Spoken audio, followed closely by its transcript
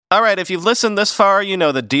All right, if you've listened this far, you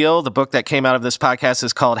know the deal. The book that came out of this podcast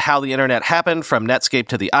is called How the Internet Happened, From Netscape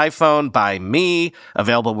to the iPhone by me,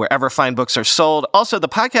 available wherever fine books are sold. Also, the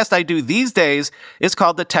podcast I do these days is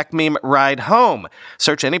called the Tech Meme Ride Home.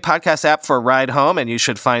 Search any podcast app for Ride Home, and you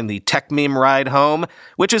should find the Tech Meme Ride Home,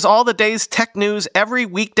 which is all the day's tech news every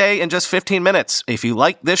weekday in just 15 minutes. If you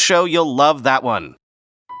like this show, you'll love that one.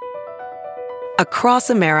 Across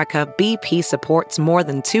America, BP supports more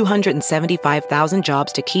than 275,000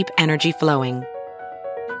 jobs to keep energy flowing.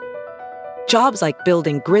 Jobs like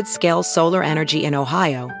building grid-scale solar energy in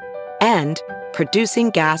Ohio and producing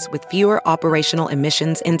gas with fewer operational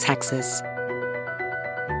emissions in Texas.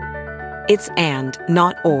 It's and,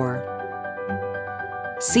 not or.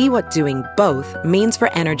 See what doing both means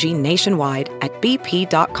for energy nationwide at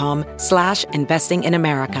bp.com/investing in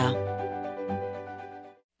America.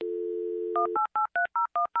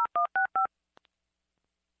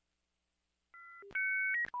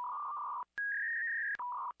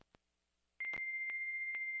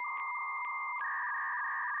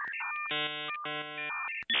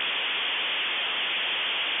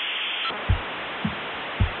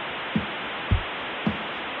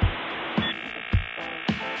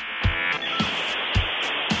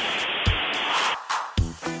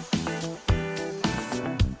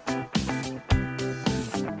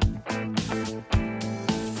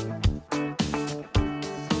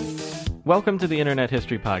 Welcome to the Internet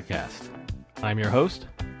History Podcast. I'm your host,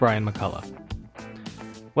 Brian McCullough.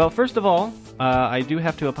 Well, first of all, I do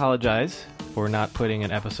have to apologize for not putting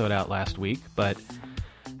an episode out last week, but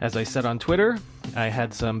as I said on Twitter, I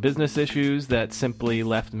had some business issues that simply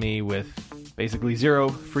left me with basically zero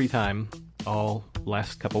free time all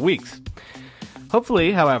last couple weeks.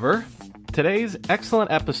 Hopefully, however, today's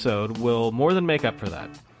excellent episode will more than make up for that.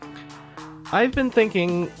 I've been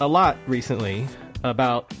thinking a lot recently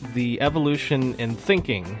about the evolution in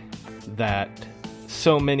thinking that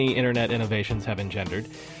so many internet innovations have engendered.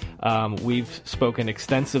 We've spoken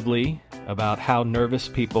extensively about how nervous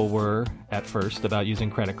people were at first about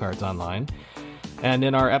using credit cards online. And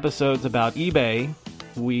in our episodes about eBay,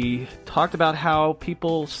 we talked about how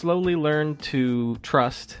people slowly learned to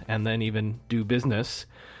trust and then even do business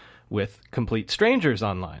with complete strangers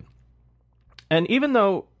online. And even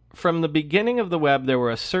though from the beginning of the web, there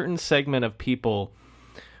were a certain segment of people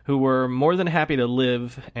who were more than happy to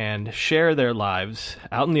live and share their lives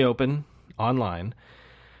out in the open, online.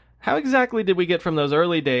 How exactly did we get from those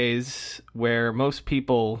early days where most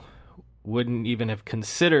people wouldn't even have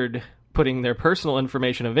considered putting their personal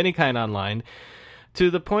information of any kind online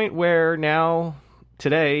to the point where now,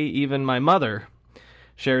 today, even my mother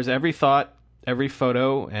shares every thought, every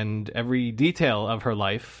photo, and every detail of her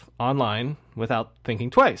life online without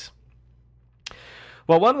thinking twice?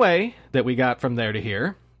 Well, one way that we got from there to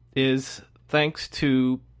here is thanks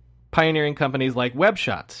to pioneering companies like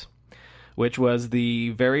Webshots, which was the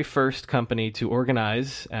very first company to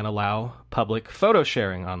organize and allow public photo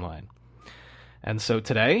sharing online. And so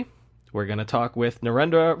today, we're going to talk with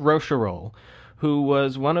Narendra Rocherolle, who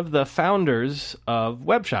was one of the founders of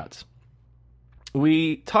Webshots.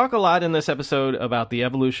 We talk a lot in this episode about the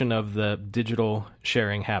evolution of the digital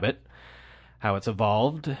sharing habit, how it's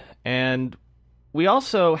evolved, and we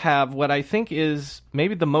also have what I think is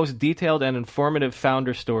maybe the most detailed and informative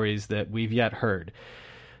founder stories that we've yet heard.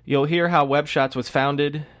 You'll hear how Webshots was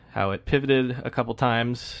founded, how it pivoted a couple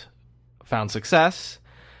times, found success,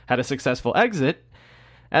 had a successful exit,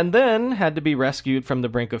 and then had to be rescued from the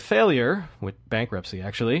brink of failure, with bankruptcy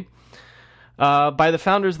actually, by the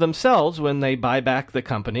founders themselves when they buy back the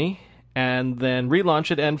company and then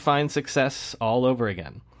relaunch it and find success all over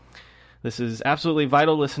again. This is absolutely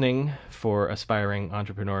vital listening for aspiring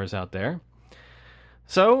entrepreneurs out there.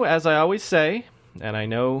 So, as I always say, and I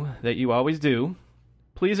know that you always do,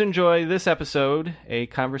 please enjoy this episode, a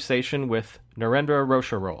conversation with Narendra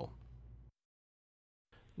Rocherolle.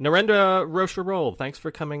 Narendra Rocherolle, thanks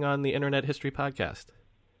for coming on the Internet History Podcast.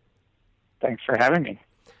 Thanks for having me.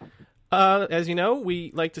 As you know,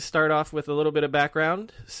 we like to start off with a little bit of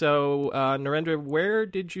background. So, Narendra, where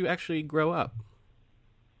did you actually grow up?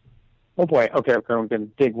 Oh boy, okay, we're going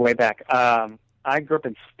to dig way back. I grew up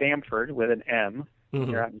in Stamford with an M.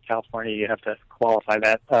 Mm-hmm. You're out in California, you have to qualify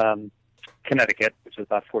that. Connecticut, which is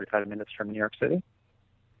about 45 minutes from New York City.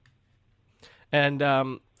 And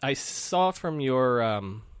I saw from your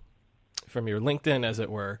LinkedIn, as it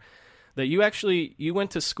were, that you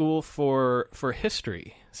went to school for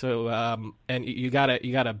history. So and you got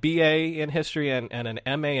a BA in history and an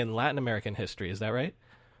MA in Latin American history. Is that right?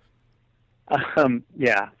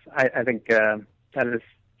 Yeah, I think that is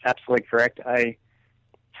absolutely correct. I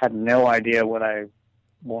had no idea what I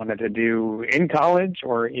wanted to do in college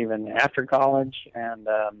or even after college. And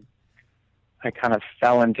I kind of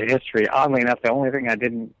fell into history. Oddly enough, the only thing I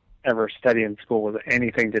didn't ever study in school was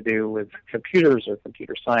anything to do with computers or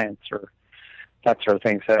computer science or that sort of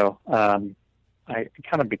thing. So I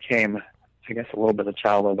kind of became, I guess, a little bit of a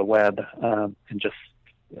child of the web, and just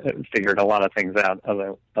figured a lot of things out as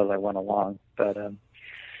I went along. But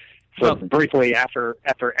briefly after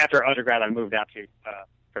undergrad, I moved out to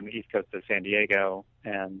from the East Coast to San Diego,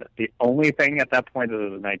 and the only thing at that point, this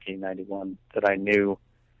was 1991, that I knew.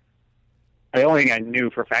 The only thing I knew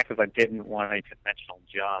for a fact is I didn't want a conventional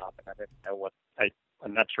job, and I didn't know what.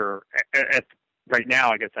 I'm not sure. Right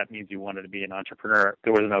now, I guess that means you wanted to be an entrepreneur.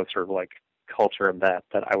 There was no sort of like culture of that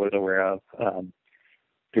I was aware of.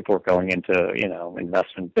 People were going into,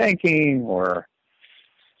 investment banking or,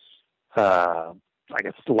 I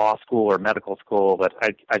guess, law school or medical school. But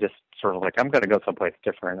I just sort of like, I'm going to go someplace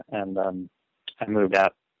different. And I moved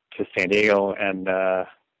out to San Diego. And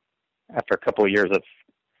after a couple of years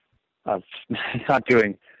of not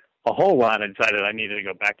doing a whole lot, I decided I needed to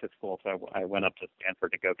go back to school. So I went up to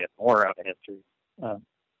Stanford to go get more of a history.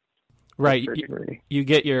 Right. You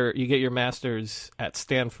get your master's at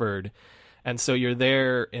Stanford. And so you're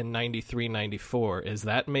there in 93, 94. Is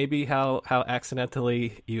that maybe how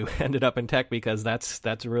accidentally you ended up in tech? Because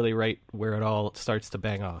that's really right where it all starts to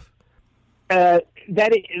bang off. That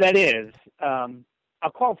is. I'll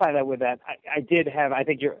qualify that with that. I did have, I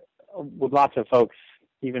think with lots of folks,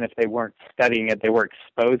 even if they weren't studying it, they were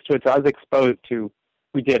exposed to it. So I was exposed to,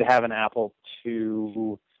 we did have an Apple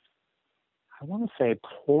II, I want to say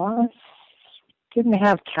Plus. Didn't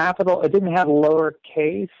have capital. It didn't have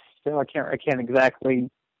lowercase. So I can't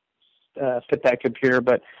exactly fit that computer,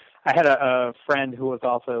 but I had a friend who was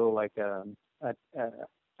also like I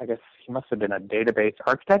guess he must have been a database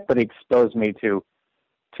architect, but he exposed me to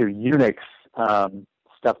Unix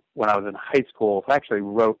stuff when I was in high school. I actually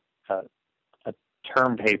wrote a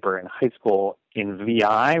term paper in high school in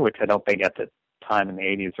VI, which I don't think at the time in the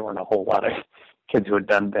 80s there weren't a whole lot of kids who had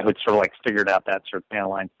sort of like figured out that sort of command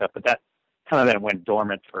line stuff, but that kind of then went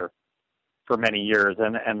dormant for many years,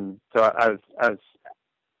 and so I was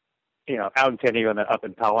out in San Diego and then up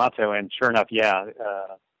in Palo Alto, and sure enough,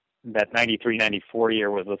 that 93, 94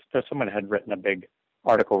 year was someone had written a big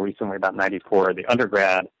article recently about 94, the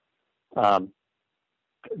undergrad. Stanford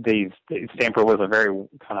was a very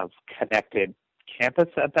kind of connected campus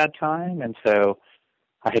at that time, and so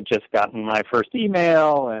I had just gotten my first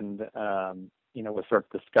email, and was sort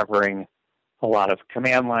of discovering a lot of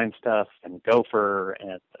command line stuff and Gopher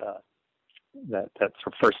and that sort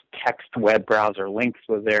of first text web browser links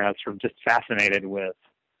was there. And I was sort of just fascinated with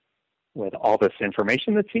all this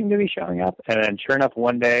information that seemed to be showing up. And then sure enough,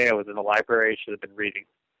 one day I was in the library, should have been reading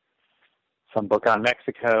some book on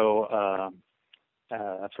Mexico.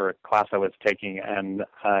 That's for a class I was taking. And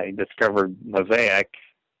I discovered Mosaic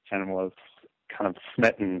and was kind of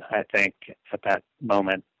smitten, I think, at that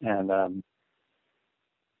moment. And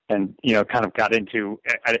kind of got into,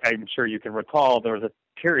 I'm sure you can recall, there was a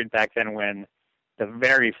period back then when the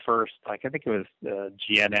very first, I think it was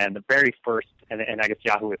GNN, the very first, and I guess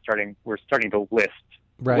Yahoo was starting to list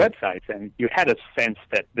websites, and you had a sense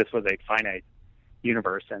that this was a finite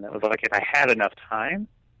universe, and it was like, if I had enough time,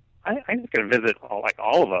 I'm just going to visit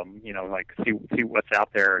all of them, see what's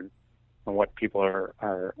out there and what people are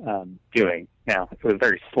doing. Now, it was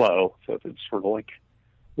very slow, so it's sort of like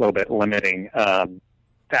a little bit limiting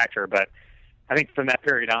factor, but I think from that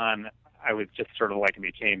period on, I was just sort of like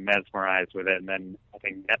became mesmerized with it. And then I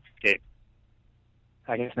think Netscape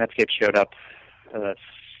showed up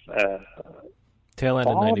tail end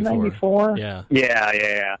of 94. Yeah.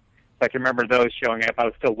 I can remember those showing up. I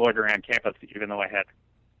was still loitering on campus, even though I had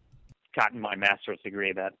gotten my master's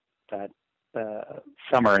degree that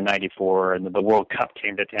summer in 94, and the World Cup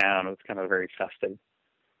came to town. It was kind of a very festive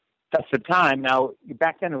time. Now,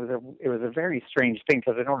 back then it was a very strange thing,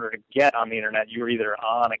 because in order to get on the internet, you were either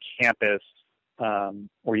on a campus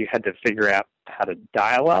or you had to figure out how to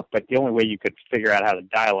dial up. But the only way you could figure out how to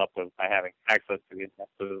dial up was by having access to the internet.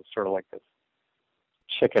 So it was sort of like this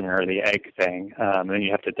chicken or the egg thing. Then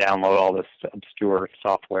you have to download all this obscure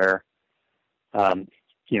software, to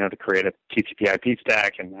create a TCP/IP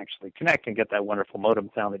stack and actually connect and get that wonderful modem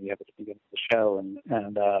sound that you have at the beginning of the show. And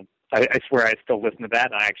I swear I still listen to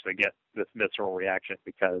that, and I actually get this visceral reaction,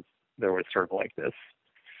 because there was sort of like this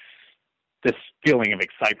feeling of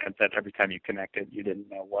excitement that every time you connected, you didn't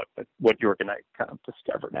know what you were going to kind of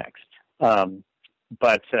discover next.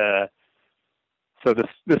 So this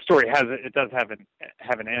story does have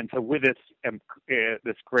an end. So with this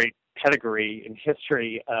great pedigree in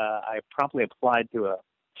history, I promptly applied to a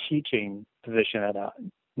teaching position at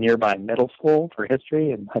nearby middle school for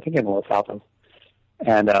history, and I think in Los Altos.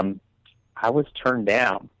 And I was turned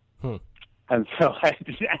down. And so I had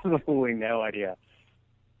absolutely no idea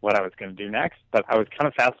what I was going to do next. But I was kind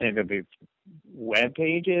of fascinated with these web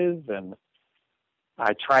pages, and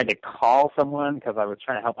I tried to call someone because I was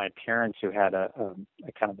trying to help my parents who had a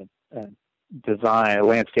kind of a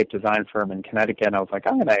landscape design firm in Connecticut. And I was like,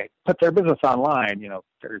 I'm going to put their business online,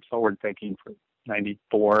 very forward thinking for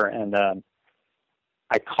 94. And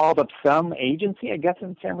I called up some agency, I guess,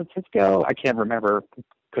 in San Francisco. I couldn't remember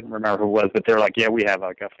who it was, but they were like, yeah, we have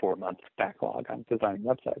like a 4-month backlog on designing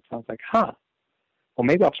websites. And I was like, well,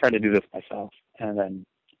 maybe I'll try to do this myself. And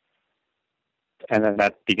then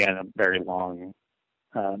that began a very long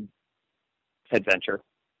adventure.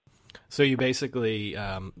 So you basically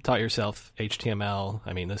taught yourself HTML.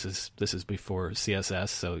 I mean, this is before CSS,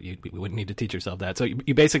 so you wouldn't need to teach yourself that. So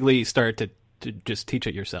you basically started to just teach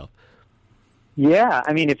it yourself. Yeah,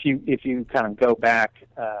 I mean, if you kind of go back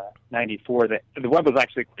 94, the web was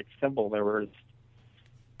actually quite simple. There was,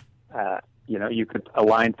 you could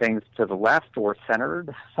align things to the left or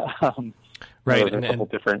centered. Right, there were a couple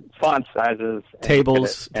different font sizes.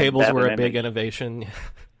 Tables were a big innovation.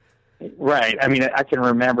 Right. I mean, I can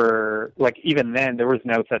remember, like, even then, there was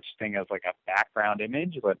no such thing as, like, a background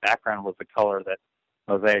image. The background was the color that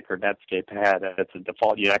Mosaic or Netscape had. It's a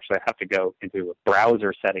default. You actually have to go into a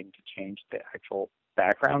browser setting to change the actual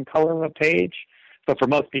background color of a page. So for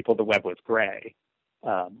most people, the web was gray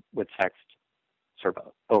with text sort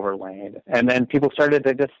of overlaid. And then people started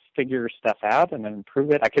to just figure stuff out and then improve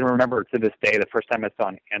it. I can remember to this day the first time I saw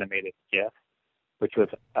an animated GIF, which was,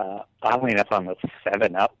 oddly enough, on the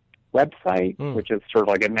 7-Up website, which is sort of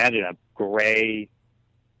like, imagine a gray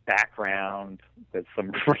background with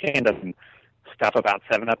some random stuff about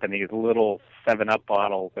 7-Up and these little 7-Up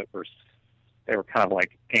bottles that they were kind of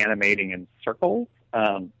like animating in circles.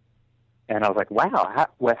 And I was like, wow,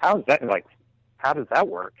 how is that, like, how does that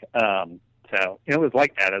work? So it was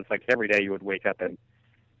like that. It was like every day you would wake up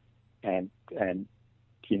and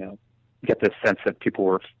get this sense that people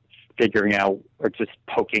were figuring out, or just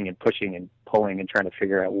poking and pushing and pulling and trying to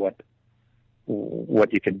figure out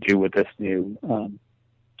what you could do with this new kind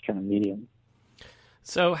of medium.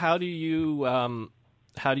 So how do you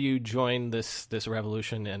join this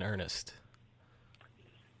revolution in earnest?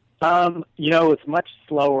 It's much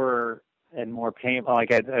slower and more painful. Like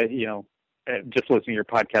just listening to your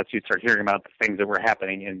podcast, you start hearing about the things that were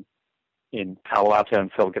happening in Palo Alto and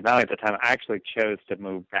Silicon Valley at the time. I actually chose to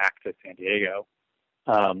move back to San Diego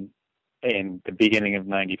in the beginning of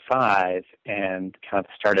 95 and kind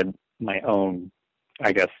of started my own,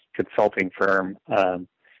 I guess, consulting firm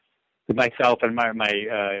with myself, and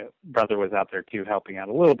my brother was out there too, helping out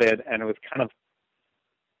a little bit. And it was kind of,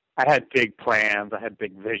 I had big plans, I had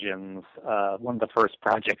big visions. One of the first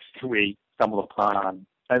projects we stumbled upon,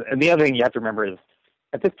 and the other thing you have to remember is,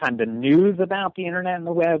 at this time, the news about the internet and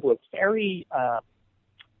the web was very,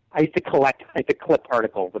 I used to clip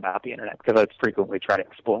articles about the internet because I would frequently try to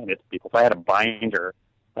explain it to people. So I had a binder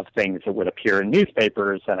of things that would appear in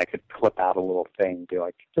newspapers, and I could clip out a little thing and be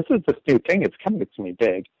like, this is this new thing, it's coming to me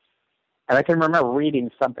big. And I can remember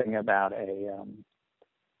reading something about a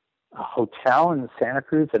hotel in Santa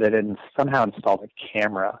Cruz that had somehow installed a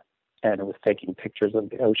camera, and it was taking pictures of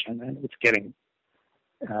the ocean, and it was getting,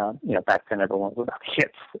 back then everyone was about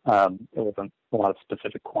hits. There wasn't a lot of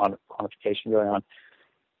specific quantification going on.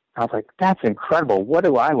 I was like, that's incredible. What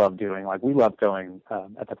do I love doing? Like, we love going,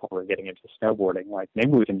 at the point we were getting into snowboarding. Like,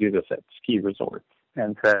 maybe we can do this at ski resorts.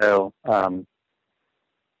 And so that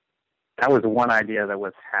was one idea that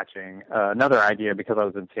was hatching. Another idea, because I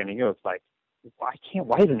was in San Diego, it's like, why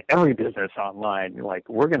isn't every business online? Like,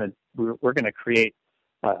 we're gonna create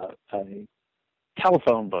a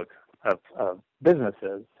telephone book of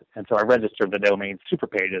businesses. And so I registered the domain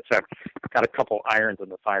Superpages. So I've got a couple irons in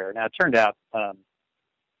the fire. Now, it turned out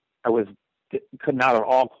I could not at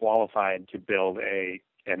all qualified to build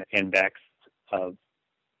an index of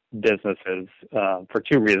businesses for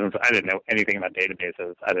two reasons. I didn't know anything about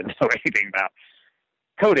databases. I didn't know anything about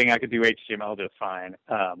coding. I could do HTML just fine.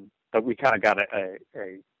 But we kind of got a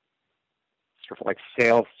sort of like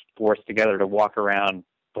sales force together to walk around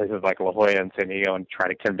places like La Jolla and San Diego and try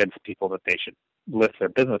to convince people that they should list their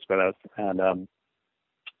business with us. And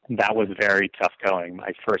that was very tough going.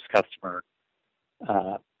 My first customer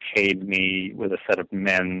paid me with a set of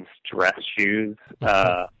men's dress shoes.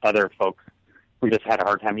 Other folks, we just had a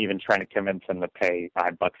hard time even trying to convince them to pay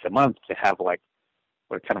 $5 a month to have like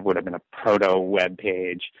what kind of would have been a proto web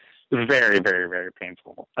page. It was very, very, very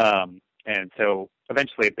painful. And so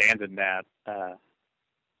eventually abandoned that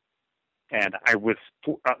and I was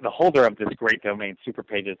the holder of this great domain,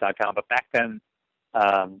 superpages.com. But back then,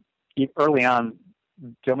 early on,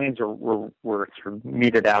 domains were sort of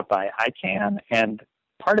meted out by ICANN, and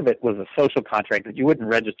part of it was a social contract that you wouldn't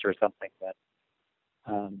register something that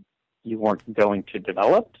you weren't going to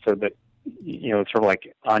develop, so that, sort of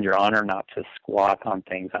like on your honor not to squat on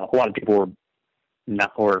things. A lot of people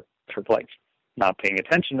were sort of like not paying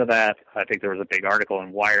attention to that. I think there was a big article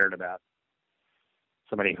in Wired about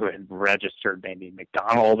somebody who had registered maybe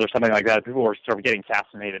McDonald's or something like that. People were sort of getting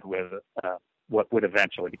fascinated with what would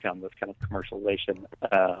eventually become this kind of commercialization.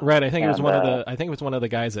 Right. I think it was one of the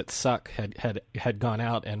guys at Suck had gone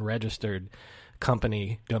out and registered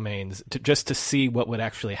company domains just to see what would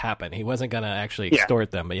actually happen. He wasn't going to actually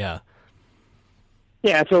extort them, but yeah.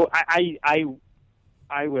 Yeah. So I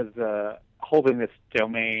was holding this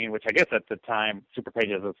domain, which I guess at the time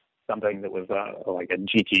Superpages was something that was like a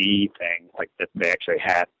GTE thing, like that they actually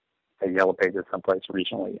had a Yellow Pages someplace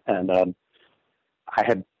regionally, and I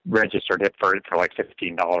had registered it for like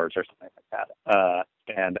 $15 or something like that.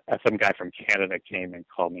 And some guy from Canada came and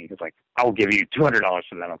called me. He was like, "I'll give you $200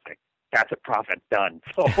 for that." I was like, "That's a profit, done."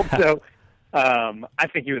 So I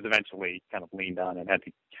think he was eventually kind of leaned on and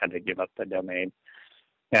had to give up the domain.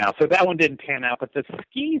 Now, so that one didn't pan out, but the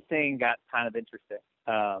ski thing got kind of interesting.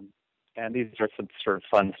 And these are some sort of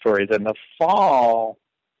fun stories. In the fall,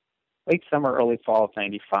 late summer, early fall of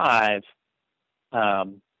 '95,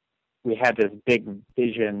 we had this big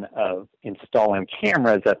vision of installing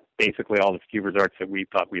cameras at basically all the ski resorts that we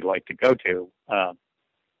thought we'd like to go to.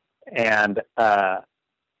 And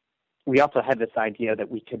we also had this idea that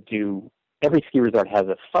we could do, every ski resort has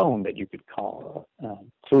a phone that you could call.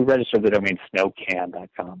 So we registered the domain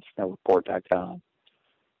snowcan.com, snowreport.com.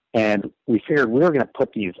 And we figured we were going to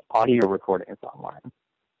put these audio recordings online.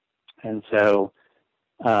 And so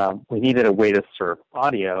we needed a way to serve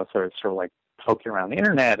audio. So it's sort of like poking around the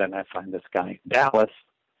internet, and I find this guy in Dallas,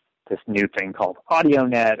 this new thing called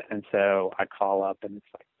AudioNet. And so I call up, and it's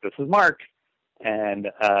like, "This is Mark." And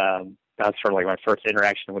that's sort of like my first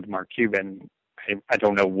interaction with Mark Cuban. I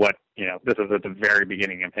don't know what, this is at the very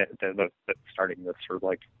beginning of starting this sort of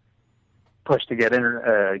like push to get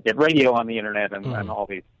radio on the internet and all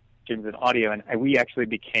these streams in audio. And we actually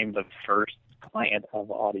became the first client of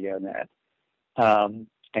AudioNet.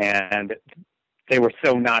 And they were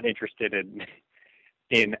so not interested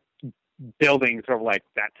in building sort of like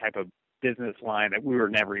that type of business line that we were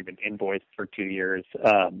never even invoiced for 2 years.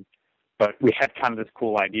 But we had kind of this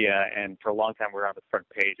cool idea, and for a long time we were on the front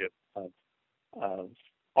page of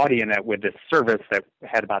AudioNet with this service that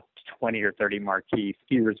had about 20 or 30 marquee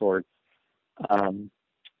ski resorts,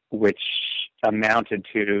 which amounted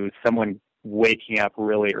to someone waking up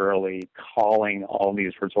really early, calling all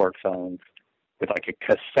these resort phones with like a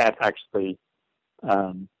cassette, actually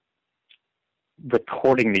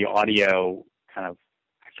recording the audio, kind of,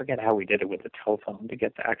 I forget how we did it with the telephone to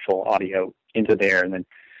get the actual audio into there, and then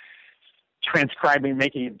transcribing,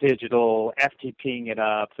 making it digital, FTPing it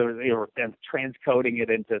up, so they were then transcoding it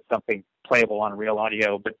into something playable on real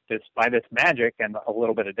audio. But by this magic and a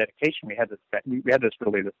little bit of dedication, we had this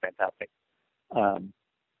fantastic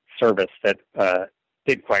service that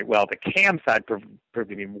did quite well. The cam side proved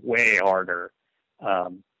to be way harder,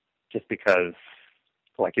 just because,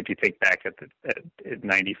 like, if you think back at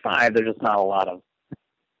 '95, there's just not a lot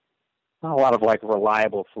of like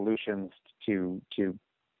reliable solutions to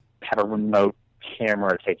have a remote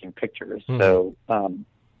camera taking pictures. So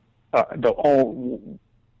the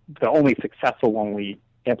only successful one we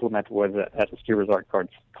implemented was at a ski resort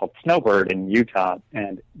called Snowbird in Utah,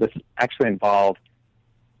 and this actually involved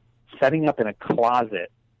setting up in a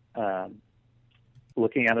closet,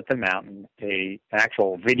 looking out at the mountain, an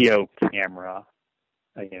actual video camera,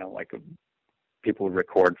 like people would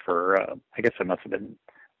record for, I guess it must have been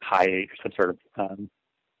high, some sort of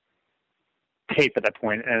tape at that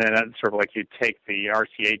point, and then that's sort of like you'd take the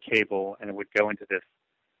RCA cable and it would go into this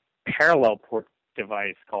parallel port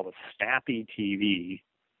device called a Snappy TV,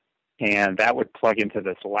 and that would plug into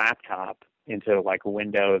this laptop into like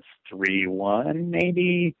Windows 3.1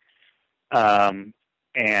 maybe, and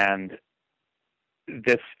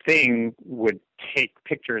this thing would take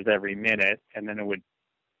pictures every minute, and then it would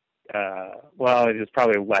it was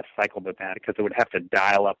probably less cycle than that, because it would have to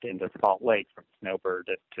dial up into Salt Lake from Snowbird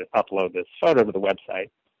to upload this photo to the website.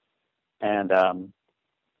 And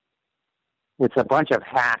with a bunch of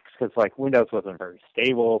hacks, because like Windows wasn't very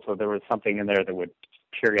stable, so there was something in there that would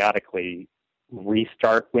periodically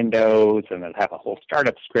restart Windows, and then have a whole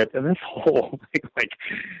startup script, and this whole like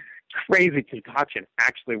crazy concoction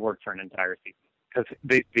actually worked for an entire season.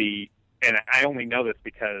 Because and I only know this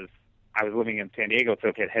because I was living in San Diego, so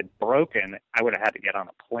if it had broken, I would have had to get on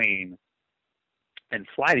a plane and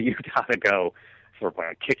fly to Utah to go sort of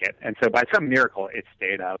like kick it. And so by some miracle, it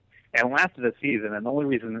stayed up and lasted a season. And the only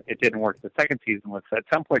reason it didn't work the second season was at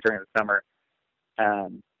some point during the summer,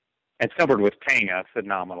 and Snowbird was paying us a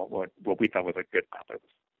nominal, what we thought was a good amount. It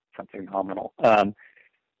was something nominal.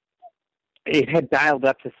 It had dialed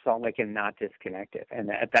up to Salt Lake and not disconnected. And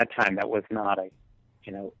at that time, that was not a,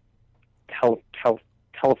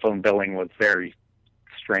 telephone billing was very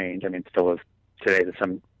strange. I mean, still is today to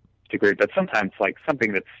some degree, but sometimes like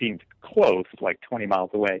something that seemed close, like 20 miles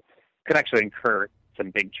away, could actually incur some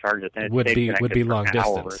big charges. And it would be long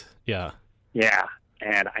hours. distance. Yeah. Yeah.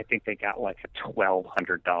 And I think they got like a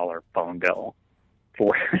 $1,200 phone bill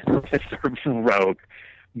for this sort of rogue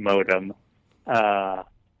modem.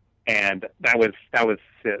 And that was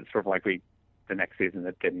sort of like the next season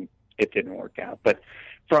it didn't work out. But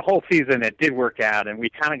for a whole season it did work out, and we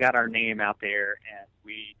kind of got our name out there, and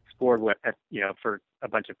we scored for a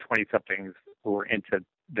bunch of 20-somethings who were into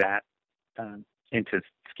that, into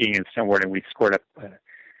skiing and snowboarding. We scored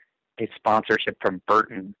a sponsorship from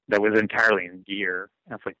Burton that was entirely in gear.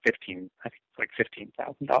 And it's like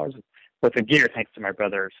 $15,000 worth of gear, thanks to my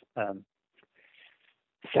brother's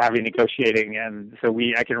savvy negotiating. And so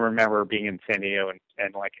I can remember being in San Diego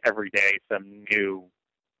and like every day some new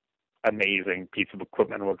amazing piece of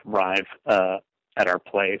equipment would arrive at our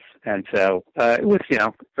place. And so it was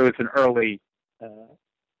an early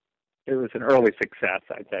success,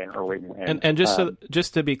 I'd say, an early win. And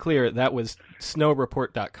just to be clear, that was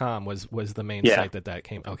snowreport.com was the main site that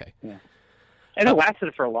came. Okay. Yeah. And it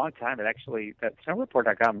lasted for a long time. It actually, that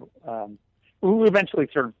snowreport.com, we eventually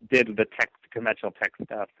sort of did the conventional tech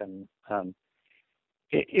stuff, and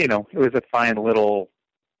it was a fine little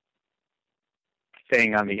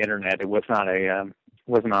thing on the internet. It was not on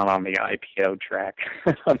the IPO track.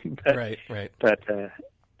 Right. But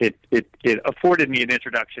it afforded me an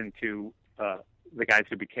introduction to the guys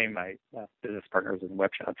who became my business partners in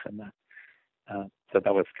Webshots, and so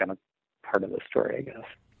that was kind of part of the story, I guess.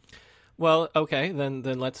 Well, okay, then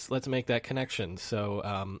let's make that connection.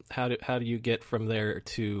 So, how do you get from there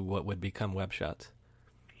to what would become Webshots?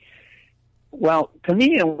 Well,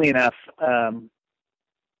 conveniently enough,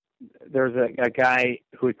 there's a guy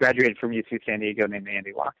who had graduated from UC San Diego named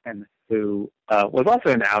Andy Lockman, who was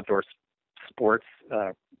also into outdoor sports,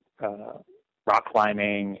 rock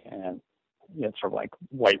climbing, and sort of like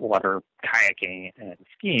whitewater kayaking and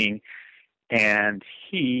skiing, and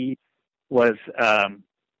he was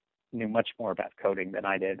knew much more about coding than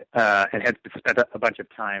I did, and had spent a bunch of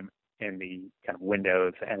time in the kind of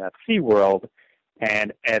Windows NFC world.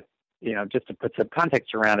 And just to put some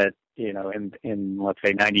context around it, in let's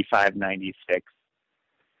say 95, 96,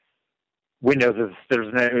 Windows is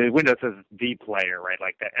the player, right?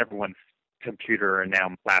 Like that, everyone's computer and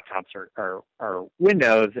now laptops are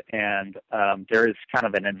Windows, and there is kind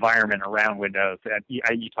of an environment around Windows. And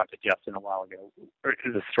you talked to Justin a while ago.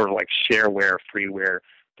 This sort of like shareware, freeware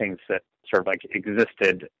things that sort of like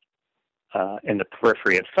existed in the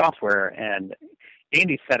periphery of software. And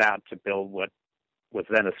Andy set out to build what was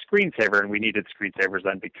then a screensaver, and we needed screensavers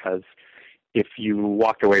then because if you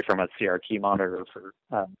walked away from a CRT monitor for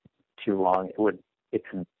too long, it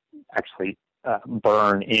can actually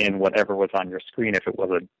burn in whatever was on your screen if it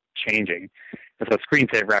wasn't changing. And so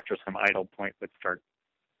screensaver after some idle point would start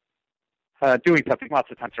doing something, lots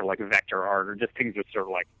of times sort of like vector art or just things that sort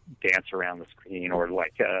of like dance around the screen, or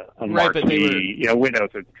like a marquee, Windows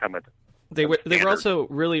would come with. They were also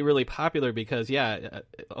really, really popular because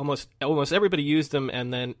almost everybody used them,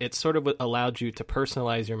 and then it sort of allowed you to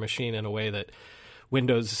personalize your machine in a way that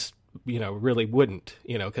Windows really wouldn't,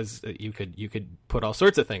 because you could put all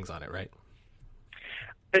sorts of things on it, right?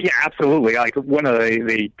 Yeah, absolutely. Like one of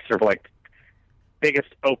the sort of like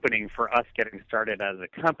biggest opening for us getting started as a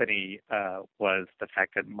company was the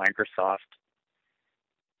fact that Microsoft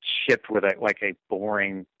shipped with a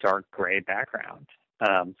boring dark gray background.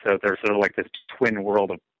 So there's sort of like this twin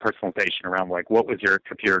world of personalization around like what was your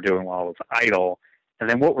computer doing while it was idle, and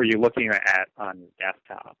then what were you looking at on your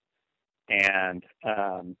desktop. And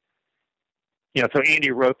so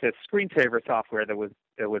Andy wrote this screensaver software that was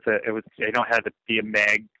had to be a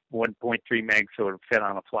meg, 1.3 meg, so it would fit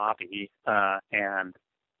on a floppy, and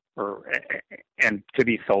to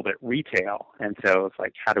be sold at retail. And so it's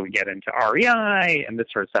like, how do we get into REI and this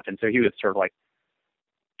sort of stuff? And so he was sort of like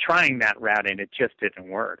trying that route, and it just didn't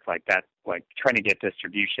work. Like that, like trying to get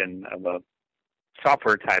distribution of a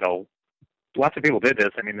software title. Lots of people did this.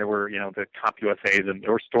 I mean, there were, the CompUSAs, and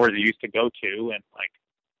there were stores you used to go to and like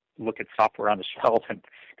look at software on the shelf and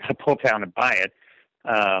kind of pull down and buy it.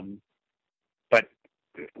 But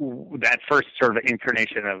that first sort of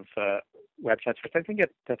incarnation of Webshots, which I think at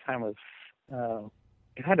the time was,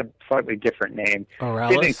 it had a slightly different name. Oralis?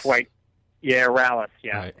 Didn't quite, Oralis,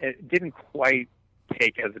 yeah. Right. It didn't quite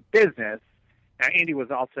take as a business. Now, Andy was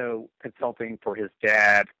also consulting for his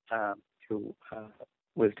dad, who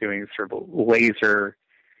was doing sort of laser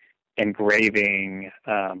engraving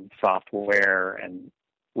software and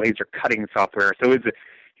laser cutting software. So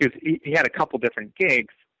he had a couple different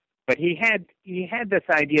gigs, but he had this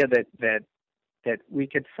idea that we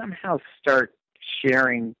could somehow start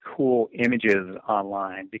sharing cool images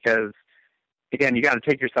online, because again, you got to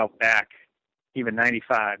take yourself back even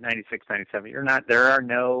 95, 96, 97. There are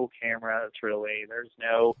no cameras really. There's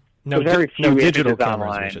very few digital images cameras,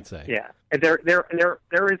 online. we should say. Yeah. And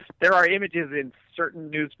there are images in certain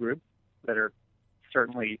news groups that are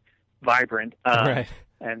certainly vibrant. Right.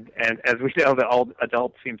 And as we know, the old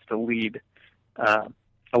adult seems to lead a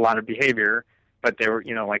lot of behavior, but they were,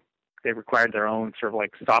 they required their own sort of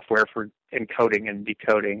like software for encoding and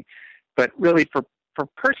decoding. But really for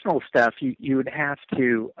personal stuff, you would have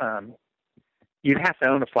to own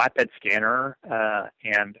a flatbed scanner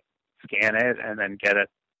and scan it and then get it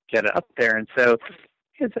up there. And so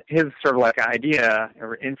his sort of like idea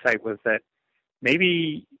or insight was that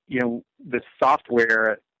maybe the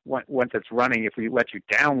software, once it's running, if we let you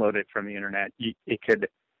download it from the internet, it could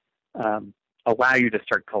allow you to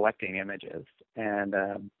start collecting images. And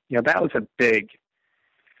that was a big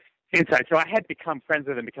insight. So I had become friends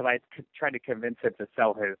with him because I tried to convince him to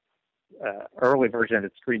sell his early version of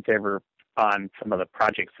his screensaver on some of the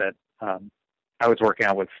projects that I was working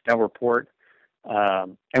on with Snow Report.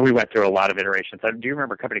 And we went through a lot of iterations. Do you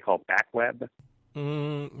remember a company called Backweb?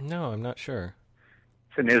 No, I'm not sure.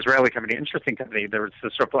 It's an Israeli company, interesting company. There was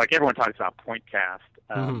this sort of like everyone talks about Pointcast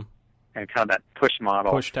and kind of that push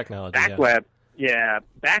model. Push technology. Backweb,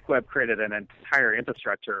 Backweb created an entire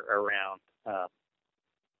infrastructure around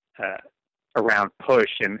push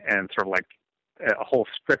and sort of like a whole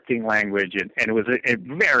scripting language, and it was a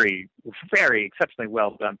very, very exceptionally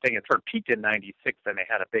well done thing. It sort of peaked in '96, and they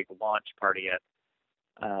had a big launch party at.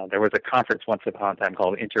 There was a conference once upon a time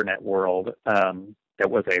called Internet World. That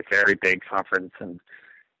was a very big conference, and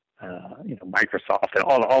Microsoft and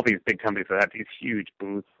all these big companies that had these huge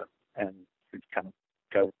booths, and we'd kind of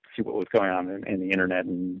go see what was going on in the internet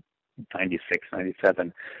in '96,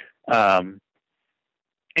 '97.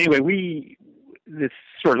 Anyway, this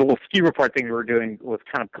sort of little ski report thing we were doing was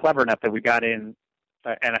kind of clever enough that we got in,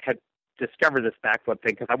 and I had discovered this Backweb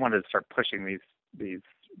thing because I wanted to start pushing these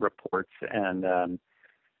reports, and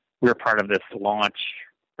we were part of this launch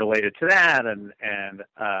related to that, and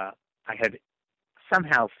I had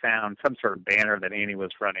somehow found some sort of banner that Annie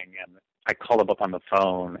was running, and I called him up on the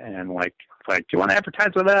phone and like, do you want to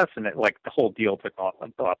advertise with us? And the whole deal took off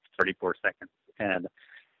about 34 seconds, and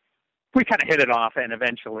we kind of hit it off, and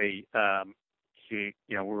eventually he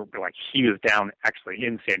was down actually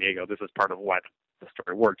in San Diego. This is part of why the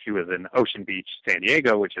story worked. He was in Ocean Beach, San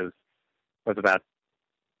Diego, which was about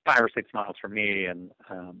 5 or 6 miles from me, and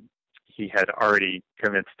he had already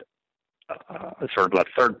convinced sort of a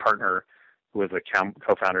third partner who was a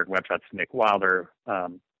co-founder at Webshots, Nick Wilder,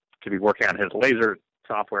 to be working on his laser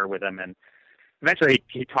software with him. And eventually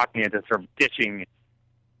he talked me into sort of ditching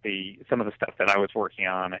some of the stuff that I was working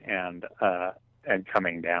on and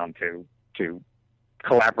coming down to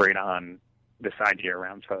collaborate on this idea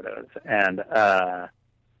around photos. And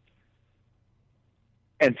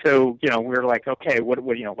so, we were like, okay, what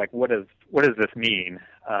does this mean?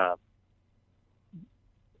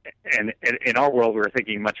 And in our world, we were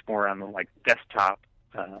thinking much more on the desktop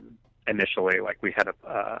initially. Like we had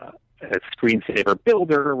a screensaver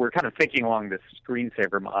builder. We're kind of thinking along this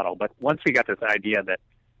screensaver model. But once we got this idea that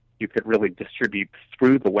you could really distribute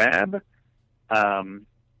through the web,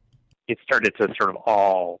 it started to sort of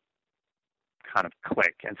all kind of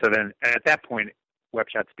click. And so then at that point,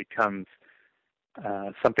 Webshots becomes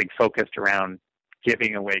something focused around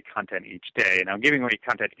giving away content each day. Now, giving away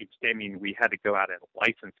content each day means we had to go out and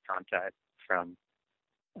license content from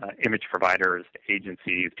image providers,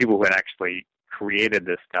 agencies, people who had actually created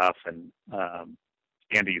this stuff. And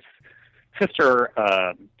Andy's sister,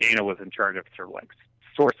 Dana, was in charge of sort of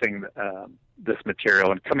sourcing this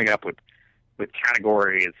material and coming up with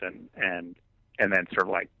categories and then sort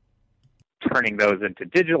of turning those into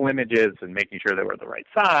digital images and making sure they were the right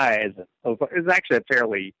size. It was actually a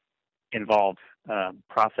fairly involved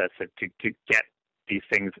process to get these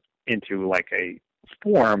things into a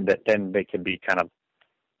form that then they can be kind of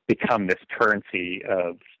become this currency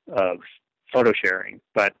of photo sharing.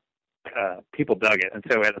 But people dug it. And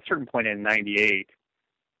so at a certain point in '98,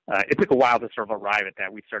 it took a while to sort of arrive at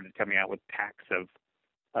that. We started coming out with packs of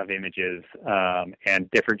of images, and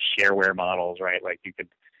different shareware models, right? Like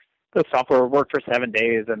the software would work for 7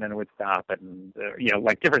 days and then it would stop, and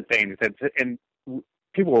like different things. And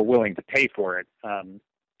people were willing to pay for it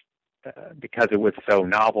because it was so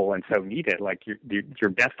novel and so needed. Like your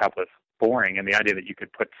desktop was boring, and the idea that you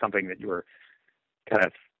could put something that you were kind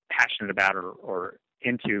of passionate about or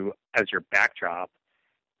into as your backdrop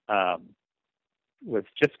was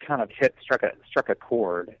just kind of struck a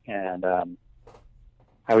chord. And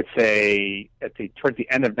I would say towards the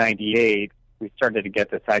end of '98, we started to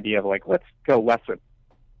get this idea of like, let's go less with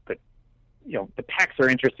the packs are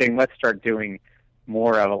interesting. Let's start doing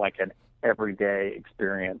more of like an everyday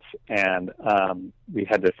experience. And we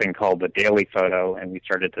had this thing called the daily photo, and we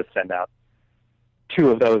started to send out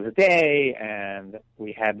 2 of those a day. And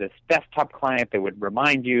we had this desktop client that would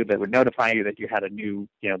remind you, that would notify you that you had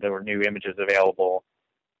there were new images available.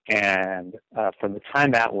 And from the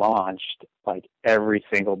time that launched, like every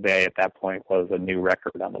single day at that point was a new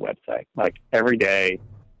record on the website. Like every day,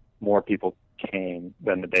 more people came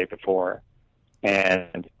than the day before.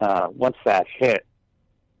 And once that hit,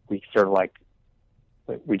 we sort of like,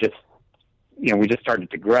 we just started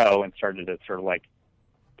to grow and started to sort of like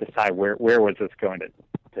decide where was this going to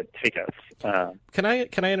take us. Can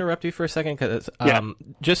I interrupt you for a second? Cause,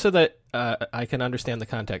 just so that I can understand the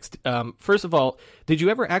context. First of all, did you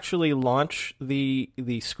ever actually launch the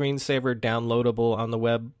screensaver downloadable on the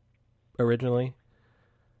web originally?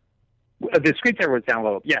 The screensaver was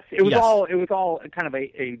downloadable. Yes, it was all kind of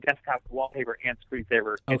a desktop wallpaper and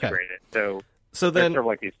screensaver integrated. So then, sort of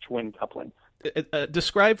like these twin couplings.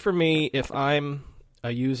 Describe for me, if I'm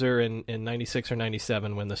a user in 96 or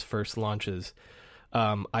 97 when this first launches,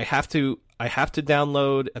 I have to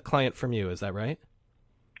download a client from you. Is that right?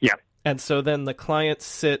 Yeah. And so then the client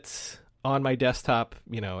sits on my desktop,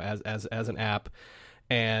 as an app,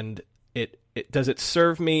 and does it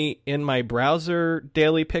serve me in my browser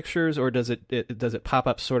daily pictures, or does it pop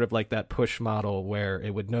up sort of like that push model where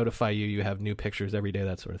it would notify you have new pictures every day,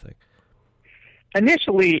 that sort of thing?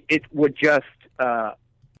 Initially, it would just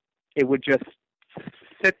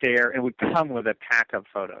sit there, and it would come with a pack of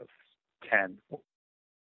photos, 10,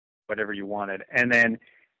 whatever you wanted, and then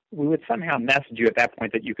we would somehow message you at that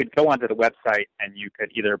point that you could go onto the website and you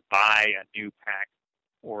could either buy a new pack,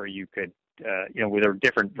 or you could, there were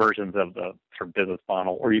different versions of the sort of business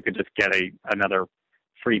model, or you could just get another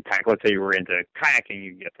free pack. Let's say you were into kayaking,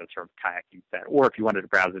 you get the sort of kayaking set, or if you wanted to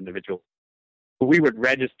browse individual, we would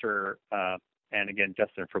register. And again,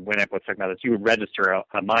 Justin from Winamp was talking about this. You would register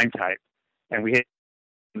a MIME type, and we had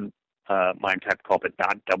a MIME type called the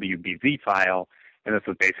 .wbz file, and this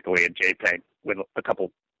was basically a JPEG with a couple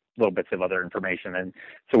little bits of other information. And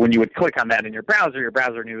so when you would click on that in your browser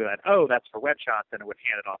knew that, oh, that's for Webshots, and it would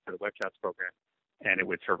hand it off to the Webshots program, and it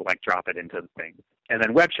would sort of like drop it into the thing. And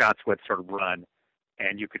then Webshots would sort of run,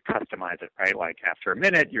 and you could customize it, right? Like after a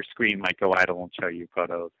minute, your screen might go idle and show you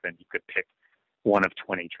photos, and you could pick one of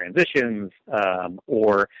 20 transitions,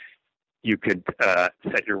 or you could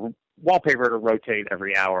set your wallpaper to rotate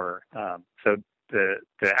every hour. So the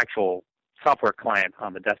actual software client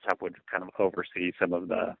on the desktop would kind of oversee some of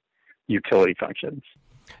the utility functions.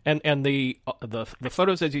 And the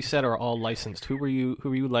photos, as you said, are all licensed. Who were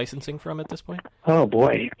you licensing from at this point? Oh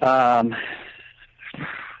boy, I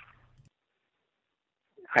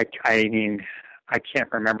mean, I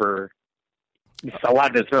can't remember. There's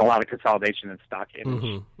been a lot of consolidation in stock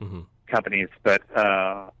image companies, but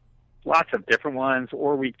lots of different ones.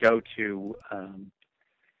 Or we'd go to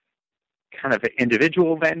kind of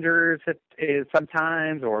individual vendors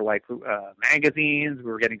sometimes, or like magazines. We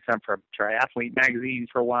were getting some from Triathlete magazines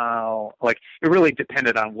for a while. Like it really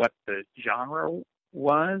depended on what the genre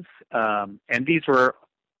was, and these were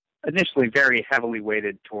initially very heavily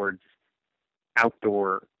weighted towards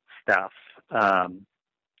outdoor stuff.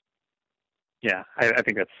 Yeah, I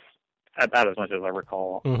think that's about as much as I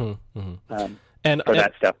recall and for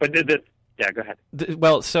that stuff. But yeah, go ahead.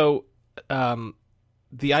 Well, so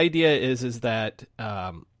the idea is that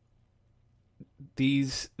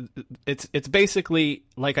it's basically,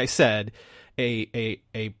 like I said,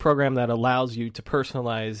 a program that allows you to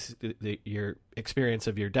personalize your experience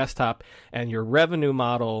of your desktop, and your revenue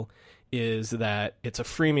model is that it's a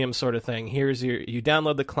freemium sort of thing. You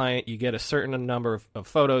download the client, you get a certain number of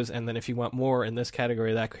photos, and then if you want more in this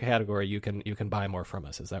category, that category, you can buy more from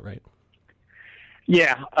us. Is that right?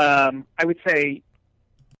 Yeah, I would say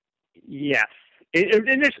yes.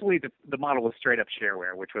 Initially, the model was straight up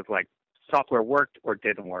shareware, which was like software worked or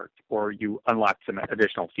didn't work, or you unlocked some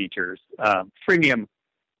additional features. Freemium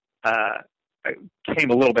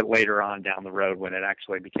came a little bit later on down the road when it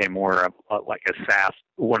actually became more of like a SaaS,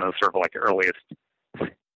 one of the sort of like earliest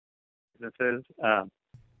businesses.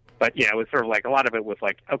 But yeah, it was sort of like a lot of it was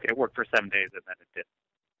like, okay, it worked for 7 days and then it didn't,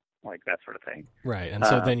 like that sort of thing. Right, and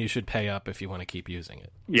so then you should pay up if you want to keep using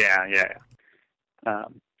it. Yeah.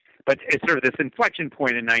 But it's sort of this inflection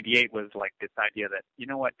point in '98 was like this idea that, you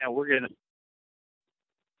know what, now we're going to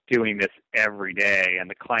doing this every day, and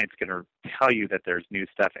the client's going to tell you that there's new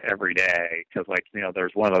stuff every day because, like, you know,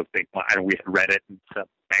 there's one of those big. I know we had Reddit and some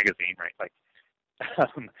magazine, right? Like,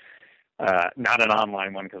 not an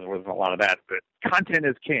online one because there wasn't a lot of that, but content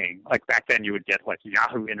is king. Like back then, you would get like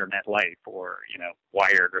Yahoo Internet Life or, you know,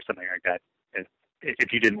 Wired or something like that.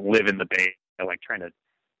 If you didn't live in the Bay, like trying to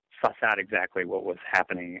suss out exactly what was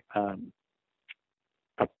happening.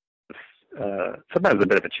 Sometimes a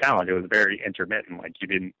bit of a challenge. It was very intermittent. Like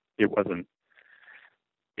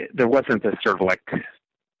there wasn't this sort of like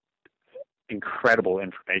incredible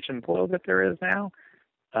information flow that there is now.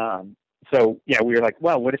 So yeah, we were like,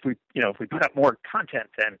 well, what if we put up more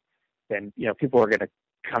content, then you know, people are going to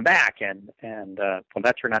come back, and well,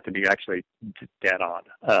 that turned out to be actually dead on.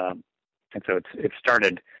 And so it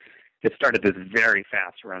started this very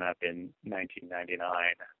fast run up in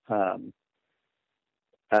 1999.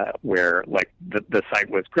 Where like the site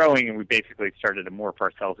was growing, and we basically started to morph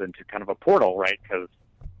ourselves into kind of a portal, right? Because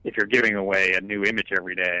if you're giving away a new image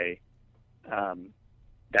every day,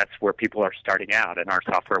 that's where people are starting out, and our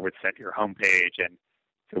software would set your homepage, and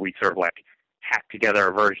so we sort of like hacked together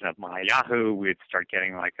a version of My Yahoo. We'd start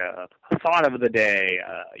getting like a thought of the day,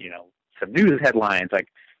 you know, some news headlines. Like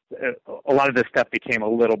a lot of this stuff became a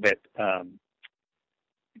little bit.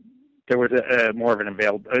 There was more of an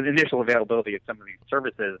initial availability of some of these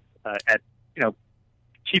services at, you know,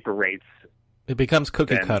 cheaper rates. It becomes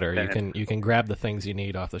cookie cutter. You can grab the things you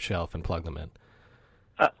need off the shelf and plug them in.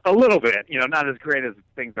 A little bit, you know, not as great as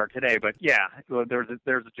things are today, but yeah, there's a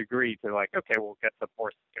degree to like, okay, we'll get some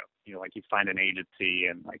horoscopes. You know, like you find an agency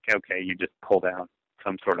and like, okay, you just pull down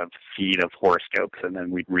some sort of feed of horoscopes, and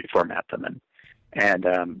then we'd reformat them, and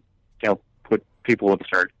you know, people would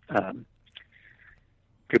start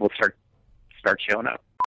showing up.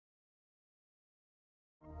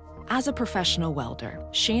 As a professional welder,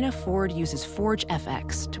 Shayna Ford uses Forge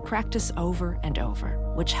FX to practice over and over,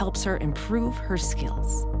 which helps her improve her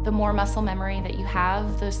skills. The more muscle memory that you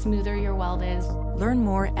have, the smoother your weld is. Learn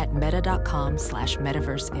more at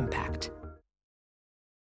meta.com/metaverseimpact.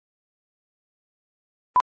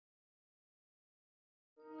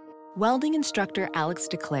 Welding instructor Alex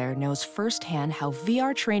DeClaire knows firsthand how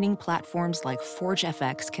VR training platforms like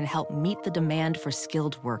ForgeFX can help meet the demand for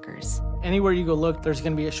skilled workers. Anywhere you go look, there's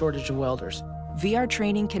going to be a shortage of welders. VR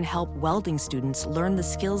training can help welding students learn the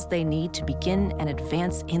skills they need to begin and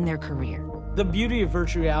advance in their career. The beauty of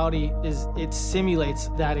virtual reality is it simulates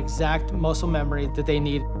that exact muscle memory that they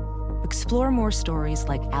need. Explore more stories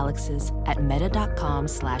like Alex's at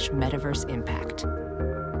meta.com/metaverseimpact.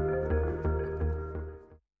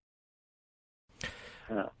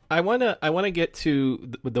 I wanna get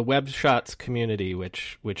to the Webshots community,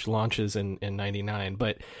 which launches in 99.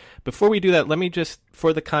 But before we do that, let me just,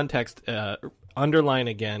 for the context, underline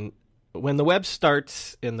again, when the web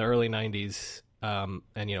starts in the early 90s,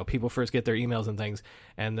 and you know, people first get their emails and things,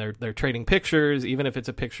 and they're trading pictures, even if it's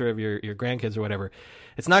a picture of your grandkids or whatever.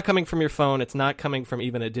 It's not coming from your phone. It's not coming from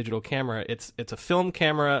even a digital camera. It's a film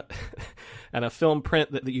camera and a film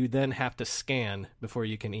print that you then have to scan before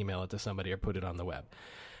you can email it to somebody or put it on the web.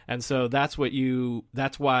 And so that's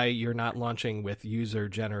why you're not launching with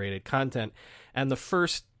user-generated content. And the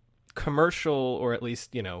first commercial, or at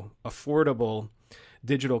least, you know, affordable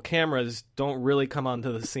digital cameras don't really come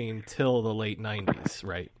onto the scene till the late 90s,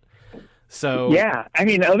 right? So yeah, I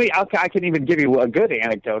mean, I can even give you a good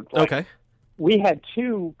anecdote. Like, okay. We had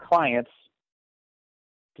two clients,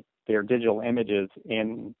 their digital images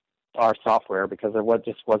in our software because there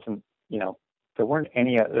wasn't, you know, there weren't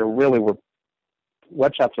any, there really were,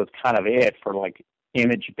 Webshots was kind of it for like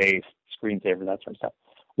image-based screensaver, that sort of stuff.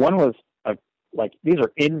 One was these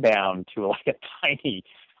are inbound to like a tiny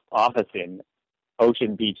office in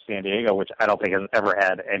Ocean Beach, San Diego, which I don't think has ever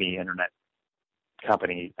had any internet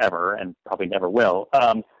company ever, and probably never will,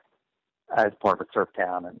 as part of a surf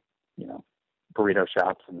town and, you know, burrito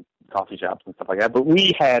shops and coffee shops and stuff like that. But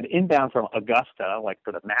we had inbound from Augusta, like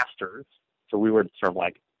for the Masters. So we were sort of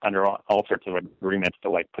like under all sorts of agreements to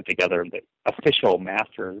like put together the official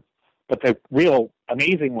Masters. But the real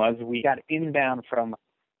amazing was we got inbound from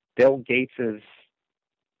Bill Gates's,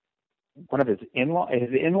 one of his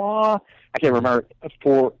in-law, I can't remember,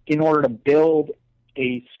 in order to build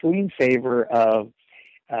a screensaver of,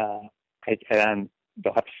 and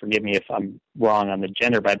they'll have to forgive me if I'm wrong on the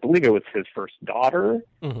gender, but I believe it was his first daughter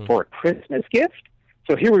for a Christmas gift.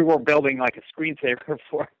 So here we were building like a screensaver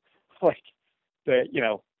for like the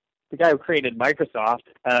guy who created Microsoft,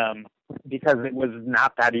 because it was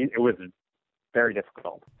not that easy. It was very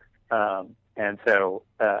difficult. And so,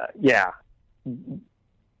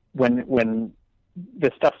 when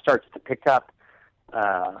this stuff starts to pick up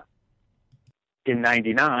in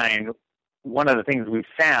 '99, one of the things we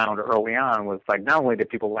found early on was like, not only did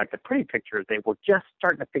people like the pretty pictures, they were just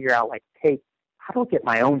starting to figure out like, hey, how do I get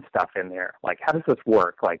my own stuff in there? Like, how does this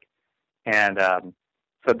work? Like, and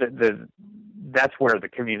so that's where the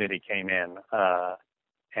community came in.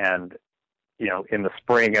 And in the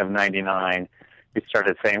spring of '99, we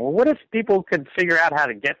started saying, well, what if people could figure out how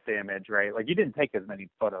to get the image, right? Like, you didn't take as many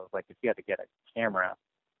photos. Like, if you had to get a camera,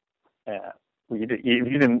 you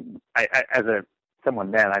didn't.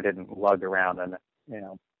 Someone then, I didn't lug around and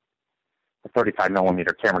a 35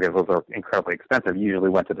 millimeter camera, because those are incredibly expensive. You usually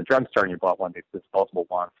went to the drugstore and you bought one of these disposable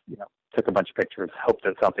ones. Took a bunch of pictures, hoped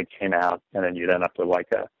that something came out, and then you'd end up with like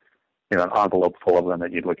an envelope full of them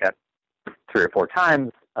that you'd look at 3 or 4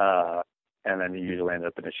 times, and then you usually end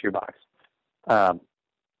up in a shoebox.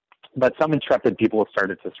 But some intrepid people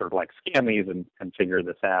started to sort of like scan these and figure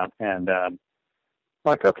this out. And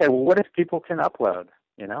like, okay, well, what if people can upload?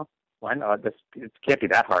 Why not? It can't be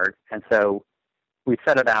that hard. And so we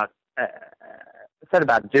set about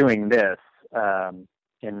doing this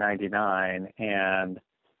in '99, and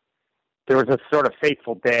there was a sort of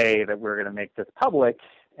fateful day that we were going to make this public,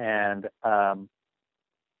 and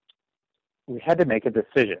we had to make a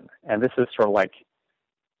decision. And this is sort of like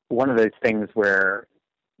one of those things where,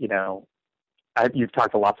 you've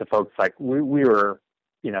talked to lots of folks, like we were,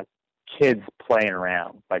 kids playing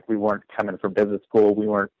around. Like, we weren't coming from business school. We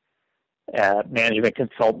weren't management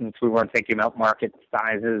consultants. We weren't thinking about market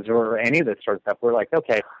sizes or any of this sort of stuff. We're like,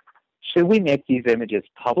 okay, should we make these images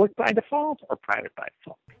public by default or private by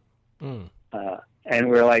default? And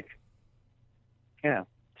we're like,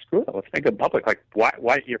 screw it. Let's make it public. Like,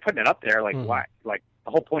 why you're putting it up there? Like, why? Like,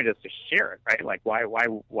 the whole point is to share it, right? Like, why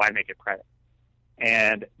make it private?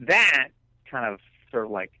 And that kind of sort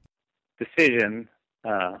of like decision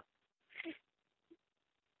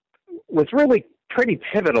was really pretty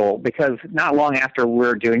pivotal, because not long after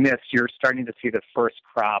we're doing this, you're starting to see the first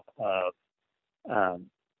crop of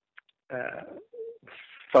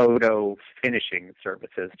photo finishing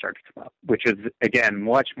services start to come up, which is, again,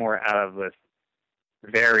 much more out of this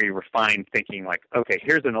very refined thinking, like, okay,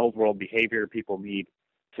 here's an old world behavior people need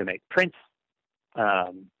to make prints,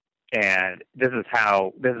 and this is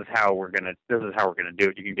how we're gonna do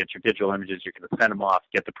it. You can get your digital images, you're gonna send them off,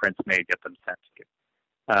 get the prints made, get them sent to you.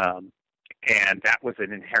 And that was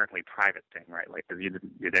an inherently private thing, right? Like, you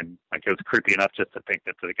didn't like, it was creepy enough just to think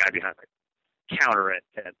that the guy behind the counter at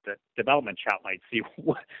the development shop might see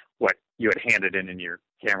what you had handed in your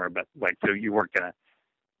camera, but like, so you weren't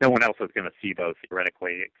no one else was gonna see those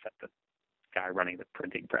theoretically except the guy running the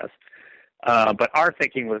printing press. But our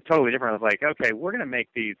thinking was totally different. It was like, okay, we're gonna make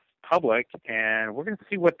these public, and we're gonna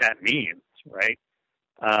see what that means, right?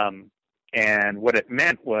 And what it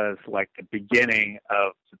meant was like the beginning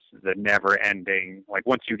of the never-ending. Like,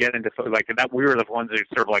 once you get into like that, we were the ones who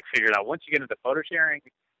sort of like figured out, once you get into photo sharing,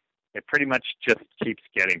 it pretty much just keeps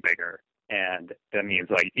getting bigger. And that means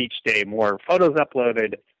like each day more photos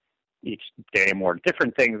uploaded, each day more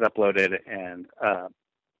different things uploaded, and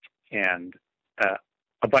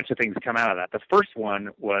a bunch of things come out of that. The first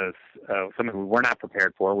one was something we were not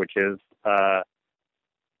prepared for, which is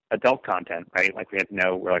adult content, right? Like, we had to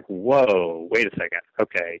know, we're like, whoa, wait a second.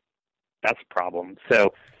 Okay, that's a problem.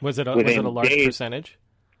 So was it a large percentage?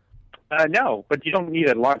 No, but you don't need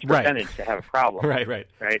a large percentage to have a problem. Right.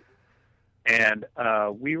 And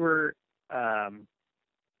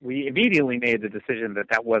we immediately made the decision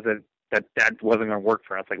that wasn't going to work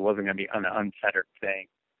for us. Like, it wasn't going to be an unfettered thing.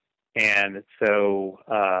 And so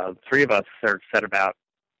 3 of us set about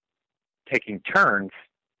taking turns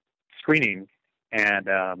screening, and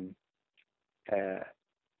it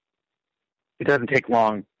doesn't take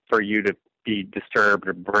long for you to be disturbed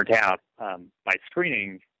or burnt out by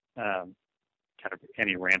screening kind of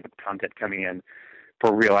any random content coming in,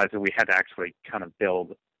 for realizing we had to actually kind of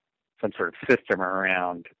build some sort of system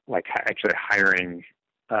around, like, actually hiring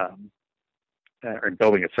or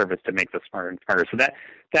building a service to make this smarter and smarter. So that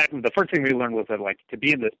the first thing we learned was that, like, to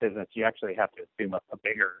be in this business, you actually have to assume a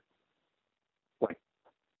bigger, like,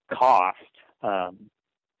 cost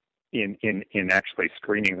in actually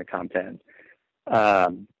screening the content.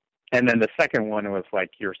 And then the second one was, like,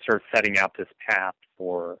 you're sort of setting out this path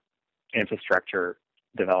for infrastructure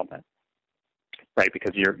development, right?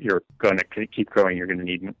 Because you're going to keep growing, you're going to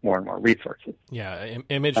need more and more resources. Yeah,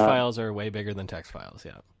 image files are way bigger than text files.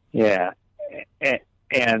 Yeah. Yeah,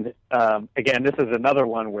 And again, this is another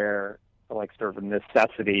one where like sort of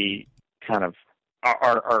necessity kind of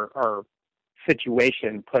our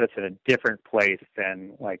situation put us in a different place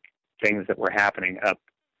than like things that were happening up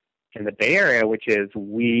in the Bay Area, which is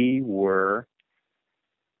we were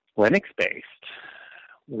Linux-based.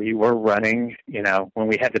 We were running, when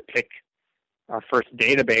we had to pick our first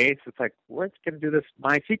database, it's like, we're going to do this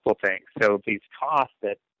MySQL thing. So these costs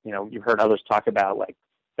that, you've heard others talk about, like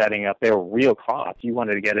setting up, they were real costs. You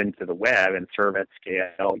wanted to get into the web and serve at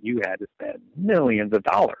scale, you had to spend millions of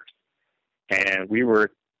dollars. And we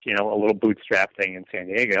were, a little bootstrap thing in San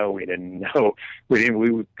Diego. We didn't know,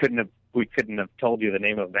 we couldn't have told you the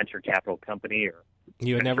name of a venture capital company or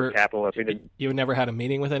you had never had a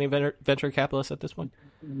meeting with any venture capitalists at this point?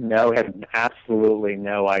 No, had absolutely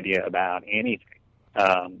no idea about anything.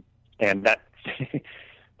 And that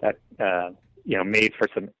made for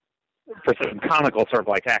some comical sort of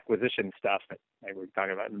like acquisition stuff that maybe we're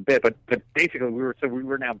talking about in a bit. But basically we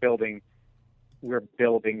were now building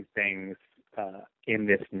things in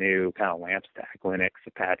this new kind of LAMP stack, Linux,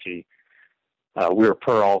 Apache. We were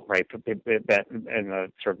Perl, right? In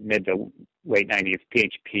the sort of mid to late 90s,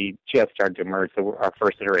 PHP just started to emerge. So our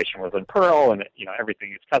first iteration was in Perl, and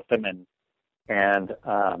everything is custom. And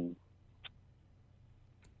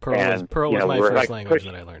Perl was my first language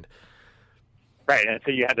that I learned. Right, and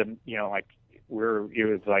so you had to, it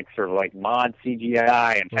was like sort of like mod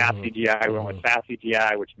CGI and fast CGI. We went with fast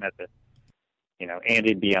CGI, which meant that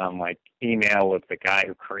Andy'd be on like email with the guy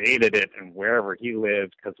who created it and wherever he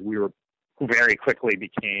lived, because we were very quickly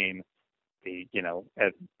became the,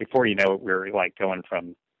 before we were like going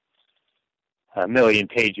from 1 million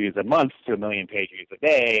page views a month to 1 million page views a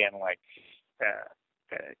day, and like,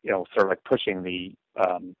 sort of like pushing the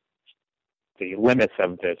limits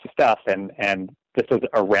of this stuff. And this was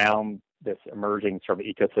around this emerging sort of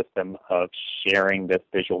ecosystem of sharing this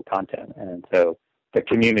visual content. And so the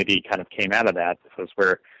community kind of came out of that. This was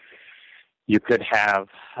where you could have,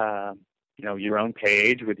 your own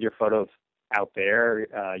page with your photos out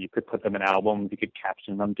there. You could put them in albums. You could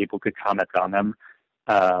caption them. People could comment on them.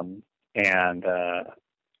 From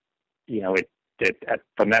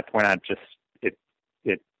that point on,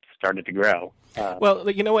 it started to grow. Well,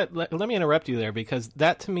 you know what? Let me interrupt you there, because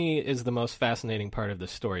that to me is the most fascinating part of the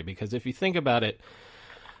story. Because if you think about it,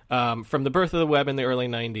 from the birth of the web in the early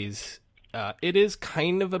 90s, it is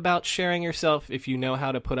kind of about sharing yourself. If you know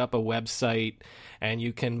how to put up a website and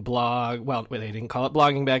you can blog, well, they didn't call it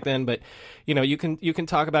blogging back then, but you can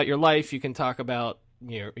talk about your life, you can talk about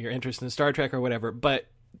your interest in Star Trek or whatever. But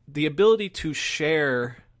the ability to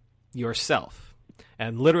share yourself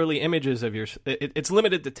and literally images of it's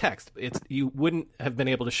limited to text. You wouldn't have been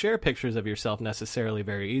able to share pictures of yourself necessarily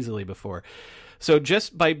very easily before. So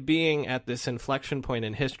just by being at this inflection point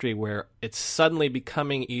in history where it's suddenly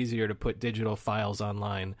becoming easier to put digital files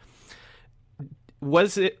online,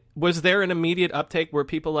 was there an immediate uptake where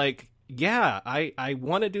people like, yeah, I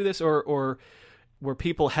want to do this, or were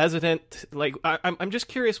people hesitant? Like, I'm just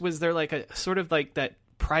curious, was there like a sort of like that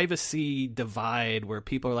privacy divide where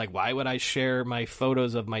people are like, why would I share my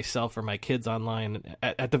photos of myself or my kids online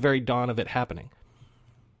at the very dawn of it happening?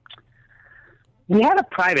 We had a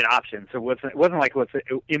private option, so it wasn't like it was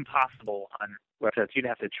impossible on websites. You'd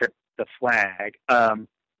have to trip the flag.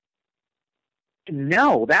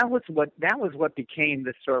 No, that was what became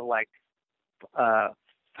this sort of like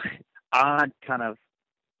odd kind of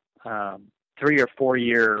 3 or 4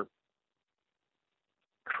 year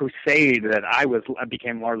crusade that I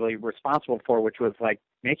became largely responsible for, which was like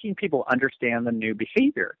making people understand the new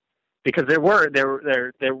behavior. Because there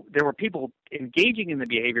were people engaging in the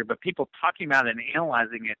behavior, but people talking about it and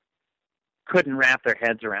analyzing it couldn't wrap their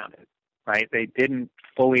heads around it, right? They didn't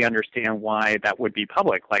fully understand why that would be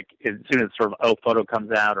public. Like as soon as sort of photo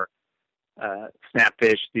comes out, or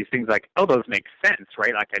Snapfish, these things like, those make sense,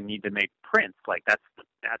 right? Like I need to make prints. Like that's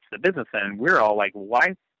the business. And we're all like,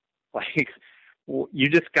 why? Like you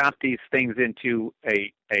just got these things into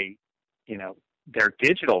a they're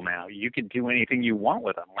digital now. You can do anything you want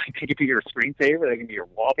with them. Like they can be your screensaver, they can be your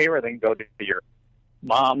wallpaper, they can go to your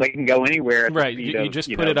mom, they can go anywhere. Right. You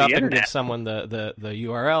just put it up and give someone the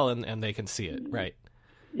URL and they can see it. Right.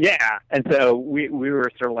 Yeah. And so we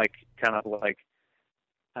were sort of like kind of like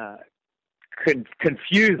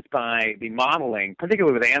confused by the modeling,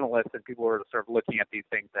 particularly with analysts and people who are sort of looking at these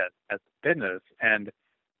things as business. And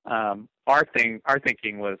our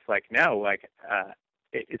thinking was like, no, like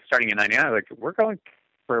it's starting in 99. Like we're going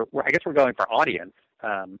for audience,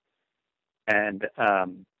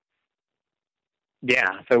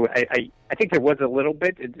 So I think there was a little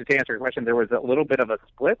bit, to answer your question, there was a little bit of a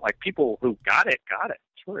split. Like people who got it.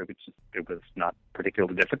 sure, it was not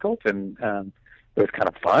particularly difficult, and it was kind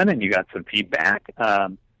of fun, and you got some feedback.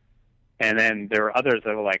 And then there were others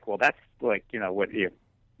that were like, well, that's like, what you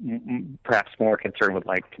perhaps more concerned with,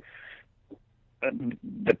 like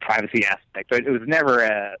the privacy aspect. But it was never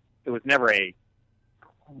a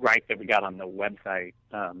right that we got on the website,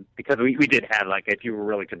 because we did have, like, if you were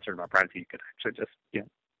really concerned about privacy, you could actually just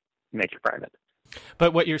make it private.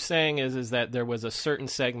 But what you're saying is that there was a certain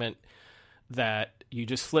segment that you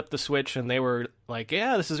just flipped the switch and they were like,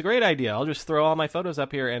 yeah, this is a great idea. I'll just throw all my photos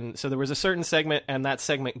up here. And so there was a certain segment, and that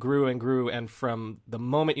segment grew and grew. And from the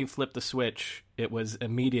moment you flipped the switch, it was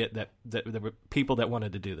immediate that there were people that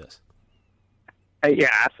wanted to do this.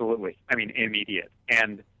 Yeah, absolutely. I mean, immediate.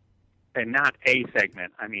 And not a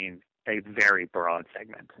segment. I mean, a very broad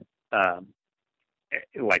segment.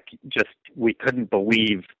 We couldn't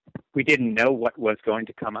believe, we didn't know what was going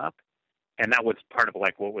to come up. And that was part of,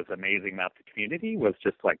 like, what was amazing about the community was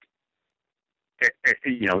just, like,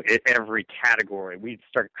 every category. We'd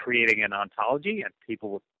start creating an ontology, and people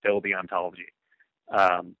would build the ontology.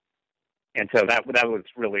 And so that was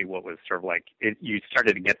really what was sort of like, you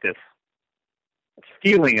started to get this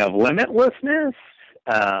feeling of limitlessness,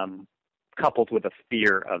 coupled with a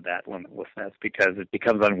fear of that limitlessness, because it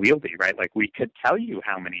becomes unwieldy, right? Like, we could tell you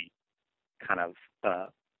how many kind of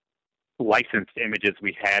licensed images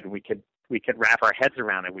we had. We could wrap our heads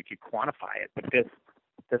around it. We could quantify it. But this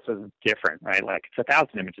was different, right? Like, it's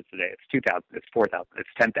 1,000 images today. It's 2,000. It's 4,000. It's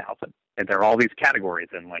 10,000. And there are all these categories,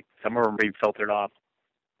 and, like, some of them are being filtered off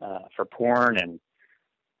for porn, and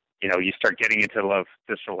you start getting into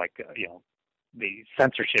this sort of, like, the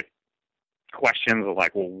censorship questions of,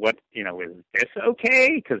 like, well, what, is this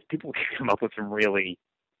okay? Because people can come up with some really,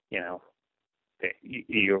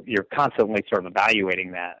 you're constantly sort of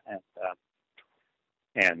evaluating that,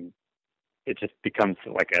 and it just becomes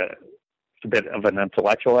like a bit of an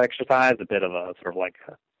intellectual exercise, a bit of a sort of like,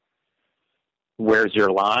 where's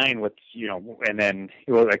your line with, and then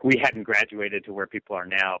like, we hadn't graduated to where people are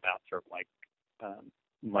now about sort of like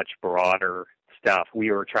much broader stuff. We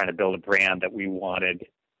were trying to build a brand that we wanted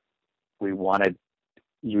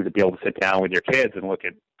you to be able to sit down with your kids and look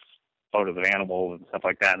at photos of animals and stuff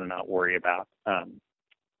like that, and not worry about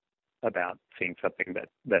seeing something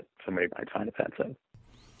that somebody might find offensive.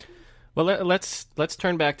 Well, let's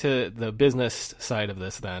turn back to the business side of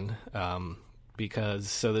this then,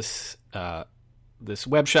 because this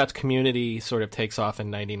Webshots community sort of takes off in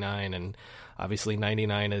 '99, and obviously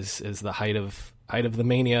 '99 is the height of the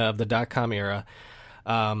mania of the .com era,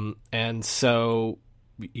 and so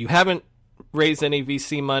you haven't raised any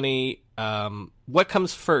VC money. What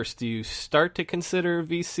comes first? Do you start to consider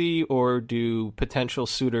VC, or do potential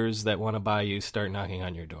suitors that want to buy you start knocking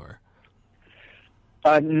on your door?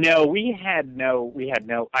 No, we had no,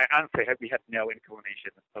 I honestly we had no inclination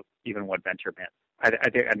of even what venture meant.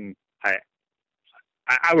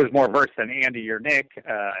 I was more versed than Andy or Nick,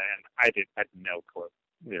 and I had no clue,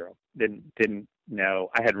 zero. Didn't know.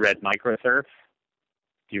 I had read Microsurf.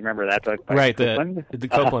 Do you remember that book? Right, the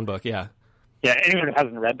Copeland book, yeah. Yeah, anyone who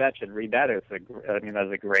hasn't read that should read that. That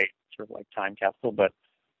was a great sort of like time capsule. But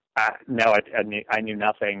no, I knew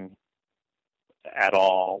nothing at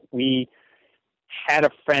all. We had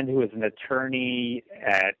a friend who was an attorney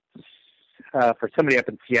for somebody up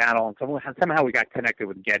in Seattle, and somehow we got connected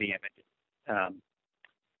with Getty Images,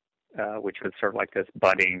 which was sort of like this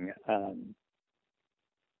budding kind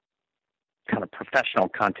of professional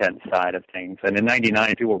content side of things. And in '99,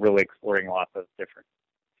 people were really exploring lots of different.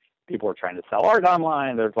 People were trying to sell art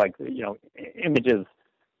online. There's like, images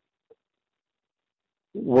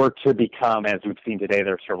were to become, as we've seen today,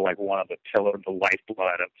 they're sort of like one of the pillars, the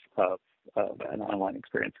lifeblood of an online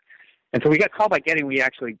experience. And so we got called by Getty. We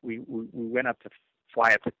went up to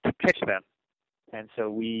fly up to pitch them. And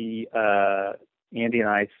so Andy and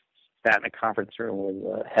I sat in a conference room with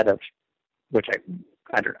the head of, which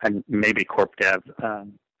I maybe corp dev, this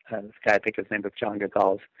guy, I think his name was John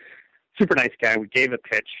Gonzalez. Super nice guy. We gave a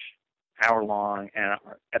pitch, hour long, and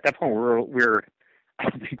at that point we were I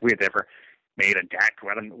don't think we had ever made a deck. We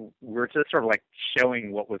were just sort of like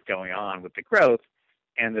showing what was going on with the growth,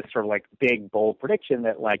 and this sort of like big bold prediction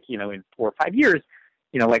that, like, in 4 or 5 years,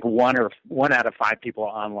 like one out of 5 people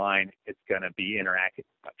online is going to be interacting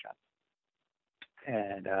with Webshots.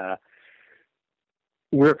 And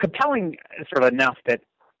we're compelling sort of enough that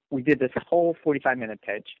we did this whole 45-minute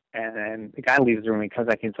pitch, and then the guy leaves the room and he comes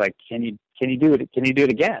back and he's like, "Can you do it? Can you do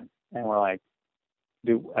it again?" And we're like,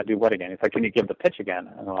 "Do what again?" He's like, "Can you give the pitch again?"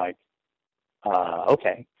 And we're like,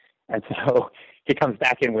 "Okay." And so he comes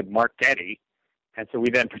back in with Mark Getty, and so we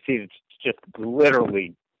then proceeded to just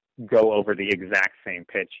literally go over the exact same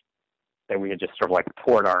pitch that we had just sort of like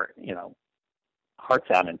poured our,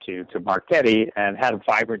 hearts out into to Marchetti and had a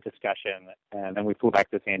vibrant discussion. And then we flew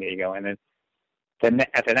back to San Diego. And then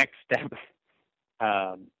at the next step,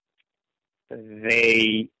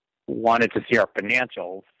 they wanted to see our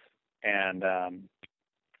financials. And,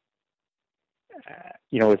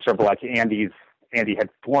 it's sort of like Andy had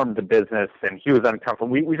formed the business and he was uncomfortable.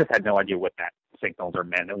 We just had no idea what that signaled or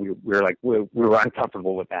meant. And we were like, we were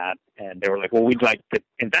uncomfortable with that. And they were like, well, we'd like to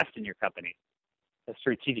invest in your company, a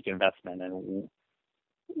strategic investment. And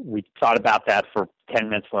we thought about that for 10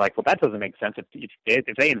 minutes. We're like, well, that doesn't make sense. If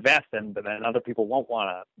they invest, then other people won't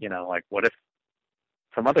want to, like, what if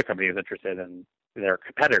some other company is interested in their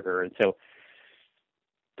competitor? And so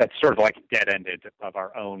that's sort of like dead-ended of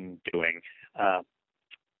our own doing.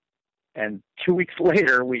 And 2 weeks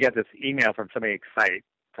later, we get this email from somebody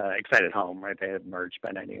Excited Home, right? They had merged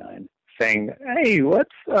by 99, saying, hey, we're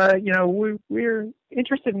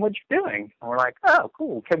interested in what you're doing. And we're like, oh,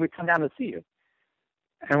 cool. Can we come down and see you?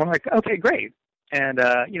 And we're like, okay, great. And,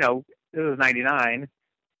 this is 99.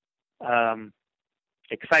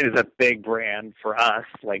 Excite is a big brand for us,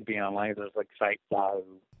 like being online. There's like Excite.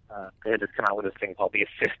 They had just come out with this thing called The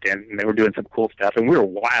Assistant, and they were doing some cool stuff. And we were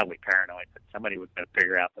wildly paranoid that somebody was going to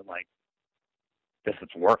figure out that, like, this is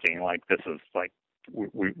working. Like, this is like,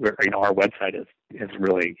 we're our website is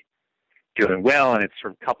really doing well, and it's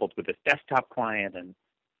sort of coupled with this desktop client. And,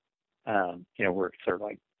 we're sort of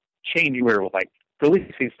like changing. We're like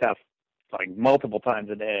releasing stuff like multiple times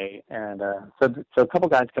a day. And so a couple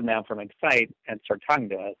guys come down from Excite and start talking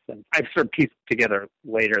to us. And I've sort of pieced together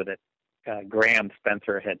later that Graham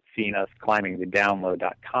Spencer had seen us climbing the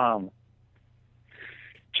download.com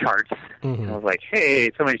charts. Mm-hmm. And I was like,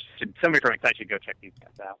 hey, somebody from Excite should go check these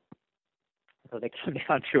guys out. So they come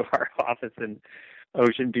down to our office in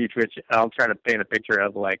Ocean Beach, which I'll try to paint a picture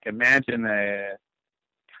of. Like, imagine a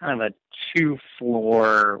kind of a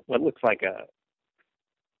 2-floor, what looks like a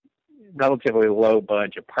relatively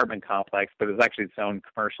low-budget apartment complex, but it was actually its own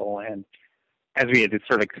commercial. And as we had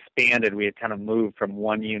sort of expanded, we had kind of moved from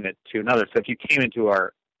one unit to another. So if you came into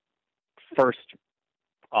our first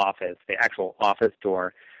office, the actual office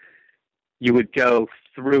door, you would go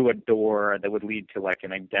through a door that would lead to like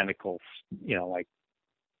an identical, like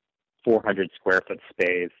 400 square foot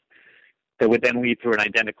space that would then lead through an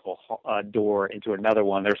identical door into another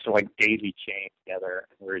one. They're sort of like daisy chained together.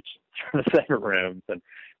 We're each in the separate rooms, and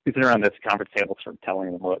we sit around this conference table sort of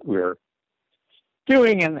telling them what we were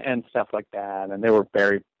doing and stuff like that. And they were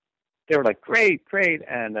like, great.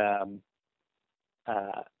 And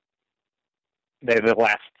they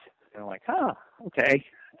left. And I'm like, okay.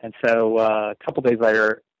 And so a couple days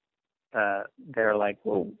later, they're like,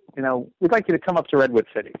 well, we'd like you to come up to Redwood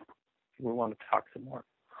City. We want to talk some more.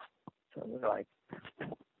 So we're like,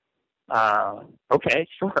 okay,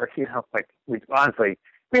 sure.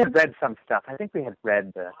 We had read some stuff. I think we had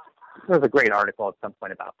read there was a great article at some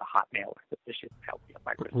point about the Hotmail issue of how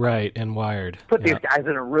Microsoft. Right, and Wired. Put these guys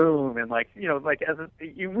in a room and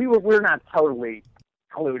we're not totally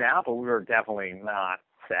clued out, but we were definitely not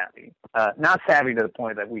savvy. Not savvy to the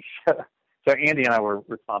point that we should. So Andy and I were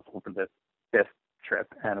responsible for this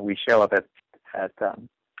trip, and we show up at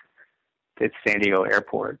San Diego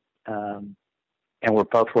Airport, and we're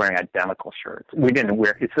both wearing identical shirts. We didn't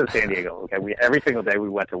wear. It says San Diego. Okay, every single day we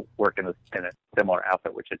went to work in a similar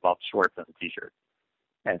outfit, which involved shorts and a t-shirt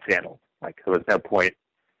and sandals. Like, there was no point.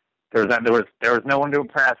 There was no one to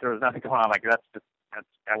impress. There was nothing going on. Like, that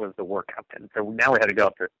was the work outfit. So now we had to go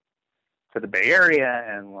up to the Bay Area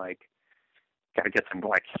and got to get some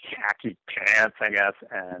khaki pants, I guess.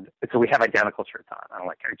 And so we have identical shirts on. I'm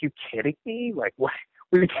like, are you kidding me? Like, what?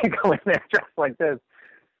 We can't go in there dressed like this.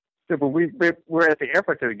 So but we're at the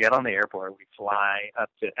airport. So we get on the airport. We fly up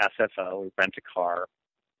to SFO. We rent a car.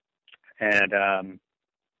 And,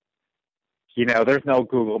 there's no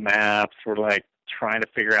Google Maps. We're trying to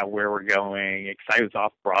figure out where we're going. Excite was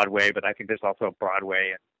off Broadway, but I think there's also a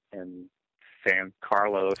Broadway in San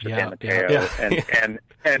Carlos or San Mateo. Yeah.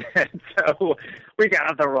 And so we got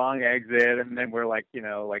off the wrong exit, and then we're looking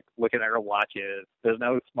at our watches. There's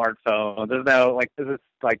no smartphone. There's no this is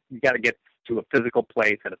you got to get to a physical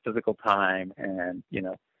place at a physical time and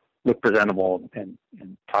look presentable and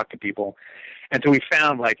talk to people. And so we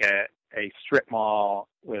found a strip mall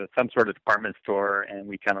with some sort of department store, and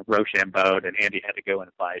we kind of Rochambeau'd, and Andy had to go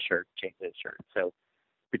and buy a shirt, change his shirt. So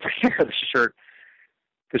we took care of the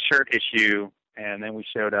shirt issue, and then we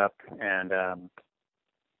showed up, and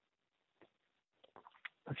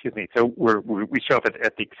so we show up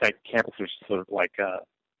at the Excite campus, which is sort of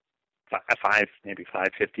maybe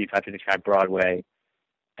 555 Broadway,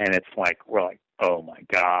 and it's we're oh my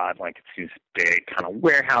God, like it's these big kind of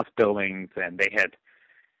warehouse buildings, and they had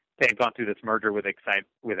gone through this merger with At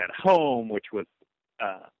Home, which was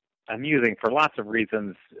amusing for lots of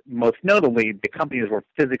reasons. Most notably, the companies were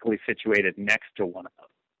physically situated next to one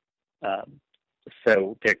another.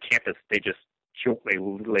 So their campus, they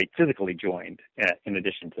physically joined, in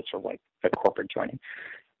addition to sort of like the corporate joining.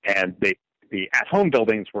 And the At Home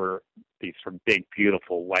buildings were these sort of big,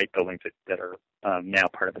 beautiful white buildings that are now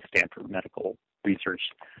part of the Stanford Medical Research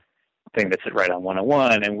thing that sit right on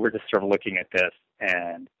 101. And we're just sort of looking at this,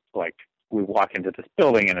 and like we walk into this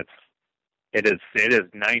building, and it is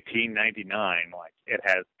 1999. Like it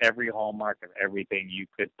has every hallmark of everything you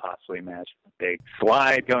could possibly imagine. A big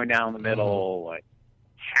slide going down the middle, like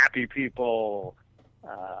happy people,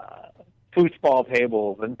 foosball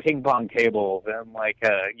tables and ping pong tables, and like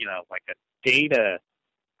a data.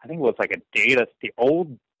 I think it was like a data. The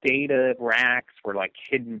old data racks were like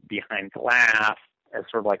hidden behind glass as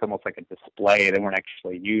sort of like almost like a display. They weren't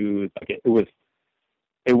actually used. Like it was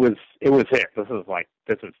it.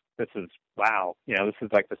 This is wow. This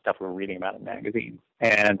is like the stuff we're reading about in magazines.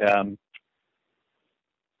 And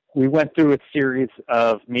we went through a series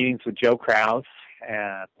of meetings with Joe Kraus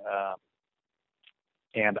and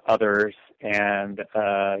others, and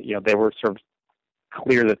they were sort of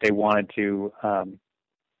clear that they wanted to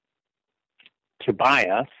buy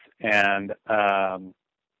us. And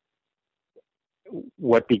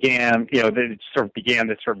what began, they sort of began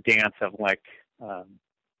this sort of dance of like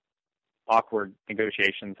awkward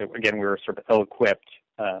negotiations that, again, we were sort of ill-equipped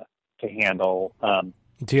to handle.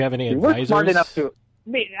 Do you have any advisors? We weren't smart enough to.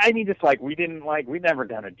 I mean, just like we never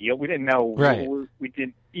done a deal. We didn't know. Right.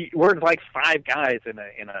 We're like five guys in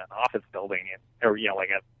an office building,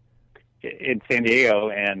 in San Diego,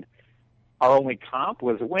 and our only comp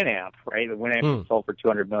was Winamp. Right, the Winamp sold for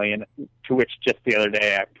 $200 million. To which, just the other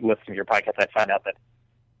day, after listening to your podcast, I found out that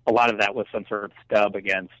a lot of that was some sort of stub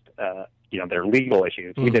against their legal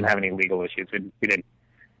issues. We didn't have any legal issues. We didn't.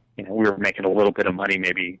 We were making a little bit of money.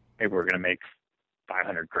 Maybe we were going to make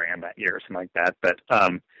 $500,000 that year or something like that. But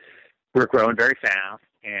we were growing very fast,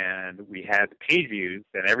 and we had page views,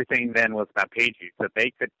 and everything then was about page views. So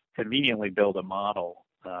they could conveniently build a model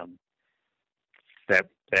that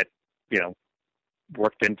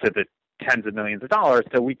worked into the tens of millions of dollars.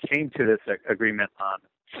 So we came to this agreement on.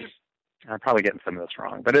 I'm probably getting some of this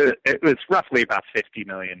wrong, but it was roughly about $50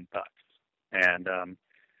 million, and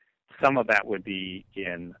some of that would be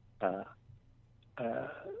in tied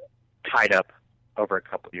up over a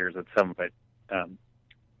couple of years, and some of it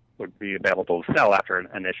would be available to sell after an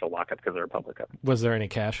initial lockup because they're a public company. Was there any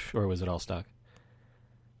cash, or was it all stock?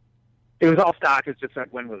 It was all stock. It's just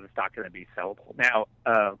when was the stock going to be sellable? Now,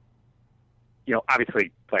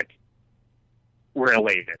 obviously, like we're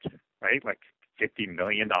elated, right? Like $50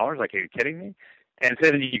 million. Like, are you kidding me? And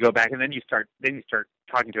so then you go back, and then you start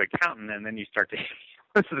talking to an accountant, and then you start to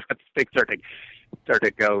this is when things start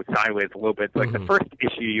to go sideways a little bit. Like the first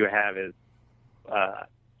issue you have is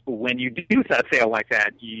when you do a sale like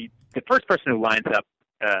that, the first person who lines up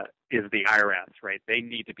is the IRS, right? They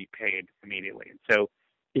need to be paid immediately. And so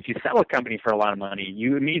if you sell a company for a lot of money,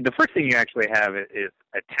 the first thing you actually have is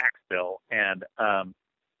a tax bill, and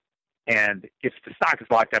if the stock is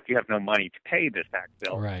locked up, you have no money to pay this tax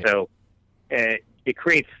bill. Right. So it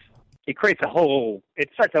creates a whole. It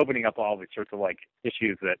starts opening up all these sorts of like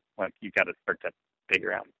issues that like you got to start to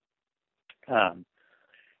figure out.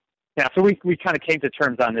 Now, so we kind of came to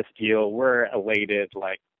terms on this deal. We're elated.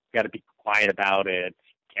 Like, got to be quiet about it.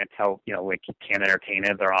 Can't tell. Like you can't entertain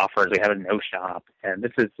other offers. We have a no shop, and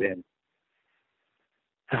this is in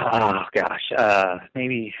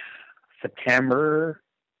maybe September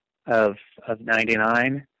of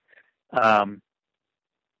 '99. But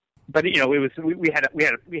it was we had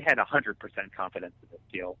 100% confidence in this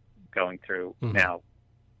deal going through. Mm-hmm. Now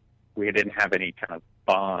we didn't have any kind of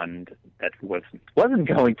bond that wasn't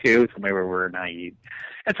going to, so maybe we were naive,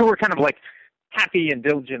 and so we're kind of like happy and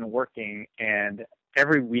diligent working. And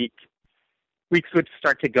every week weeks would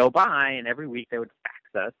start to go by, and every week they would fax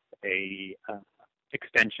us a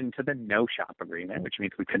extension to the no shop agreement, which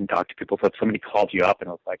means we couldn't talk to people. So if somebody called you up and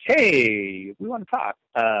was like, "Hey, we want to talk,"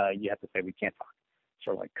 you have to say we can't talk.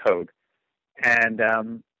 Sort of like code. And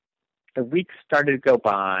the weeks started to go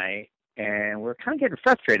by, and we're kind of getting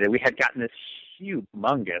frustrated. We had gotten this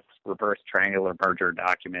humongous reverse triangular merger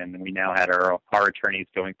document, and we now had our attorneys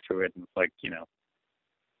going through it, and it's like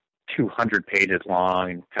 200 pages long,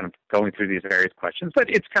 and kind of going through these various questions. But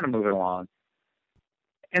it's kind of moving along.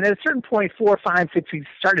 And at a certain point, 4, 5, 6 weeks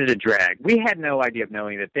started to drag. We had no idea of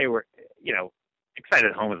knowing that they were,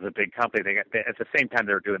 Excited Home is a big company. At the same time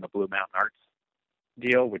they were doing the Blue Mountain Arts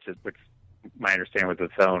deal, which my understanding was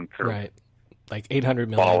its own sort of right, like 800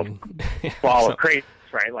 million ball of crates,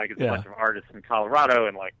 right? Like it's a bunch of artists in Colorado,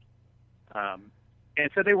 and like, and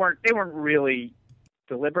so they weren't really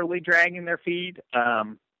deliberately dragging their feed,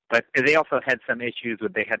 but they also had some issues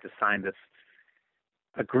with they had to sign this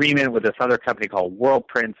agreement with this other company called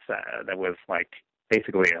WorldPrints that was like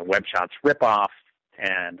basically a Webshots ripoff,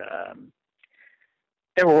 and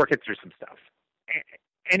they were working through some stuff.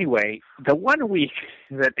 Anyway, the 1 week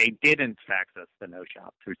that they didn't fax us the no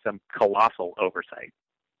shop through some colossal oversight,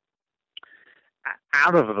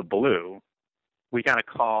 out of the blue, we got a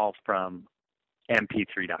call from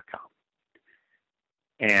mp3.com.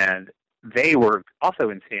 And they were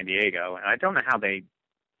also in San Diego, and I don't know how they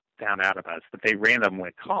found out about us, but they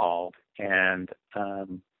randomly called, and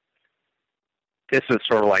this was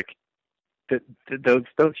sort of like,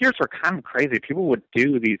 those years were kind of crazy. People would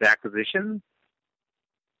do these acquisitions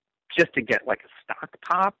just to get like a stock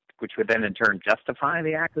pop, which would then in turn justify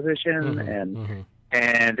the acquisition.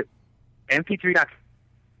 And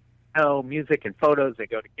mp3.com, music and photos, they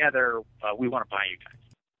go together. We want to buy you guys.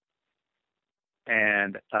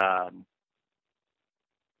 And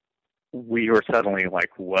we were suddenly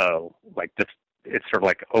like, whoa, like this, it sort of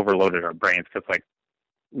like overloaded our brains, because like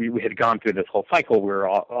we had gone through this whole cycle. We were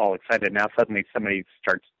all excited. Now suddenly somebody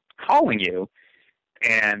starts calling you,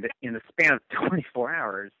 and in the span of 24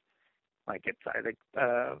 hours, like it's, I think,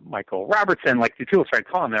 Michael Robertson, like the people started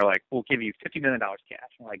calling, they're like, we'll give you $50 million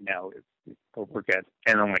cash. I'm like, no, we're good.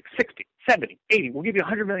 And I'm like, 60, 70, 80, we'll give you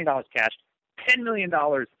 $100 million cash, $10 million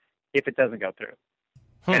if it doesn't go through.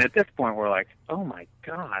 And at this point, we're like, oh my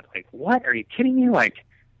God, like, what? Are you kidding me? Like,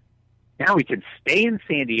 now we can stay in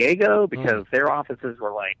San Diego because their offices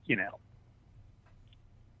were like,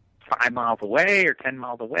 5 miles away or 10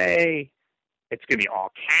 miles away. It's going to be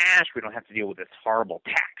all cash. We don't have to deal with this horrible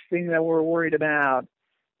tax thing that we're worried about.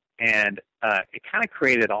 And it kind of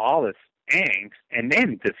created all this angst and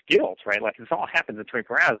then this guilt, right? Like, this all happens in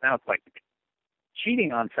 24 hours. Now it's like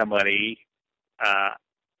cheating on somebody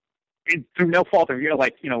through no fault of your,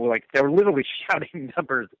 like, like they were literally shouting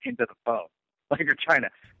numbers into the phone. Like you're trying to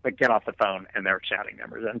like get off the phone and they're shouting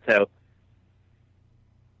numbers. And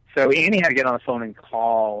so Annie had to get on the phone and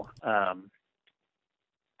call, I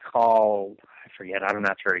forget, I'm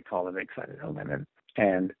not sure he called an excited home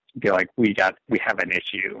and be like, we have an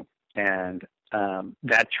issue. And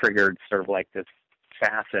that triggered sort of like this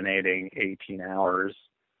fascinating 18 hours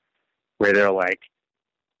where they're like,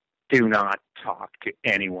 do not talk to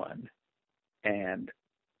anyone. And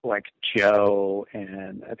like Joe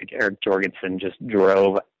and I think Eric Jorgensen just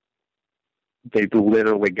drove. They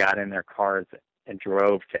literally got in their cars and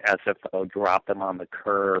drove to SFO, dropped them on the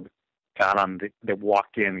curb, they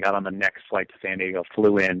walked in, got on the next flight to San Diego,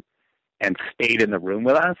 flew in, and stayed in the room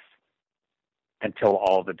with us until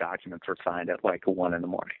all of the documents were signed at like 1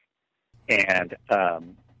 a.m. And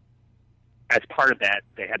as part of that,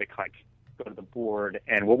 they had to like go to the board.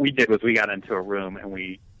 And what we did was we got into a room and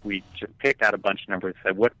we just picked out a bunch of numbers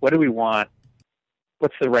and said, what do we want?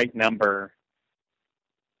 What's the right number?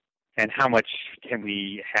 And how much can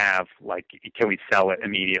we have? Like, can we sell it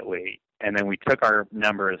immediately? And then we took our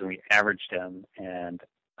numbers and we averaged them, and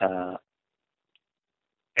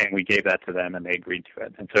we gave that to them, and they agreed to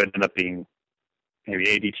it. And so it ended up being maybe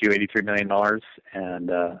 $83 million, and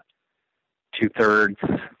 2/3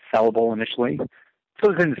 sellable initially.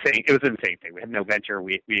 So it was insane. It was an insane thing. We had no venture.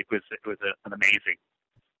 It was an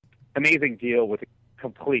amazing deal with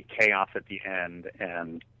complete chaos at the end,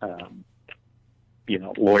 and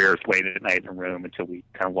lawyers waited at night in a room until we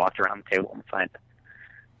kind of walked around the table and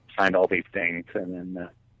signed all these things, and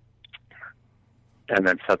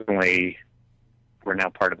then suddenly we're now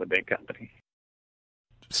part of a big company.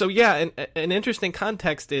 So yeah, an interesting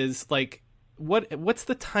context is like, what's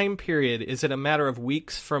the time period? Is it a matter of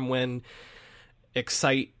weeks from when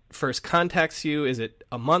Excite first contacts you? Is it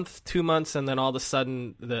a month, 2 months, and then all of a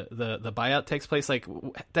sudden the buyout takes place? Like,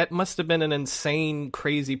 that must have been an insane,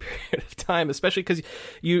 crazy period of time, especially because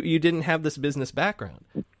you didn't have this business background.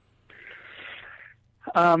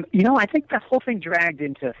 I think that whole thing dragged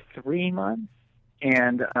into 3 months,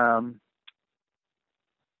 and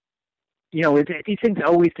these things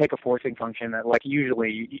always take a forcing function. That, like,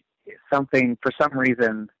 usually something, for some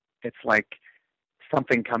reason, it's like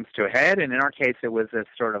something comes to a head, and in our case, it was this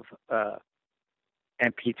sort of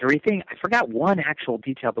MP3 thing. I forgot one actual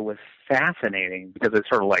detail that was fascinating, because it's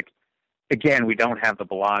sort of like, again, we don't have the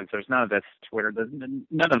blogs. There's none of this Twitter. There's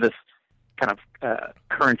none of this kind of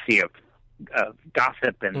currency of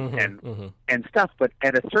gossip and stuff. But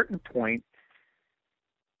at a certain point,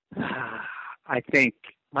 I think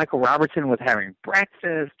Michael Robertson was having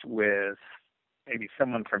breakfast with maybe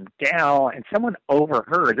someone from Dell, and someone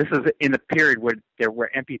overheard. This is in the period where there were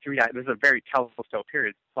MP3. This is a very telescope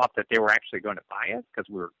period. Thought that they were actually going to buy us because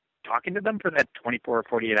we were talking to them for that 24 or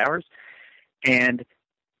 48 hours, and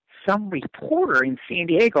some reporter in San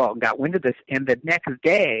Diego got wind of this, and the next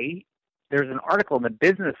day there's an article in the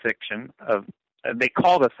business section of. They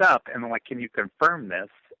called us up and they're like, "Can you confirm this?"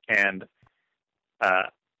 And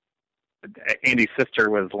Andy's sister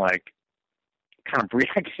was like, kind of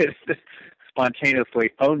reacted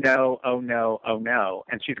spontaneously, "Oh no, oh no, oh no,"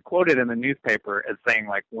 and she's quoted in the newspaper as saying,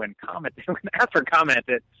 like, when Astor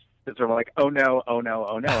commented, it's sort of like, "Oh no, oh no,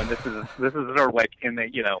 oh no," and this is sort of like in the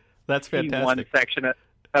that's fantastic. one section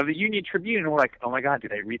of the Union Tribune, and we're like, "Oh my God, do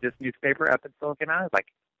they read this newspaper up in Silicon Valley?" Like,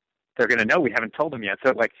 they're going to know we haven't told them yet.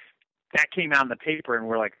 So like that came out in the paper, and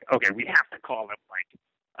we're like, "Okay, we have to call them." Like,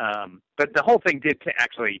 but the whole thing did to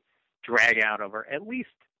actually drag out over at least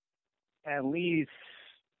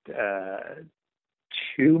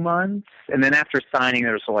 2 months, and then after signing,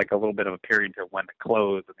 there was like a little bit of a period to when to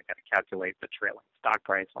close, and they got to calculate the trailing stock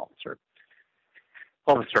price, all this sort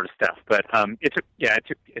of stuff. But it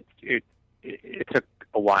took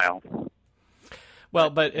a while. Well,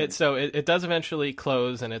 but it does eventually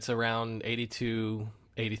close, and it's around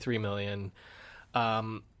 83 million.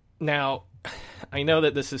 Now, I know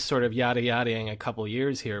that this is sort of yada-yadaing a couple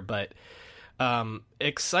years here, but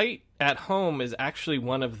Excite at Home is actually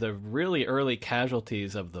one of the really early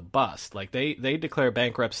casualties of the bust. Like they declare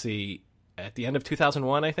bankruptcy at the end of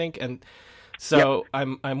 2001, I think, and so yep.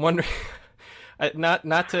 I'm wondering,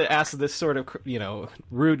 not to ask this sort of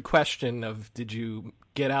rude question of did you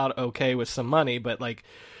get out okay with some money, but like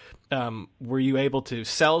were you able to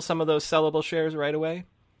sell some of those sellable shares right away?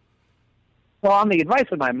 Well, on the advice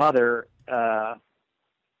of my mother,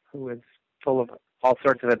 who is full of all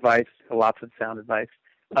sorts of advice, lots of sound advice,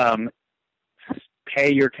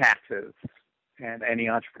 pay your taxes. And any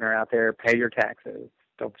entrepreneur out there, pay your taxes.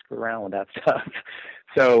 Don't screw around with that stuff.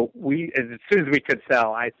 So as soon as we could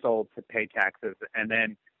sell, I sold to pay taxes, and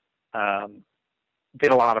then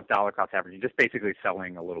did a lot of dollar cost averaging, just basically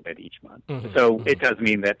selling a little bit each month. Mm-hmm. So it does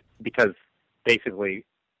mean that because basically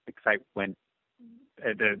Excite went,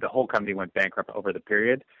 the whole company went bankrupt over the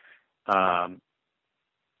period.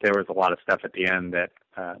 There was a lot of stuff at the end that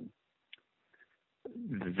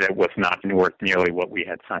was not worth nearly what we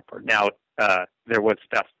had signed for. Now, there was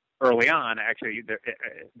stuff early on. Actually,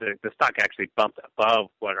 the stock actually bumped above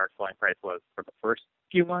what our selling price was for the first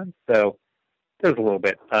few months. So there's a little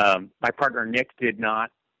bit. My partner Nick did not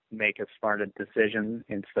make a smart decision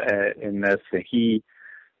in this.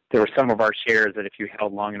 There were some of our shares that if you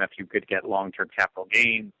held long enough, you could get long-term capital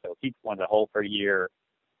gains. So he wanted to hold for a year,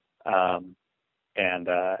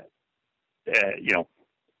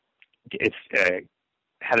 it's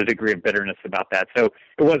had a degree of bitterness about that. So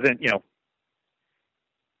it wasn't,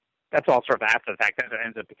 that's all sort of after the fact. That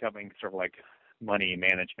ends up becoming sort of like money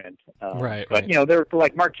management. Right. But, they're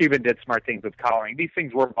like Mark Cuban did smart things with collaring. These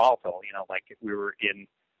things were volatile, like we were in,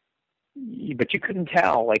 but you couldn't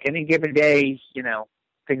tell. Like any given day,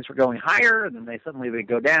 things were going higher, and then they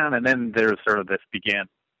go down, and then there's sort of this began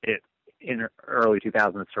it in early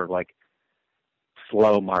 2000s, sort of like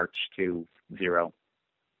slow march to zero.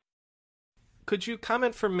 Could you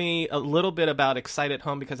comment for me a little bit about Excite at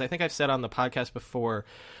Home? Because I think I've said on the podcast before,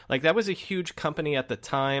 like that was a huge company at the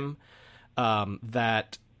time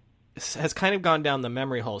that has kind of gone down the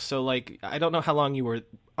memory hole. So like, I don't know how long you were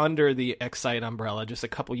under the Excite umbrella, just a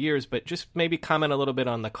couple years, but just maybe comment a little bit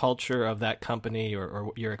on the culture of that company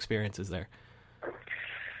or your experiences there.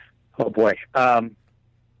 Oh boy.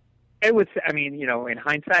 It was, in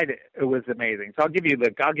hindsight, it was amazing. So I'll give you the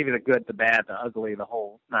good, the bad, the ugly, the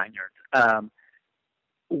whole 9 yards.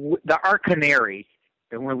 Our canary,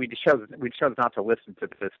 and when we chose not to listen to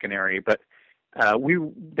this canary, but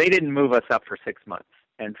they didn't move us up for 6 months.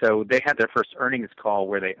 And so they had their first earnings call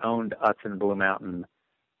where they owned us in Blue Mountain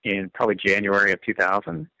in probably January of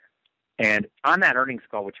 2000. And on that earnings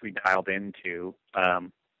call, which we dialed into,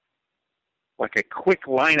 like a quick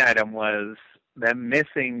line item was them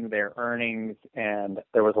missing their earnings, and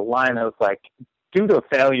there was a line that was like, due to a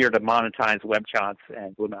failure to monetize Webshots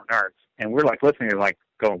and Blue Mountain Arts. And we're like listening and like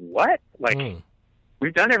going, what? Like,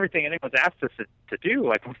 we've done everything anyone's asked us to do.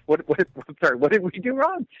 Like, what did we do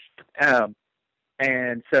wrong?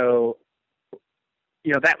 And so,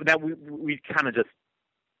 that we kind of just,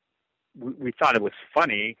 we thought it was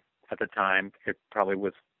funny at the time. It probably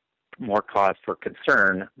was more cause for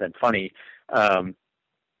concern than funny.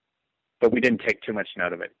 But we didn't take too much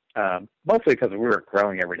note of it, mostly because we were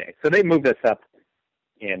growing every day. So they moved us up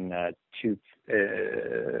in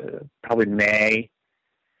probably May,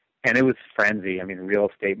 and it was frenzy. I mean, the real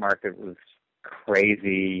estate market was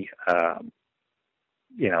crazy,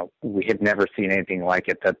 we had never seen anything like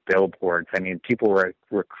it, the billboards. I mean, people were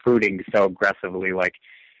recruiting so aggressively, like,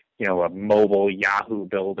 a mobile Yahoo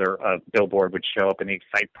billboard would show up in the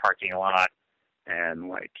Excite parking lot, and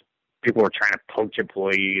like people were trying to poach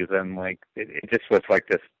employees, and like it just was like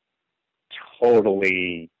this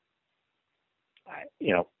totally,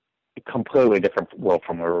 completely different world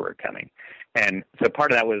from where we were coming. And so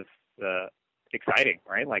part of that was exciting,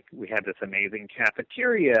 right? Like we had this amazing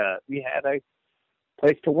cafeteria, we had a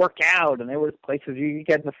place to work out, and there was places you could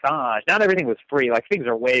get massage. Not everything was free. Like things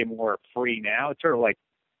are way more free now. It's sort of like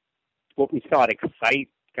what we saw at Excite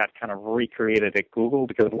got kind of recreated at Google,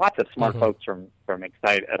 because lots of smart folks from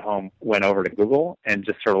Excite at home went over to Google and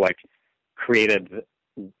just sort of like created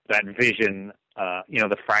that vision,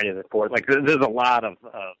 the Friday the 4th. Like there's a lot of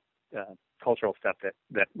cultural stuff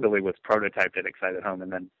that really was prototyped at Excite at home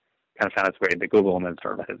and then kind of found its way into Google and then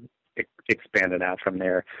sort of has expanded out from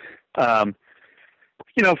there.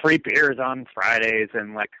 Free beers on Fridays,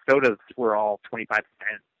 and like sodas were all 25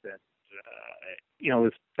 cents, and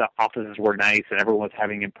the offices were nice, and everyone was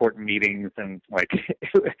having important meetings, and like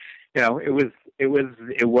it was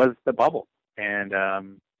the bubble, and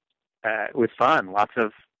it was fun. Lots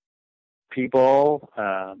of people,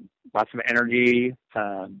 lots of energy.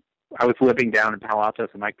 I was living down in Palo Alto,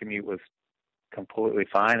 so my commute was completely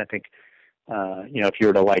fine. I think if you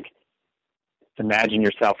were to like imagine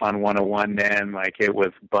yourself on 101, then like it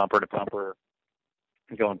was bumper to bumper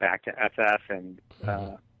going back to SF, and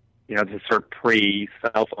just sort of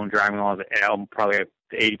pre-cell phone driving laws. Probably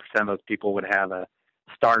 80% of those people would have a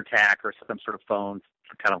StarTAC or some sort of phone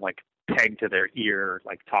kind of like pegged to their ear,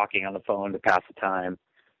 like talking on the phone to pass the time.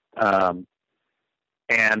 I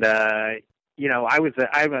was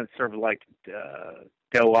sort of like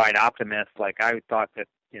doe-eyed optimist. Like I thought that,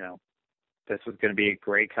 this was going to be a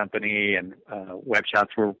great company, and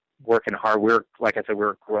Webshots were working hard. Like I said, we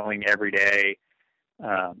were growing every day.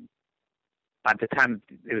 At the time,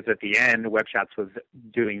 it was at the end, Webshots was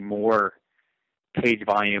doing more page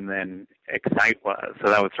volume than Excite was.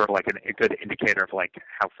 So that was sort of like a good indicator of like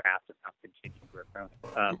how fast and how continuing we were growing.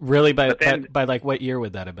 Really? By like what year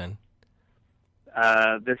would that have been?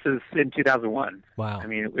 This is in 2001. Wow. I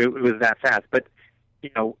mean, it was that fast. But,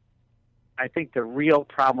 I think the real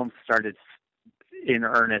problem started in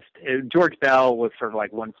earnest. George Bell was sort of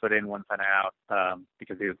like one foot in, one foot out,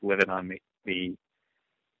 because he was living on the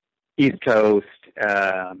East Coast.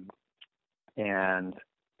 And,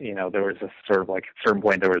 there was a sort of like at a certain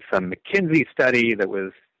point, there was some McKinsey study that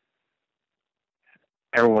was,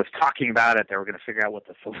 everyone was talking about it. They were going to figure out what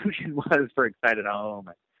the solution was for Excite at Home.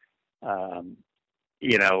 None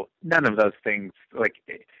of those things, like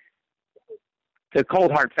the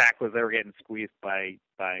cold hard fact was they were getting squeezed by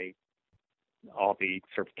all the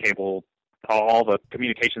sort of cable, all the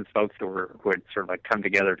communications folks who had sort of like come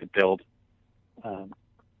together to build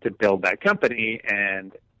that company.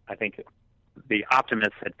 And I think the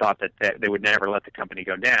optimists had thought that they would never let the company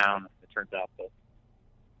go down. It turns out that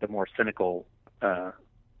the more cynical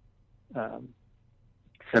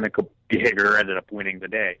behavior ended up winning the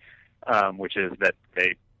day, which is that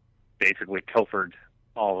they basically pilfered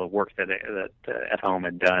all the work that At Home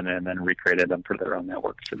had done and then recreated them for their own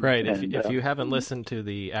networks. Right. If you haven't listened to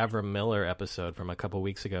the Avram Miller episode from a couple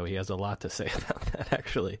weeks ago, he has a lot to say about that,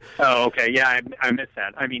 actually. Oh, okay. Yeah, I missed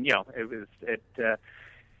that. I mean, the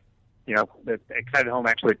Excite Home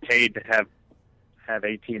actually paid to have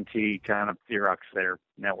AT&T kind of Xerox their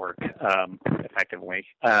network effectively.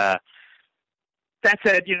 That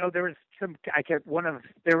said, there was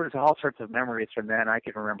there was all sorts of memories from then. I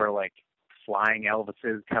can remember like flying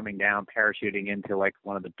Elvises coming down, parachuting into like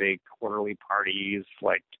one of the big quarterly parties.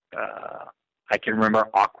 Like I can remember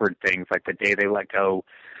awkward things like the day they let go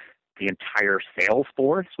the entire sales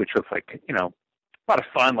force, which was like, a lot of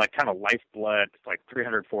fun, like kind of lifeblood, like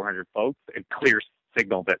 300, 400 folks, and clear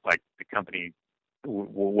signal that like the company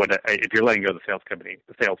would, if you're letting go of the sales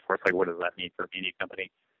force, like what does that mean for a media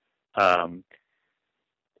company?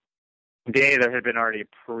 Day there had been already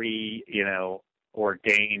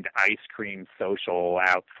ordained ice cream social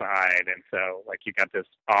outside, and so like you got this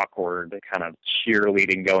awkward kind of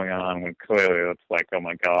cheerleading going on when clearly it's like, oh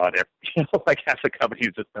my god, like half the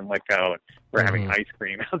company's just been let go and we're having ice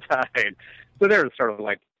cream outside. So there was sort of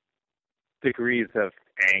like degrees of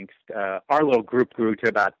angst. Our little group grew to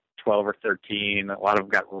about 12 or 13. A lot of them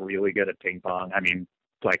got really good at ping pong. I mean,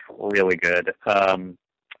 like really good.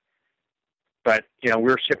 But we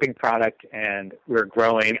were shipping product and we were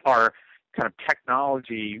growing. Our kind of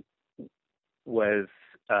technology was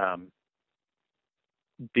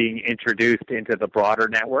being introduced into the broader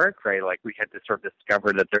network, right? Like we had to sort of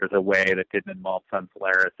discover that there's a way that didn't involve Sun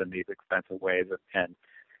Solaris in these expensive ways, and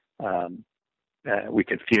we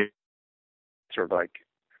could feel sort of like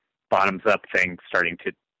bottoms up things starting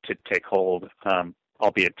to take hold,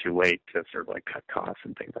 albeit too late to sort of like cut costs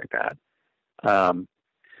and things like that.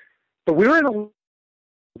 But we were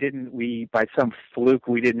by some fluke,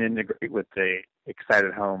 we didn't integrate with the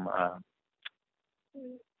Excited Home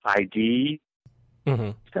ID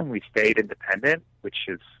system. We stayed independent, which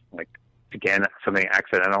is like, again, something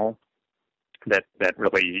accidental that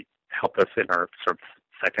really helped us in our sort of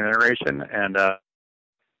second iteration. And,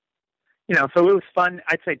 so it was fun.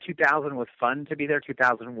 I'd say 2000 was fun to be there.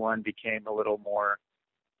 2001 became a little more,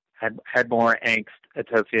 had more angst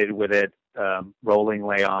associated with it, rolling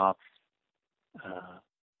layoffs,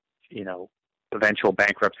 eventual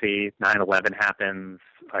bankruptcy, 9/11 happens.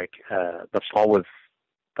 Like, the fall was,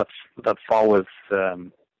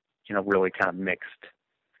 really kind of mixed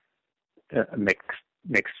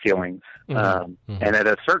feelings. And at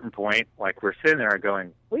a certain point, like we're sitting there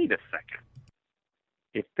going, wait a second.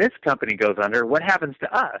 If this company goes under, what happens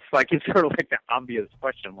to us? Like, it's sort of like the obvious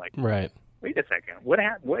question, like, right. Wait a second,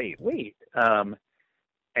 wait.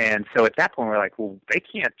 And so at that point, we're like, well, they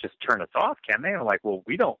can't just turn us off, can they? And we're like, well,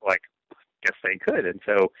 we don't, like, guess they could. And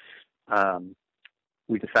so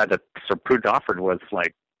we decided that so prudent offer was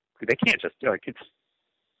like, they can't just, like, it's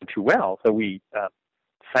too well. So we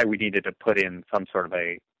decided we needed to put in some sort of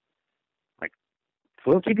a, like,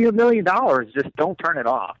 we'll give you $1 million, just don't turn it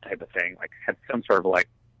off type of thing. Like, had some sort of, like,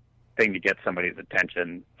 thing to get somebody's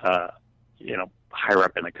attention, higher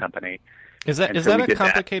up in the company. Is that a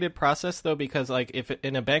complicated process though? Because like if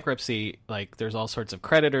in a bankruptcy, like there's all sorts of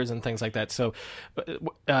creditors and things like that. So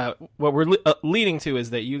what we're leading to is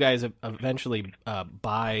that you guys eventually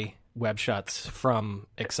buy Webshots from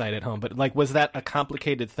Excited Home. But like, was that a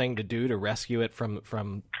complicated thing to do to rescue it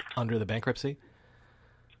from under the bankruptcy?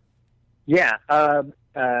 Yeah.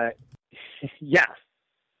 Yes.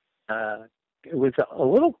 It was a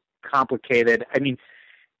little complicated. I mean,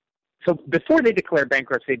 so before they declared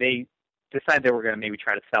bankruptcy, they decided they were going to maybe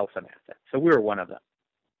try to sell some assets. So we were one of them.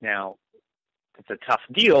 Now, it's a tough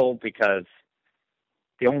deal because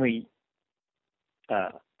the only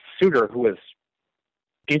suitor who was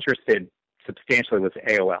interested substantially was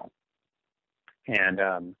AOL. And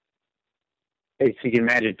so you can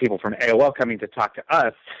imagine people from AOL coming to talk to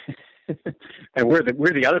us, and we're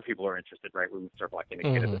the other people who are interested, right? We sort of like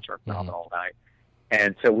indicated the sort of phenomenal night.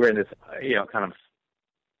 And so we're in this, kind of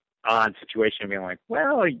odd situation, being like,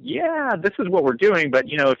 well, yeah, this is what we're doing, but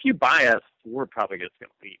if you buy us, we're probably just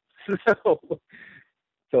going to leave.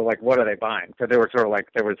 So like, what are they buying? So they were sort of like,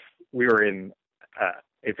 we were in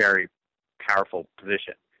a very powerful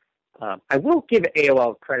position. I will give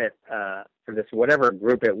AOL credit for this, whatever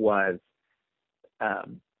group it was.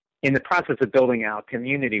 In the process of building out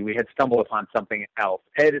community, we had stumbled upon something else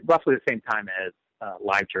at roughly the same time as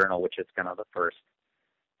LiveJournal, which is kind of the first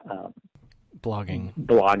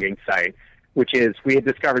blogging site, which is, we had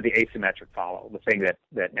discovered the asymmetric follow, the thing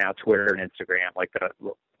that now Twitter and Instagram, like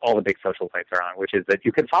all the big social sites are on, which is that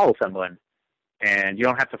you can follow someone and you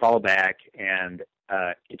don't have to follow back, and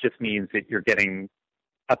it just means that you're getting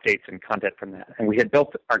updates and content from that. And we had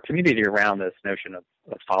built our community around this notion of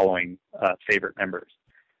following favorite members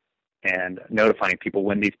and notifying people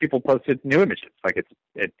when these people posted new images. Like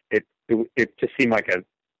it just seemed like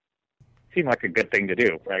a good thing to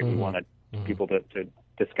do, right? We wanted people to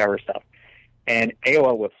discover stuff. And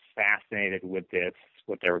AOL was fascinated with this,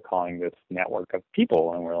 what they were calling this network of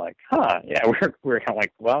people. And we're like, yeah, we're kind of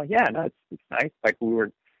like, well, yeah, no, it's nice. Like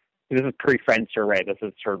this is pre-Friendster, right? This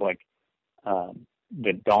is sort of like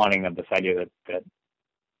the dawning of this idea that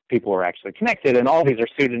people were actually connected, and all these are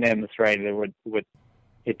pseudonyms, right?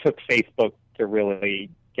 It took Facebook to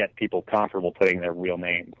really get people comfortable putting their real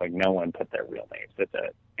names. Like, no one put their real names to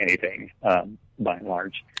anything, by and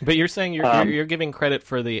large. But you're saying you're giving credit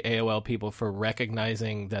for the AOL people for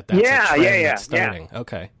recognizing that's a trend that's starting. Yeah.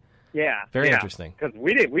 Okay. Yeah. Very interesting. Because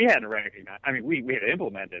we hadn't recognized. I mean, we had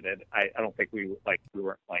implemented it. I don't think we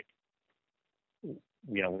weren't like,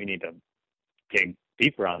 we need to dig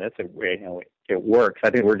deeper on this. It works.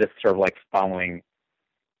 I think we're just sort of like following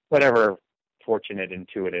whatever fortunate,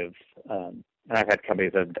 intuitive. And I've had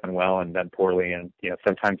companies that have done well and done poorly, and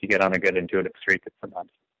sometimes you get on a good intuitive streak, and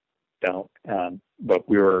sometimes don't. But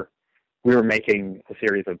we were making a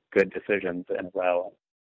series of good decisions in a row,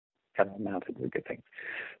 kind of amounted to good things.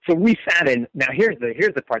 So we sat in. Now here's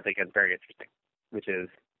the part that gets very interesting, which is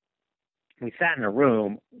we sat in a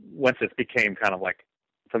room once this became kind of like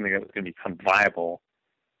something that was going to become viable,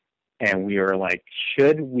 and we were like,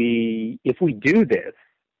 if we do this,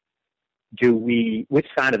 which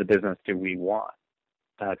side of the business do we want?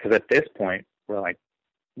 Because at this point, we're like,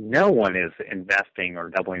 no one is investing or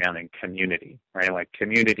doubling down in community, right? Like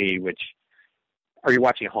community, which, are you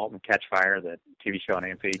watching *Halt and Catch Fire*, the TV show on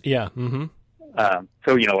AMC? Yeah. Mm-hmm.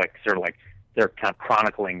 So, like sort of like they're kind of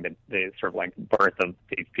chronicling the sort of like birth of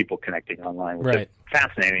these people connecting online, which is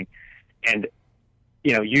fascinating. And,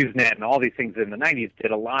 Usenet and all these things in the 90s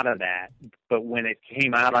did a lot of that. But when it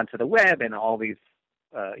came out onto the web and all these,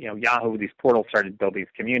 Yahoo, these portals started to build these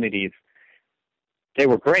communities, they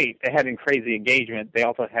were great. They had crazy engagement. They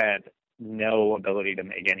also had no ability to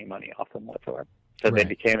make any money off them whatsoever. So they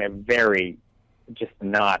became a very, just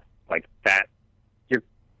not like that.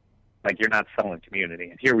 You're not selling community.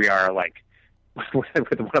 And here we are, like,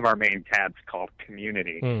 with one of our main tabs called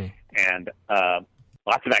community, and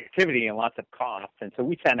lots of activity and lots of costs. And so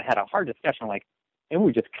we kind of had a hard discussion, like, maybe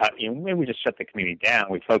we just maybe we just shut the community down.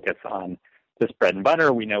 We focus on this bread and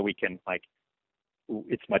butter. We know we can, like,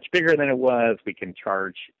 it's much bigger than it was. We can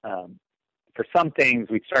charge for some things.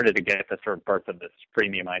 We started to get the sort of birth of this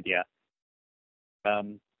freemium idea.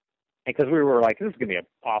 Because we were like, this is going to be an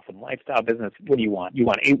awesome lifestyle business. What do you want? You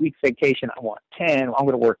want 8 weeks vacation? I want 10. I'm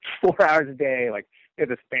going to work 4 hours a day. Like, we had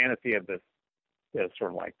this fantasy of this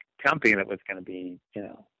sort of like company that was going to be,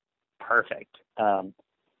 perfect.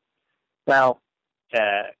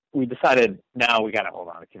 We decided now we got to hold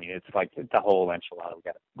on to community. It's like the whole enchilada.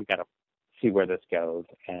 We got to see where this goes,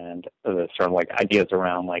 and the sort of like ideas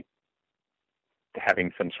around like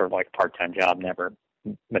having some sort of like part-time job never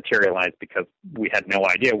materialized because we had no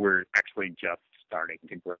idea. We're actually just starting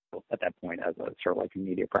to grow at that point as a sort of like a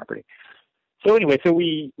media property. So anyway, so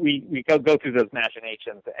we go through those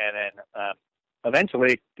machinations, and then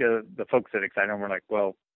eventually the folks that excited them were like,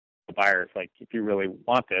 well, the buyers, like, if you really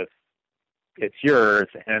want this, it's yours.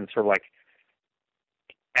 And sort of like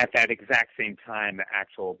at that exact same time, the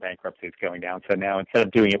actual bankruptcy is going down. So now instead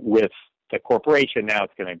of doing it with the corporation, now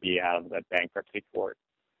it's going to be out of the bankruptcy court.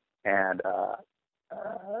 And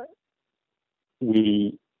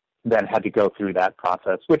we then had to go through that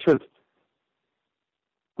process, which was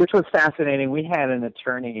fascinating. We had an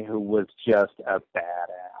attorney who was just a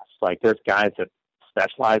badass. Like, there's guys that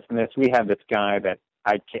specialize in this. We have this guy that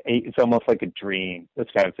it's almost like a dream. This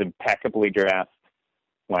guy was impeccably dressed,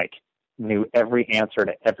 like, knew every answer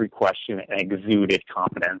to every question and exuded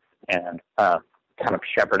confidence and kind of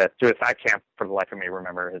shepherded us through it. I can't for the life of me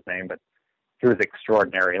remember his name, but he was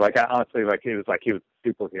extraordinary. Like, honestly, he was a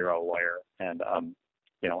superhero lawyer, and I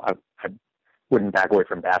wouldn't back away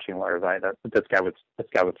from bashing lawyers either. But this guy was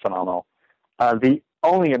phenomenal. The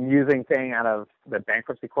only amusing thing out of the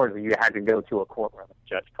bankruptcy court is that you had to go to a courtroom. The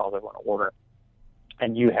judge called it an order,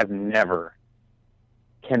 and you can never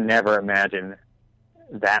imagine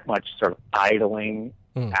that much sort of idling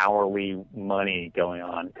hourly money going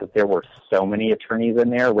on, because there were so many attorneys in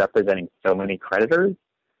there representing so many creditors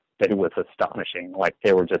that it was astonishing. Like,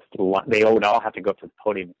 they would all have to go up to the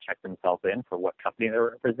podium and check themselves in for what company they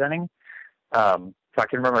were representing. So I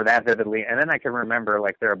can remember that vividly. And then I can remember,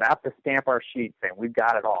 like, they're about to stamp our sheet saying, we've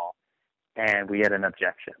got it all. And we had an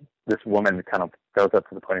objection. This woman kind of goes up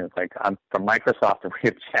to the podium and is like, I'm from Microsoft and we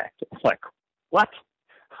object. It's like, what?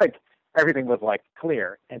 Like, everything was, like,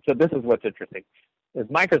 clear. And so this is what's interesting, is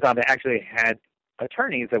Microsoft actually had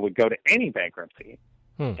attorneys that would go to any bankruptcy.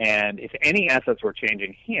 And if any assets were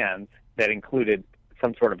changing hands that included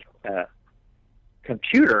some sort of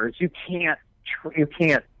computers, you can't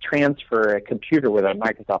transfer a computer with a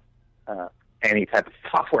Microsoft any type of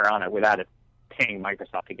software on it without it paying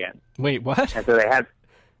Microsoft again. Wait, what? And so they had,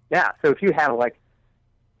 so if you have like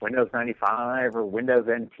Windows 95 or Windows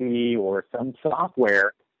NT or some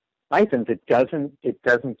software license, it doesn't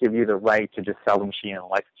give you the right to just sell the machine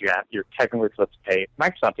unless you're technically supposed to pay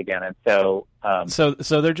Microsoft again. And so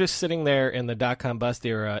so they're just sitting there in the dot-com bust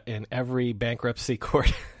era in every bankruptcy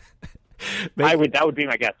court. That would be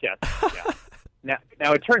my guess. Yes. Yeah.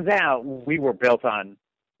 Now it turns out we were built on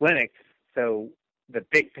Linux, so the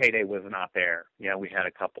big payday was not there. We had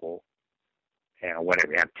a couple, whatever,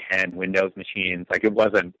 we had 10 Windows machines. Like, it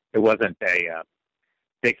wasn't a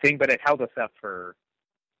big thing, but it held us up for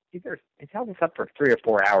 3 or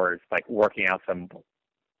 4 hours, like, working out some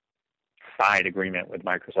side agreement with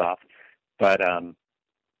Microsoft. But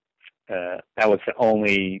that was the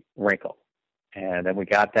only wrinkle. And then we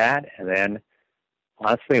got that, and then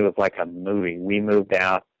honestly, it was like a movie. We moved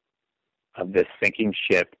out of this sinking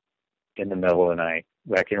ship in the middle of the night.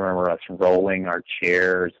 I can remember us rolling our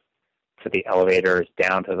chairs to the elevators,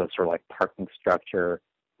 down to the sort of like parking structure,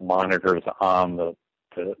 monitors on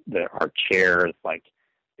our chairs, like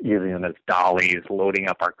using them as dollies, loading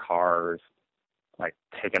up our cars, like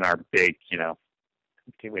taking our big,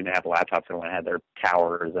 we didn't have laptops. Everyone had their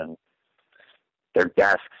towers and their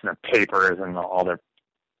desks and their papers and all their,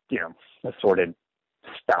 assorted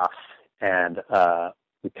stuff. And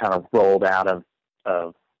we kind of rolled out of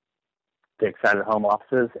the Excited Home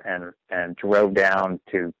offices and drove down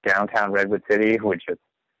to downtown Redwood City, which is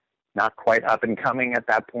not quite up and coming at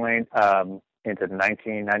that point, into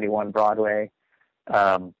 1991 Broadway,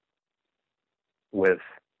 with,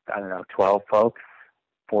 12 folks,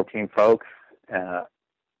 14 folks,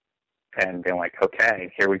 and being like,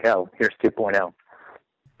 okay, here we go. Here's 2.0.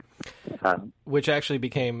 Which actually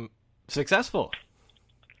became successful.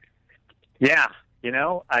 Yeah.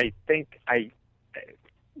 I think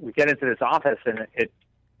we get into this office and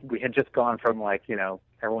we had just gone from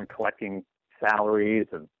everyone collecting salaries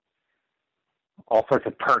and all sorts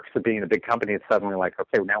of perks of being a big company. It's suddenly like,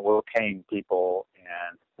 okay, now we're paying people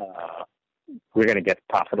and we're going to get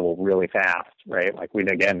profitable really fast, right? Like we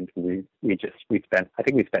spent $2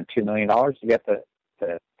 million to get the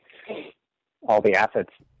all the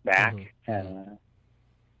assets back. Mm-hmm.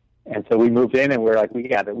 And so we moved in and we're like, we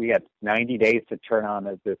had 90 days to turn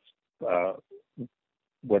on this,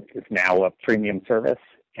 what is now a premium service.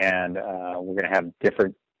 And we're going to have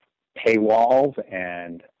different paywalls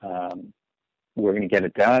and we're going to get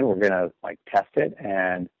it done. We're going to test it.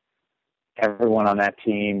 And everyone on that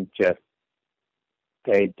team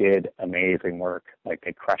they did amazing work.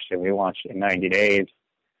 They crushed it. We launched in 90 days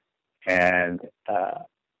and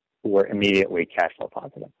we're immediately cash flow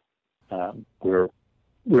positive. We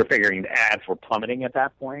were figuring the ads were plummeting at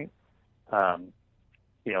that point. So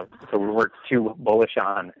we weren't too bullish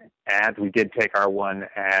on ads. We did take our one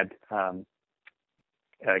ad, a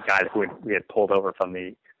guy who we had pulled over from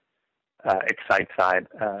the Excite side,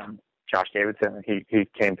 Josh Davidson. He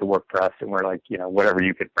came to work for us, and we're like, whatever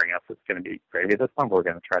you could bring us, it's going to be gravy this one. We're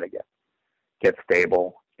going to try to get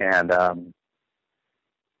stable, and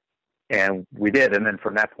we did. And then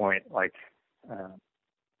from that point,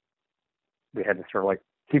 we had to sort of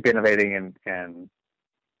keep innovating and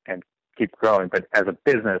keep growing. But as a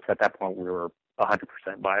business, at that point, we were 100%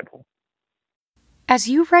 viable. As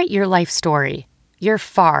you write your life story, you're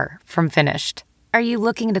far from finished. Are you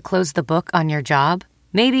looking to close the book on your job?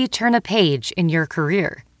 Maybe turn a page in your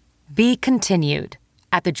career? Be continued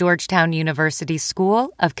at the Georgetown University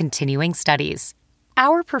School of Continuing Studies.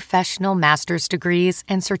 Our professional master's degrees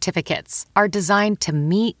and certificates are designed to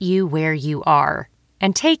meet you where you are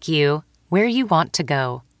and take you where you want to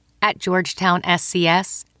go. At Georgetown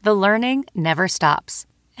SCS, the learning never stops,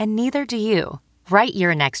 and neither do you. Write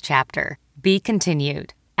your next chapter. Be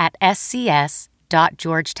continued at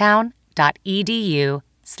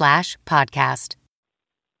scs.georgetown.edu/podcast.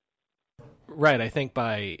 Right. I think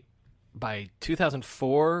by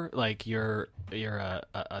 2004, you're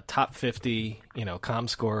a top 50,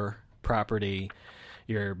 ComScore property.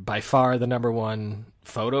 You're by far the number one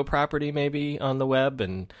photo property maybe on the web,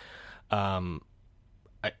 and I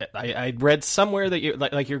read somewhere that you're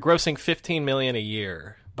you're grossing $15 million a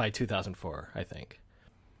year by 2004, I think.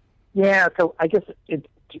 Yeah, so I guess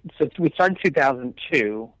so we started in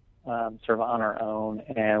 2002, sort of on our own,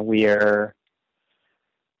 and we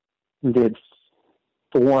did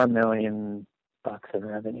 $4 million in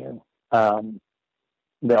revenue.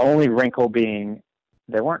 The only wrinkle being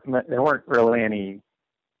there weren't really any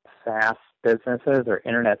SaaS businesses or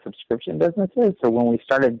internet subscription businesses. So when we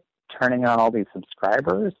started turning on all these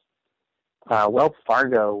subscribers, Wells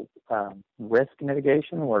Fargo risk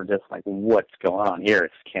mitigation were just like, what's going on here?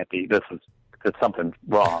 It can't be. There's something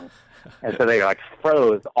wrong. And so they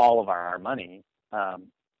froze all of our money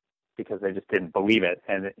because they just didn't believe it.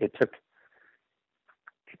 And it took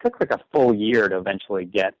a full year to eventually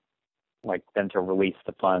get them to release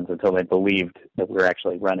the funds until they believed that we were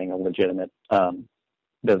actually running a legitimate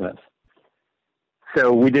business.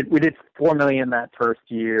 So we did $4 million that first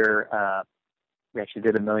year. We actually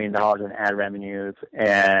did $1 million in ad revenues,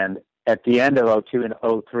 and at the end of 2002 and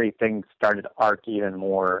 2003, things started to arc even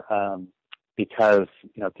more because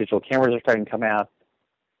digital cameras are starting to come out.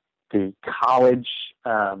 The college,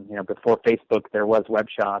 before Facebook, there was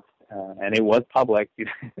Webshots, and it was public.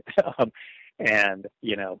 And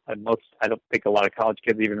I don't think a lot of college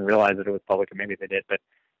kids even realized that it was public, and maybe they did. But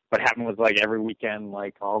what happened was every weekend,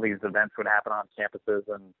 all these events would happen on campuses,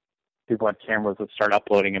 and people had cameras would start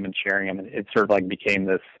uploading them and sharing them, and it sort of like became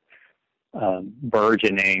this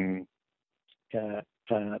burgeoning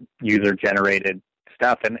user-generated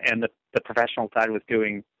stuff. And the professional side was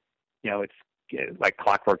doing, it's like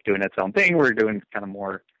clockwork doing its own thing. We're doing kind of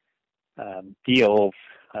more deals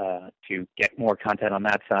to get more content on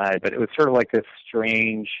that side, but it was sort of like this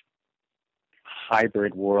strange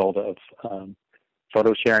hybrid world of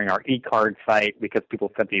photo sharing, our e-card site, because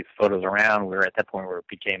people sent these photos around. We were at that point where it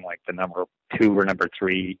became like the number 2 or number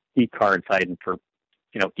 3 e-card site, and for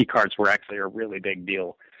e-cards were actually a really big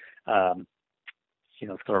deal.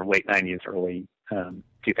 Sort of late 90s, early 2000s.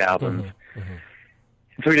 Mm-hmm.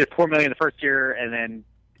 So we did $4 million the first year, and then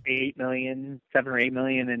 $7 or $8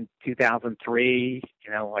 million in 2003.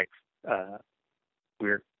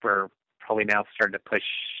 We're probably now starting to push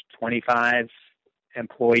 25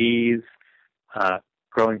 employees,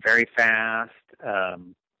 growing very fast.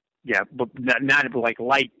 But not like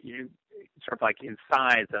light, sort of like in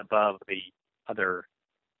size above the other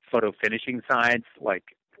photo finishing sides, like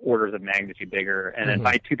orders of magnitude bigger. And then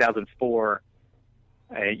by 2004,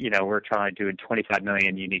 we're trying to do 25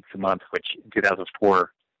 million uniques a month, which in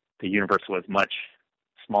 2004, the universe was much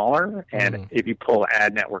smaller. And if you pull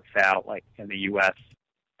ad networks out, like in the U.S.,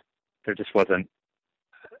 there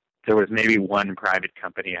was maybe one private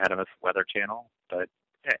company ahead of us, Weather Channel, but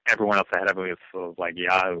everyone else ahead of us was like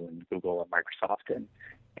Yahoo and Google and Microsoft.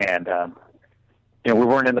 And we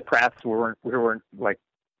weren't in the press. We're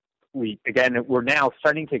now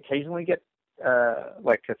starting to occasionally get,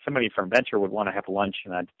 like somebody from Venture would want to have lunch,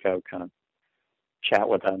 and I'd go kind of chat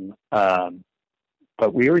with them.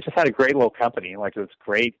 But we just had a great little company. Like, it was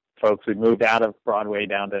great folks. We moved out of Broadway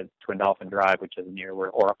down to Twin Dolphin Drive, which is near where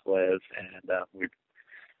Oracle is. And we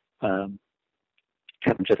kind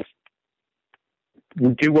of just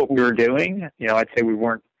do what we were doing. I'd say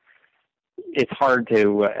it's hard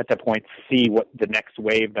to, at that point, see what the next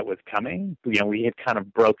wave that was coming. We had kind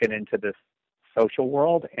of broken into this social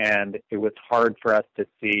world, and it was hard for us to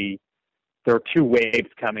see. There were 2 waves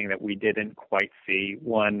coming that we didn't quite see.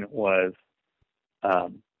 One was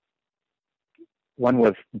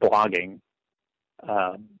blogging,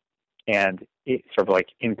 and it sort of like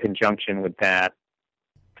in conjunction with that,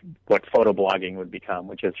 what photo blogging would become,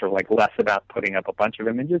 which is sort of like less about putting up a bunch of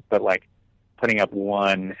images, but like putting up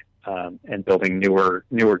one and building newer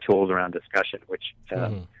tools around discussion, which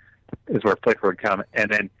is where Flickr would come. And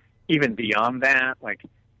then even beyond that, like,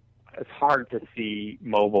 it's hard to see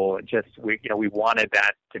mobile. We wanted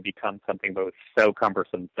that to become something, but it was so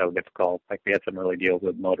cumbersome, so difficult. Like, we had some early deals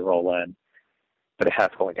with Motorola, but it has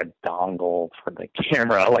like a dongle for the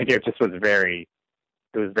camera. Like, it just was very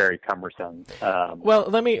cumbersome. Well,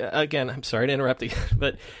 let me, again, I'm sorry to interrupt you,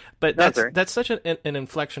 but that's such an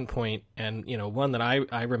inflection point, and one that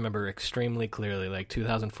I remember extremely clearly, like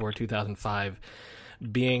 2004, 2005,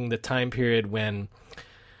 being the time period when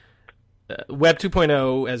Web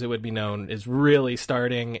 2.0, as it would be known, is really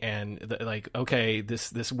starting, and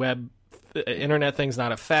this web internet thing's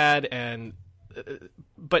not a fad,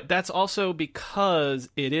 but that's also because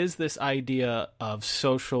it is this idea of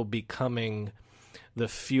social becoming the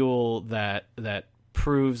fuel that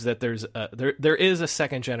proves that there is a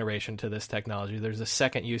second generation to this technology. There's a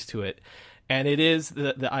second use to it, and it is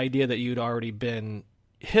the idea that you'd already been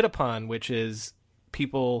hit upon, which is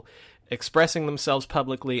people expressing themselves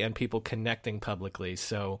publicly and people connecting publicly.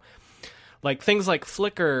 So, like, things like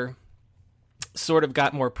Flickr sort of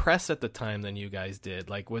got more press at the time than you guys did.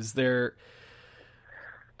 Like, was there?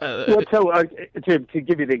 To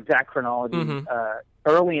give you the exact chronology,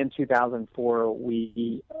 early in 2004,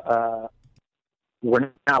 we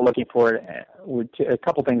were not looking for it. A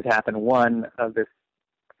couple things happened. One, this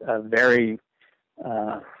very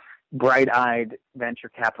bright-eyed venture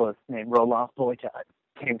capitalist named Roland Boycott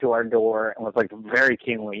came to our door and was like very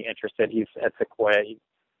keenly interested. He's at Sequoia.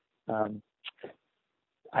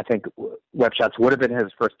 I think Webshots would have been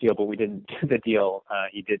his first deal, but we didn't do the deal.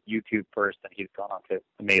 He did YouTube first, and he's gone on to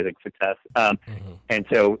amazing success. And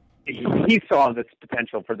so he saw this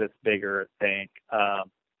potential for this bigger thing.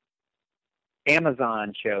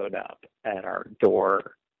 Amazon showed up at our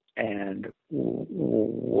door and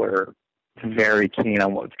were very keen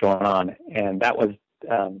on what was going on. And that was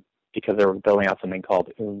because they were building out something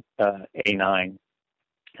called A9.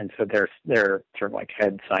 And so their sort of like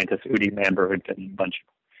head scientist, Udi Manber, who'd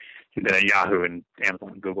been at Yahoo and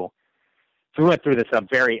Amazon and Google. So we went through this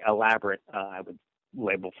very elaborate, I would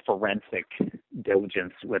label forensic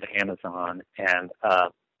diligence with Amazon, and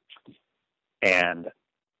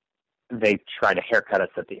they tried to haircut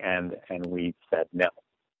us at the end, and we said no.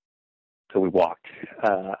 So we walked,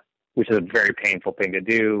 which is a very painful thing to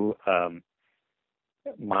do.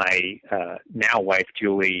 My now wife,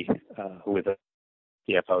 Julie, who was a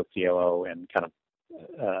CFO, COO, and kind of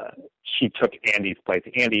she took Andy's place.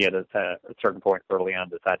 Andy, at a certain point early on,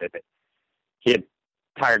 decided that he had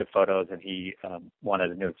tired of photos and he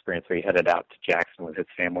wanted a new experience, so he headed out to Jackson with his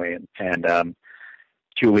family. And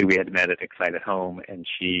Julie, we had met at Excited Home, and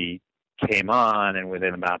she came on, and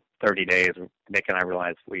within about 30 days, Nick and I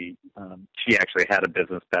realized she actually had a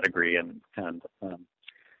business pedigree and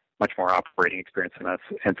much more operating experience than us.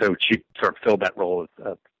 And so she sort of filled that role as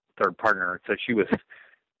a third partner. So she was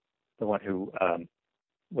the one who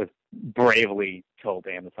was bravely told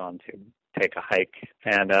Amazon to take a hike.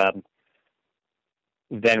 And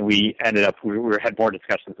then we ended up, we had more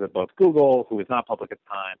discussions with both Google, who was not public at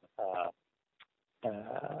the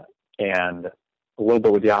time, and a little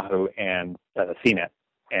bit with Yahoo and CNET.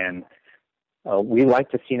 And we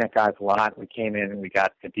liked the CNET guys a lot. We came in and we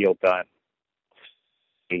got the deal done.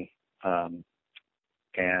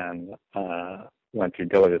 And went through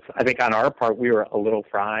diligence. I think on our part, we were a little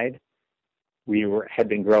fried. We had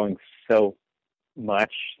been growing so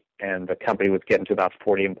much, and the company was getting to about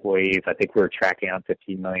 40 employees. I think we were tracking on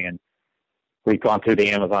 15 million. We'd gone through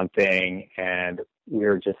the Amazon thing, and we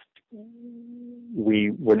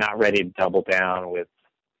were not ready to double down with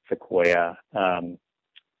Sequoia. And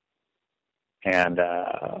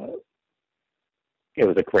it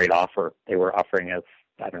was a great offer. They were offering us,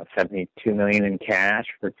 I don't know, $72 million in cash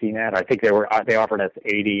for CNET. I think they offered us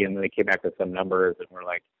 80, and then they came back with some numbers, and we're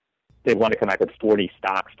like, they want to come back with 40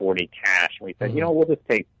 stocks, 40 cash. And we said, we'll just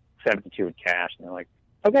take 72 in cash. And they're like,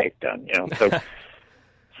 okay, done. So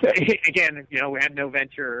again, we had no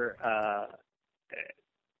venture,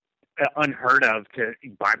 unheard of to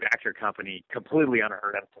buy back your company, completely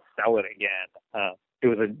unheard of to sell it again. It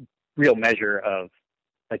was a real measure of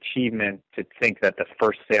achievement to think that the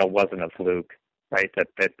first sale wasn't a fluke, right?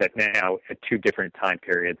 That now at two different time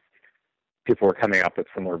periods, people were coming up with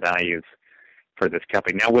similar values for this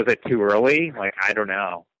company. Now, was it too early? Like, I don't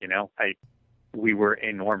know. We were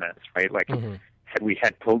enormous, right? Like, had we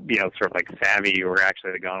had, sort of like Savvy, or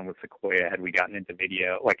actually gone with Sequoia, had we gotten into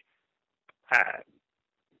video, like,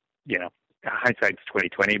 hindsight's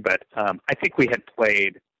 2020. But I think we had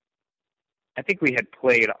played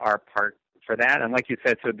our part for that. And like you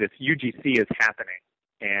said, so this UGC is happening,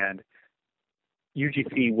 and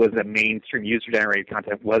UGC was a mainstream, user-generated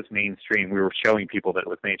content was mainstream. We were showing people that it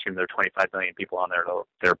was mainstream. There were 25 million people on there.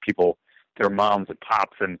 There are people, there are moms and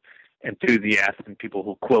pops and enthusiasts and people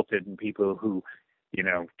who quilted and people who,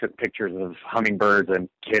 took pictures of hummingbirds and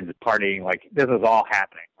kids partying. Like, this is all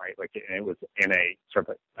happening, right? Like, it was in a sort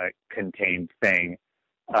of a contained thing.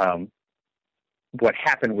 What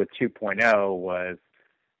happened with 2.0 was,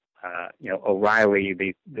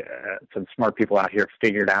 O'Reilly, some smart people out here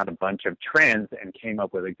figured out a bunch of trends and came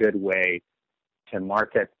up with a good way to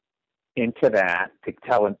market into that, to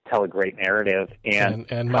tell a great narrative. And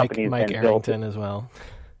Mike Arrington as well.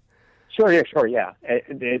 Sure, yeah.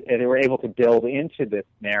 They were able to build into this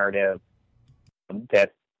narrative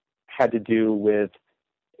that had to do with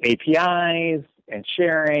APIs and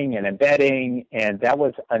sharing and embedding, and that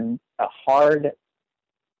was a hard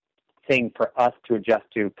thing for us to adjust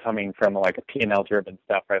to, coming from like a P&L driven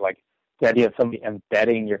stuff, right? Like, the idea of somebody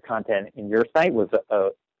embedding your content in your site was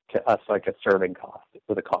to us like a serving cost. It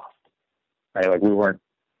was a cost, right? Like,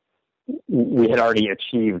 we had already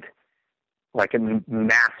achieved like a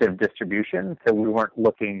massive distribution, so we weren't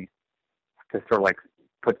looking to sort of like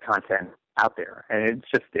put content out there. And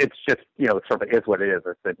it's just sort of is what it is.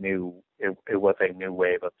 It was a new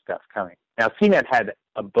wave of stuff coming. Now, CNET had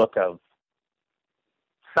a book of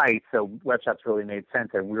sites, so Webshots really made sense,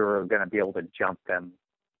 and we were going to be able to jump them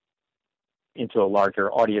into a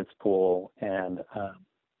larger audience pool, and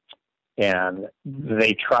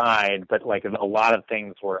they tried, but like a lot of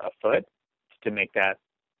things were afoot to make that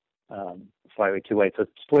slightly too late. So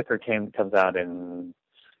Flickr comes out in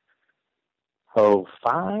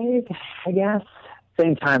 2005, I guess,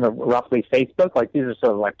 same time of roughly Facebook. Like, these are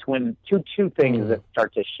sort of like two things that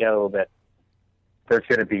start to show that there's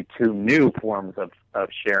going to be two new forms of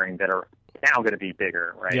sharing that are now going to be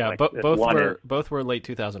bigger, right? Yeah, like, both were late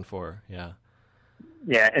 2004. Yeah.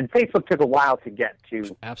 Yeah, and Facebook took a while to get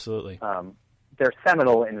to. Absolutely. Their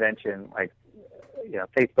seminal invention, like,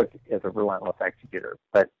 Facebook is a relentless executor,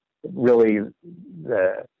 but really,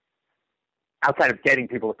 outside of getting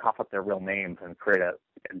people to cough up their real names and create a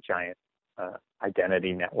giant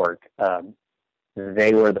identity network,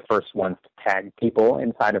 they were the first ones to tag people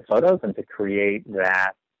inside of photos and to create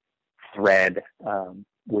that thread,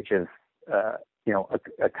 which is, a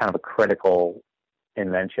kind of a critical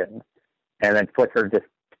invention. And then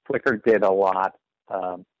Flickr did a lot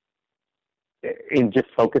in just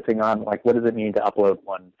focusing on, like, what does it mean to upload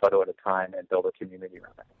one photo at a time and build a community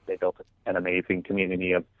around it. They built an amazing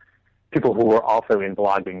community of people who were also in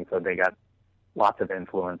blogging, so they got lots of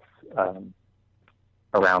influence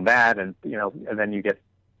around that, and then you get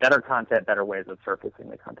better content, better ways of surfacing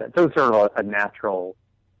the content. So it's sort of a natural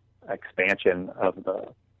expansion of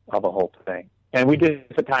of a whole thing. And we did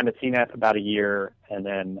some time at CNET about a year, and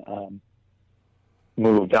then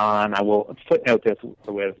moved on. I will footnote this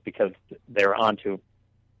with because they're on to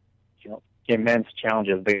immense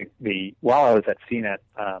challenges. While I was at CNET,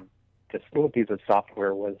 this little piece of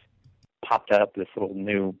software popped up, this little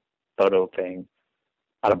new photo thing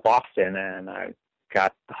out of Boston, and I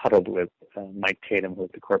got huddled with Mike Tatum, who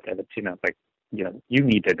was the corp dev at CNET. I was like, you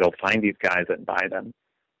need to go find these guys and buy them.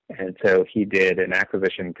 And so he did an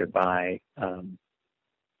acquisition to buy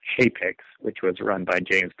HeyPix, which was run by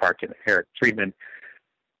James Park and Eric Friedman,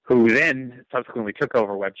 who then subsequently took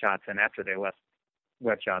over Webshots. And after they left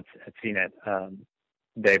Webshots at CNET,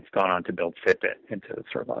 they've gone on to build Fitbit into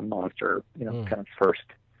sort of a monster, kind of first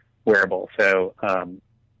wearable. So I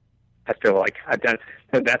feel like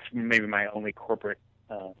that's maybe my only corporate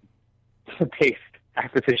based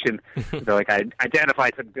acquisition. So like I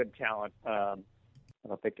identified some good talent. I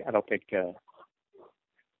don't think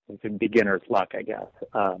it's in beginner's luck, I guess.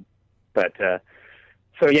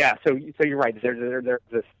 So you're right. There's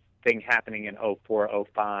this thing happening in 04,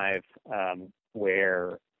 05,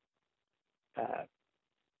 where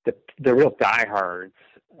the real diehards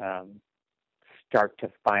start to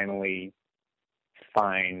finally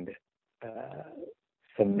find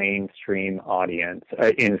some mainstream audience,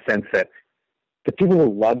 in the sense that the people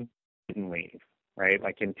who loved didn't leave. Right,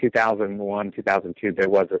 like in 2001, 2002, there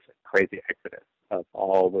was this crazy exodus of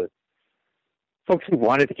all the folks who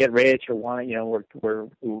wanted to get rich or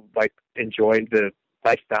who enjoyed the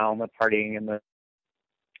lifestyle and the partying and the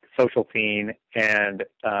social scene. And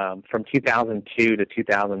from 2002 to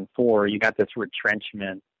 2004, you got this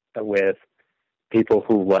retrenchment with people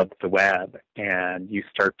who loved the web, and you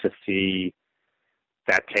start to see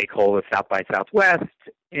that take hold of South by Southwest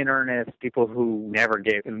in earnest. People who never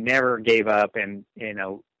gave up, and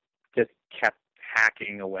just kept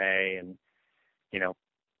hacking away, and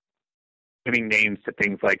giving names to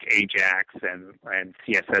things like Ajax and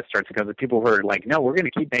CSS starts to come. The people who are like, no, we're going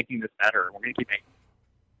to keep making this better. We're going to keep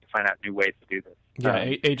find out new ways to do this.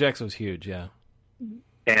 Yeah, Ajax was huge. Yeah,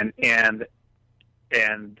 and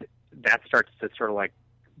that starts to sort of like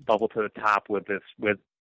bubble to the top with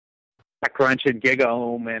TechCrunch and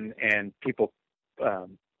GigaOM and people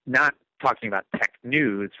not talking about tech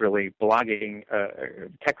news, really blogging.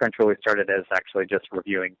 TechCrunch really started as actually just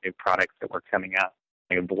reviewing new products that were coming out,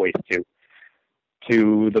 a voice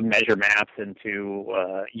to the measure maps and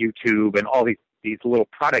to YouTube and all these little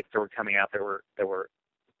products that were coming out that were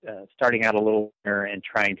starting out a little and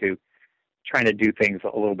trying to do things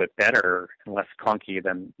a little bit better and less clunky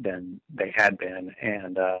than they had been.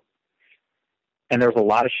 And there's a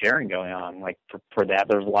lot of sharing going on, like for that.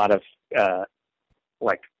 There's a lot of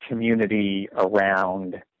like community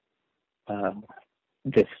around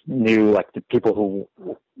this new, like the people who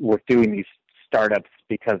were doing these startups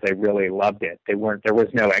because they really loved it. There was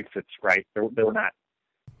no exits, right? There were not.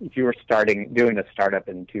 If you were doing a startup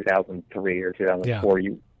in 2003 or 2004,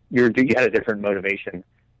 you had a different motivation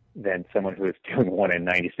than someone who was doing one in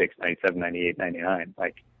 96, 97, 98, 99.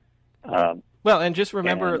 Well, and just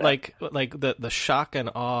remember, like the shock and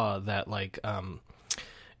awe that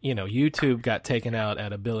YouTube got taken out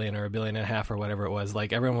at $1 billion or $1.5 billion or whatever it was.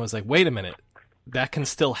 Like everyone was like, "Wait a minute, that can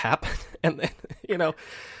still happen," and then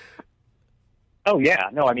Oh yeah,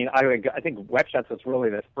 no, I mean, I think Webshots was really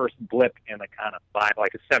the first blip in the kind of vibe.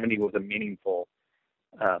 Like a 70 was a meaningful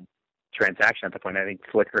transaction at the point. I think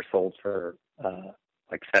Flickr sold for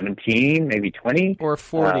like 17, maybe 20, or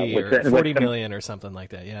 40 or 40 million or something like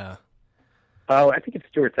that. Yeah. Oh, I think it's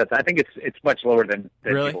Stuart says. I think it's much lower than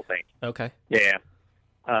really? People think. Okay. Yeah.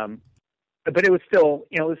 But it was still,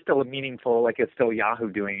 a meaningful, like it's still Yahoo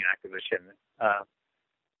doing an acquisition.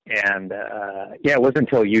 It wasn't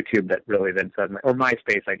until YouTube that really then suddenly, or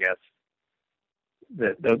MySpace, I guess,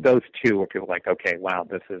 those two were people like, okay, wow,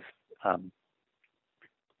 this is,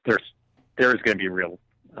 there's going to be real,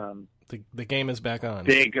 the game is back on.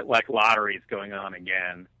 Big, like, lotteries going on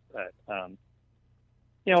again. But,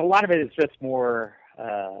 a lot of it is just more,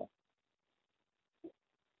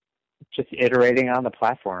 just iterating on the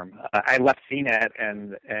platform. I left CNET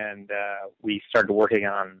and we started working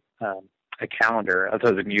on, a calendar. I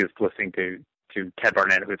was amused listening to Ted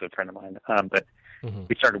Barnett, who's a friend of mine. But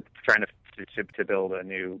we started trying to build a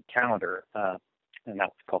new calendar, and that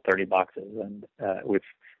was called 30 Boxes. And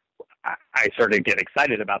I started to get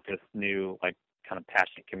excited about this new, like, kind of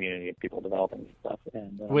passionate community of people developing stuff.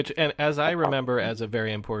 And as I remember, as a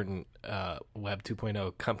very important Web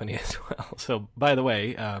 2.0 company as well. So, by the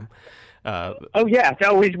way, oh yeah,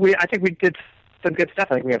 so I think we did some good stuff.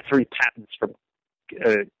 I think we have 3 patents for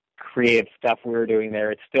creative stuff we were doing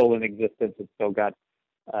there. It's still in existence. It's still got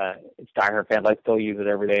it's diehard fans. I still use it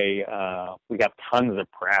every day. We got tons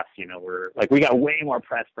of press. We got way more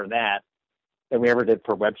press for that than we ever did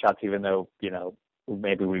for Webshots, even though,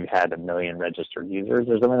 maybe we had 1 million registered users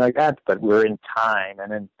or something like that. But we're in Time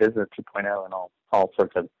and in Business 2.0 and all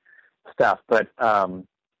sorts of stuff. But and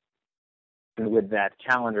with that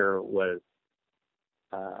calendar was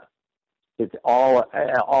it's all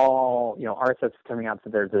RSS is coming out. So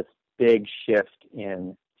there's this big shift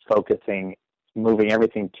in focusing, moving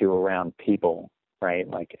everything to around people, right?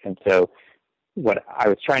 And so what I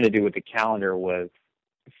was trying to do with the calendar was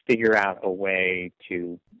figure out a way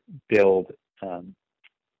to build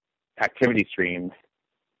activity streams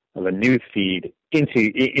of a news feed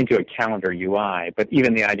into a calendar UI. But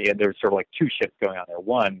even the idea, there's sort of like two shifts going on there.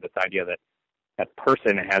 One, this idea that that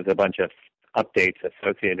person has a bunch of updates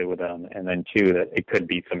associated with them, and then two, that it could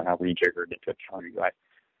be somehow rejiggered into a calendar UI.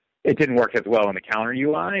 It didn't work as well in the calendar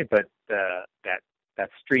UI, but that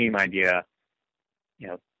stream idea,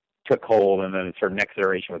 took hold, and then the sort of next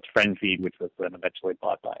iteration was Friend Feed, which was then eventually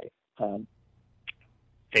bought by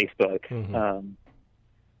Facebook. Mm-hmm.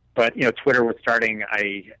 But Twitter was starting.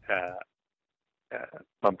 I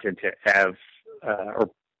bumped into Ev, or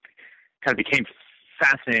kind of became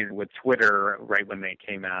fascinated with Twitter right when they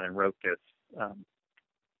came out, and wrote this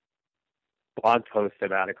blog post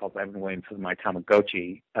about it called Evan Williams is My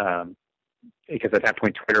Tamagotchi, because at that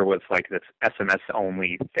point Twitter was like this SMS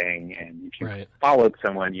only thing, and if you followed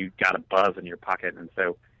someone, you got a buzz in your pocket, and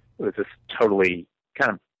so it was this totally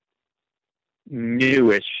kind of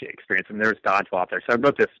newish experience. And there was dodgeball out there, so I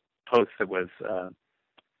wrote this post that was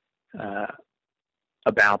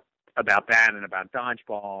about that and about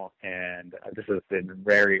dodgeball, and this was in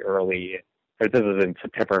very early, or this was in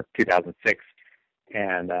September 2006,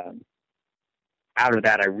 and out of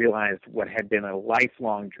that, I realized what had been a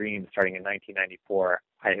lifelong dream starting in 1994.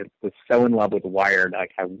 I was so in love with Wired.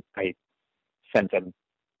 I sent them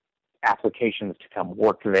applications to come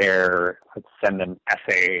work there. I'd send them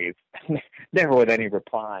essays, never with any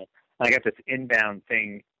reply. And I got this inbound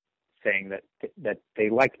thing saying that they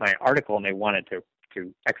liked my article and they wanted to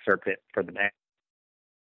excerpt it for the next.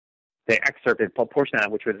 They excerpted a portion of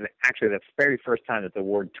that, which was actually the very first time that the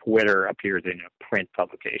word Twitter appears in a print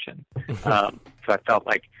publication. So I felt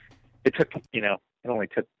like it only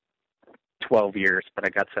took 12 years, but I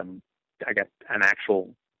got an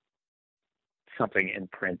actual something in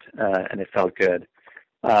print, and it felt good.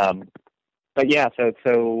 But yeah, so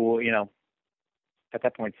at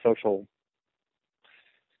that point, social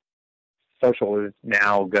is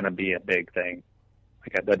now going to be a big thing,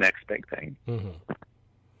 like the next big thing. Mm-hmm.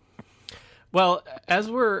 Well,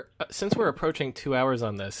 since we're approaching 2 hours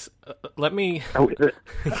on this, let me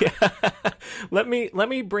let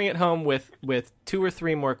me bring it home with 2 or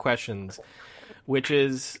 3 more questions, which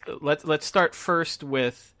is let's start first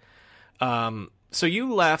with so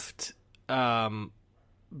you left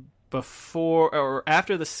before or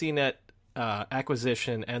after the CNET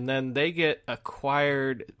acquisition, and then they get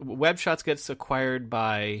acquired. Webshots gets acquired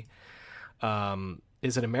by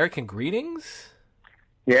is it American Greetings?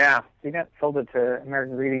 Yeah, CNET sold it to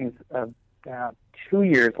American Greetings about 2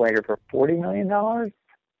 years later for $40 million.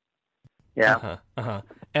 Yeah.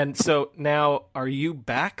 And so now, are you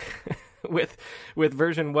back with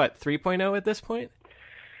version 3.0 at this point?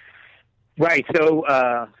 Right. So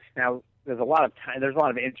now there's a lot of time. There's a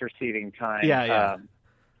lot of interceding time. Yeah.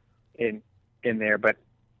 In there, but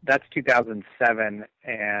that's 2007,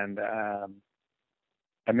 and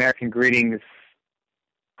American Greetings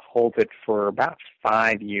holds it for about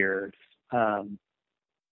 5 years. American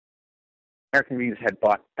Greetings had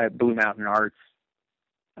bought Blue Mountain Arts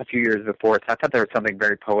a few years before, so I thought there was something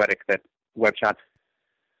very poetic that Webshots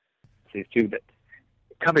sees too, that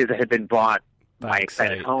companies that had been bought by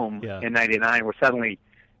Excited Home in '99 were suddenly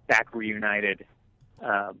back reunited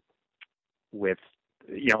with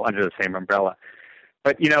under the same umbrella.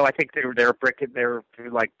 But I think they were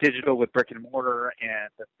like digital with brick and mortar, and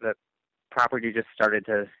the property just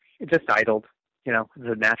idled. It's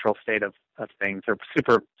a natural state of things. They're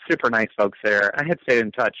super, super nice folks there. I had stayed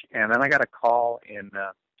in touch, and then I got a call in,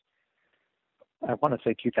 I want to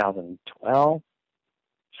say 2012,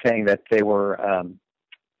 saying that they were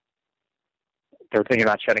thinking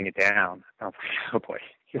about shutting it down. I was like, oh boy,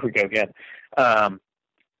 here we go again.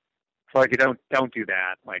 So don't do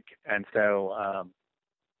that. And so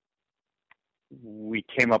we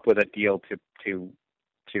came up with a deal to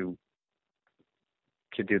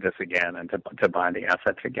do this again and to buy the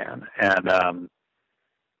assets again. And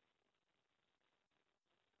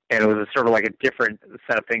it was sort of like a different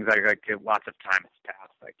set of things. Lots of time has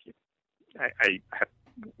passed. I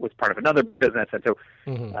was part of another business, and so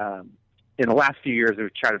in the last few years,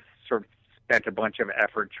 we've tried to sort of spent a bunch of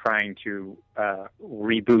effort trying to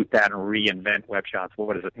reboot that and reinvent Webshots.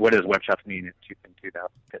 What does Webshots mean in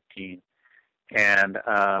 2015? And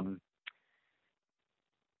I'm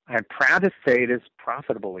proud to say it is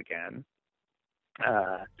profitable again.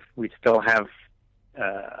 We still have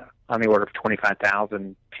on the order of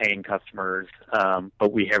 25,000 paying customers,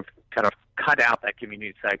 but we have kind of cut out that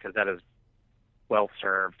community site because that is well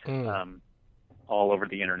served all over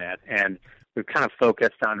the internet, and we've kind of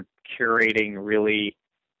focused on curating really,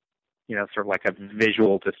 sort of like a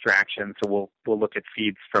visual distraction. So we'll look at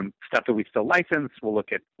feeds from stuff that we still license. We'll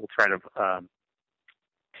try to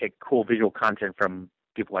take cool visual content from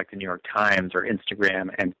people like the New York Times or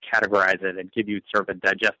Instagram and categorize it and give you sort of a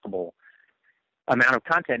digestible amount of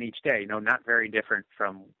content each day. Not very different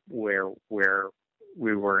from where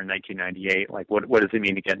we were in 1998. Like, what does it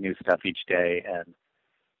mean to get new stuff each day, and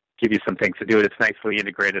give you some things to do it. It's nicely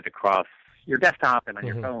integrated across your desktop and on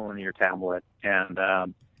your phone and your tablet. And I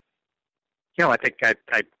think I'd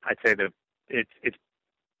say that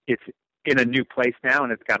it's in a new place now,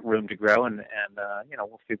 and it's got room to grow. And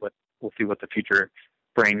we'll see what the future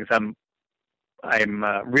brings. I'm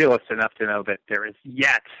realist enough to know that there is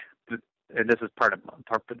yet, and this is part of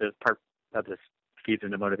this feeds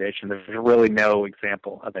into motivation. There's really no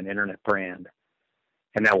example of an internet brand,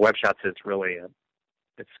 and now Webshots is really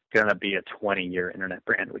it's going to be a 20-year internet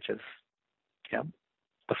brand, which is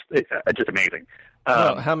just amazing.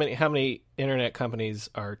 How many internet companies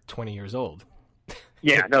are 20 years old?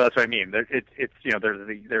 Yeah, no, that's what I mean. It's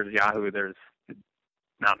there's Yahoo, there's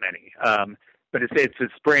not many, but it's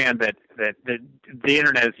this brand that the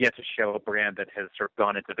internet is yet to show a brand that has sort of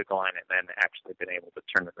gone into decline and then actually been able to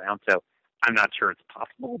turn it around. So I'm not sure it's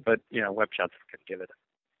possible, but Webshots could give it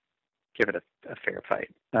a fair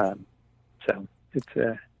fight. So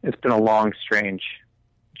it's been a long, strange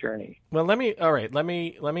journey. Well, let me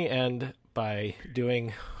end by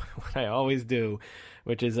doing what I always do,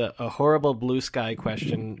 which is a horrible blue sky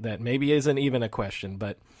question that maybe isn't even a question,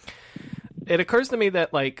 but it occurs to me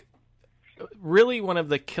that, like, really one of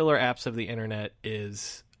the killer apps of the internet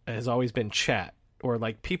has always been chat, or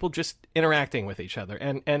like people just interacting with each other,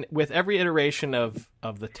 and with every iteration of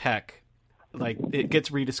the tech, like, it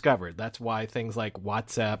gets rediscovered. That's why things like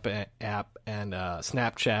WhatsApp app and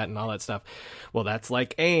Snapchat and all that stuff, well, that's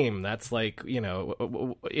like AIM. That's like,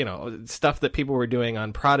 stuff that people were doing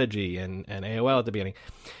on Prodigy and AOL at the beginning.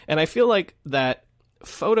 And I feel like that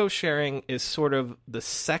photo sharing is sort of the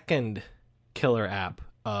second killer app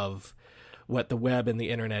of what the web and the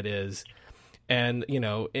internet is. And,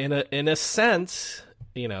 in a sense,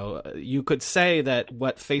 you could say that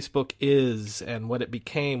what Facebook is and what it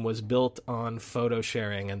became was built on photo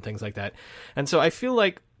sharing and things like that. And so I feel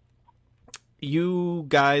like you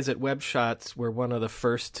guys at Webshots were one of the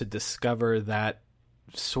first to discover that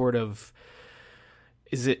sort of,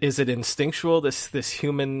 is it instinctual, this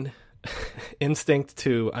human instinct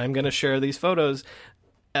to, I'm going to share these photos,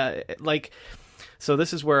 so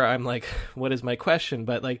this is where I'm like, what is my question?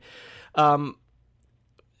 But like,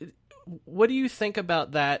 what do you think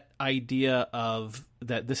about that idea of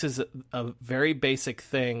that this is a very basic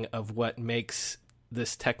thing of what makes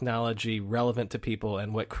this technology relevant to people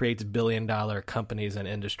and what creates billion-dollar companies and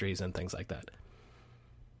industries and things like that?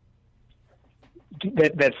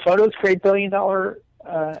 That photos create billion-dollar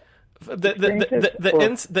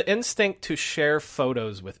the instinct to share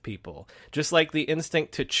photos with people, just like the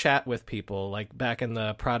instinct to chat with people, like back in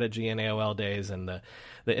the Prodigy and AOL days, and the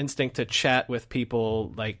instinct to chat with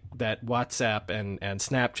people, like that WhatsApp and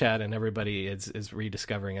Snapchat and everybody is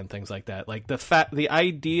rediscovering and things like that. Like the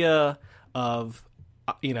idea of,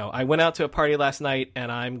 I went out to a party last night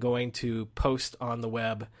and I'm going to post on the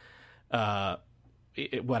web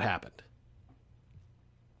what happened.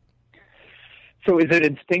 So is it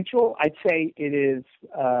instinctual? I'd say it is.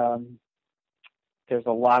 There's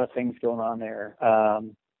a lot of things going on there.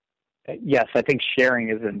 Yes, I think sharing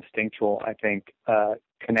is instinctual. I think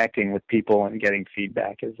connecting with people and getting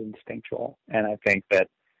feedback is instinctual. And I think that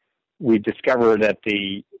we discovered that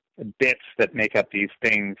the bits that make up these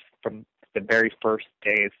things from the very first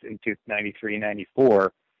days in 93,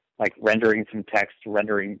 94, like rendering some text,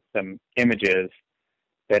 rendering some images,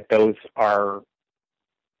 that those are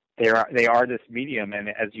they are this medium, and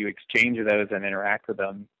as you exchange those and interact with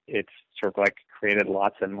them, it's sort of like created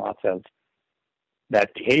lots and lots of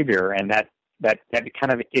that behavior, and that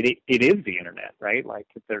kind of it is the internet, right? Like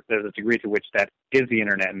there's a degree to which that is the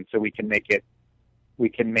internet, and so we can make it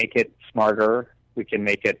smarter, we can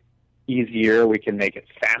make it easier, we can make it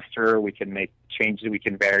faster, we can make changes, we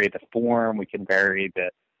can vary the form, we can vary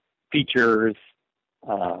the features.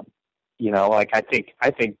 I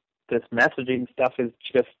think this messaging stuff is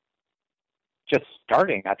just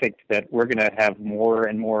starting. I think that we're going to have more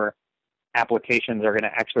and more applications are going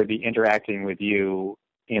to actually be interacting with you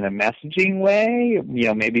in a messaging way. You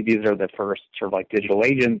know, maybe these are the first sort of like digital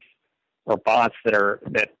agents or bots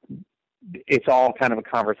that it's all kind of a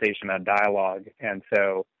conversation, a dialogue. And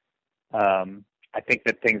so I think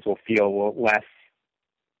that things will feel less,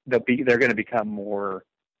 they're going to become more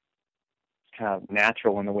kind of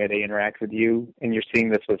natural in the way they interact with you. And you're seeing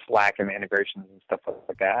this with Slack and the integrations and stuff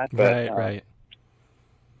like that. But, right.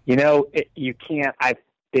 You know, I've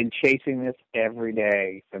been chasing this every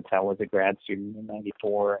day since I was a grad student in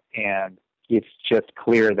 '94, and it's just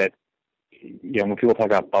clear that, you know, when people talk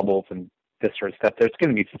about bubbles and this sort of stuff, there's going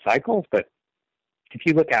to be some cycles, but if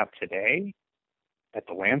you look out today at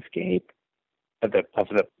the landscape of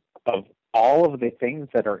all of the things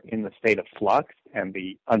that are in the state of flux and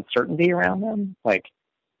the uncertainty around them, like,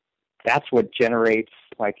 that's what generates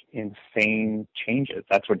like insane changes.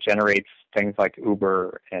 That's what generates things like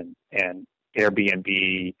Uber and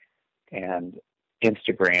Airbnb and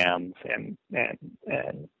Instagrams and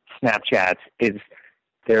Snapchats. Is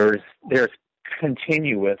there's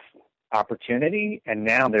continuous opportunity, and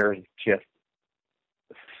now there's just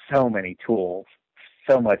so many tools,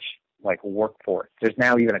 so much like workforce. There's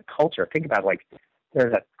now even a culture. Think about, like,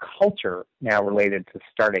 there's a culture now related to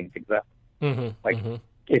starting things up.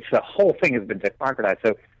 It's the whole thing has been democratized.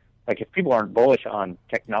 So, like, if people aren't bullish on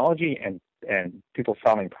technology and people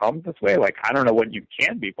solving problems this way, like, I don't know what you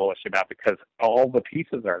can be bullish about, because all the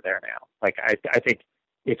pieces are there now. Like, I think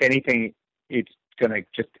if anything, it's going to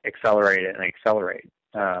just accelerate it and accelerate.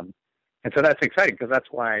 And so that's exciting, because that's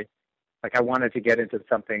why, like, I wanted to get into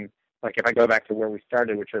something, like, if I go back to where we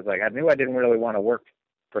started, which was like, I knew I didn't really want to work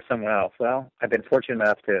for someone else. Well, I've been fortunate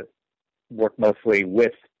enough to work mostly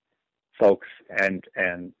with folks and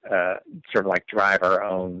sort of like drive our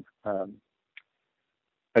own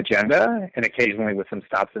agenda, and occasionally with some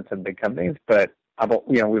stops in some big companies. But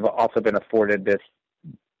we've also been afforded this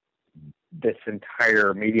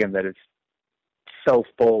entire medium that is so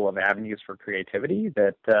full of avenues for creativity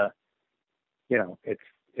that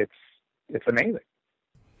it's amazing.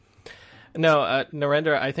 No,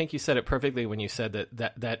 Narendra, I think you said it perfectly when you said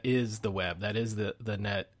that is the web, that is the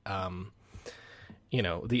net.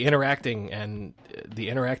 The interacting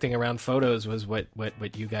around photos was what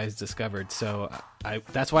you guys discovered. So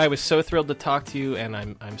that's why I was so thrilled to talk to you, and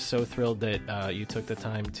I'm so thrilled that you took the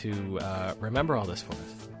time to remember all this for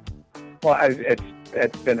us. Well,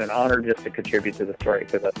 it's been an honor just to contribute to the story,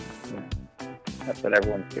 because that's what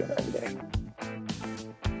everyone's doing every day.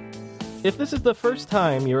 If this is the first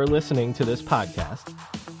time you're listening to this podcast,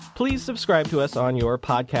 please subscribe to us on your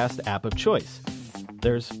podcast app of choice.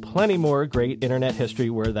 There's plenty more great internet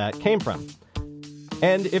history where that came from.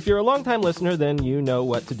 And if you're a longtime listener, then you know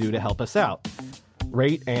what to do to help us out.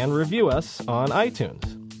 Rate and review us on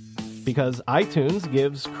iTunes. Because iTunes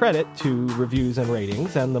gives credit to reviews and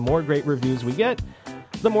ratings, and the more great reviews we get,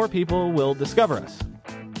 the more people will discover us.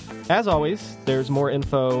 As always, there's more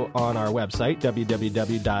info on our website,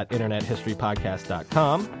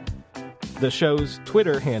 www.internethistorypodcast.com. The show's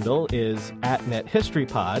Twitter handle is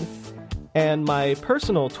 @NetHistoryPod, and my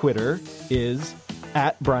personal Twitter is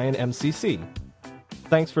 @BrianMCC.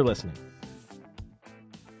 Thanks for listening.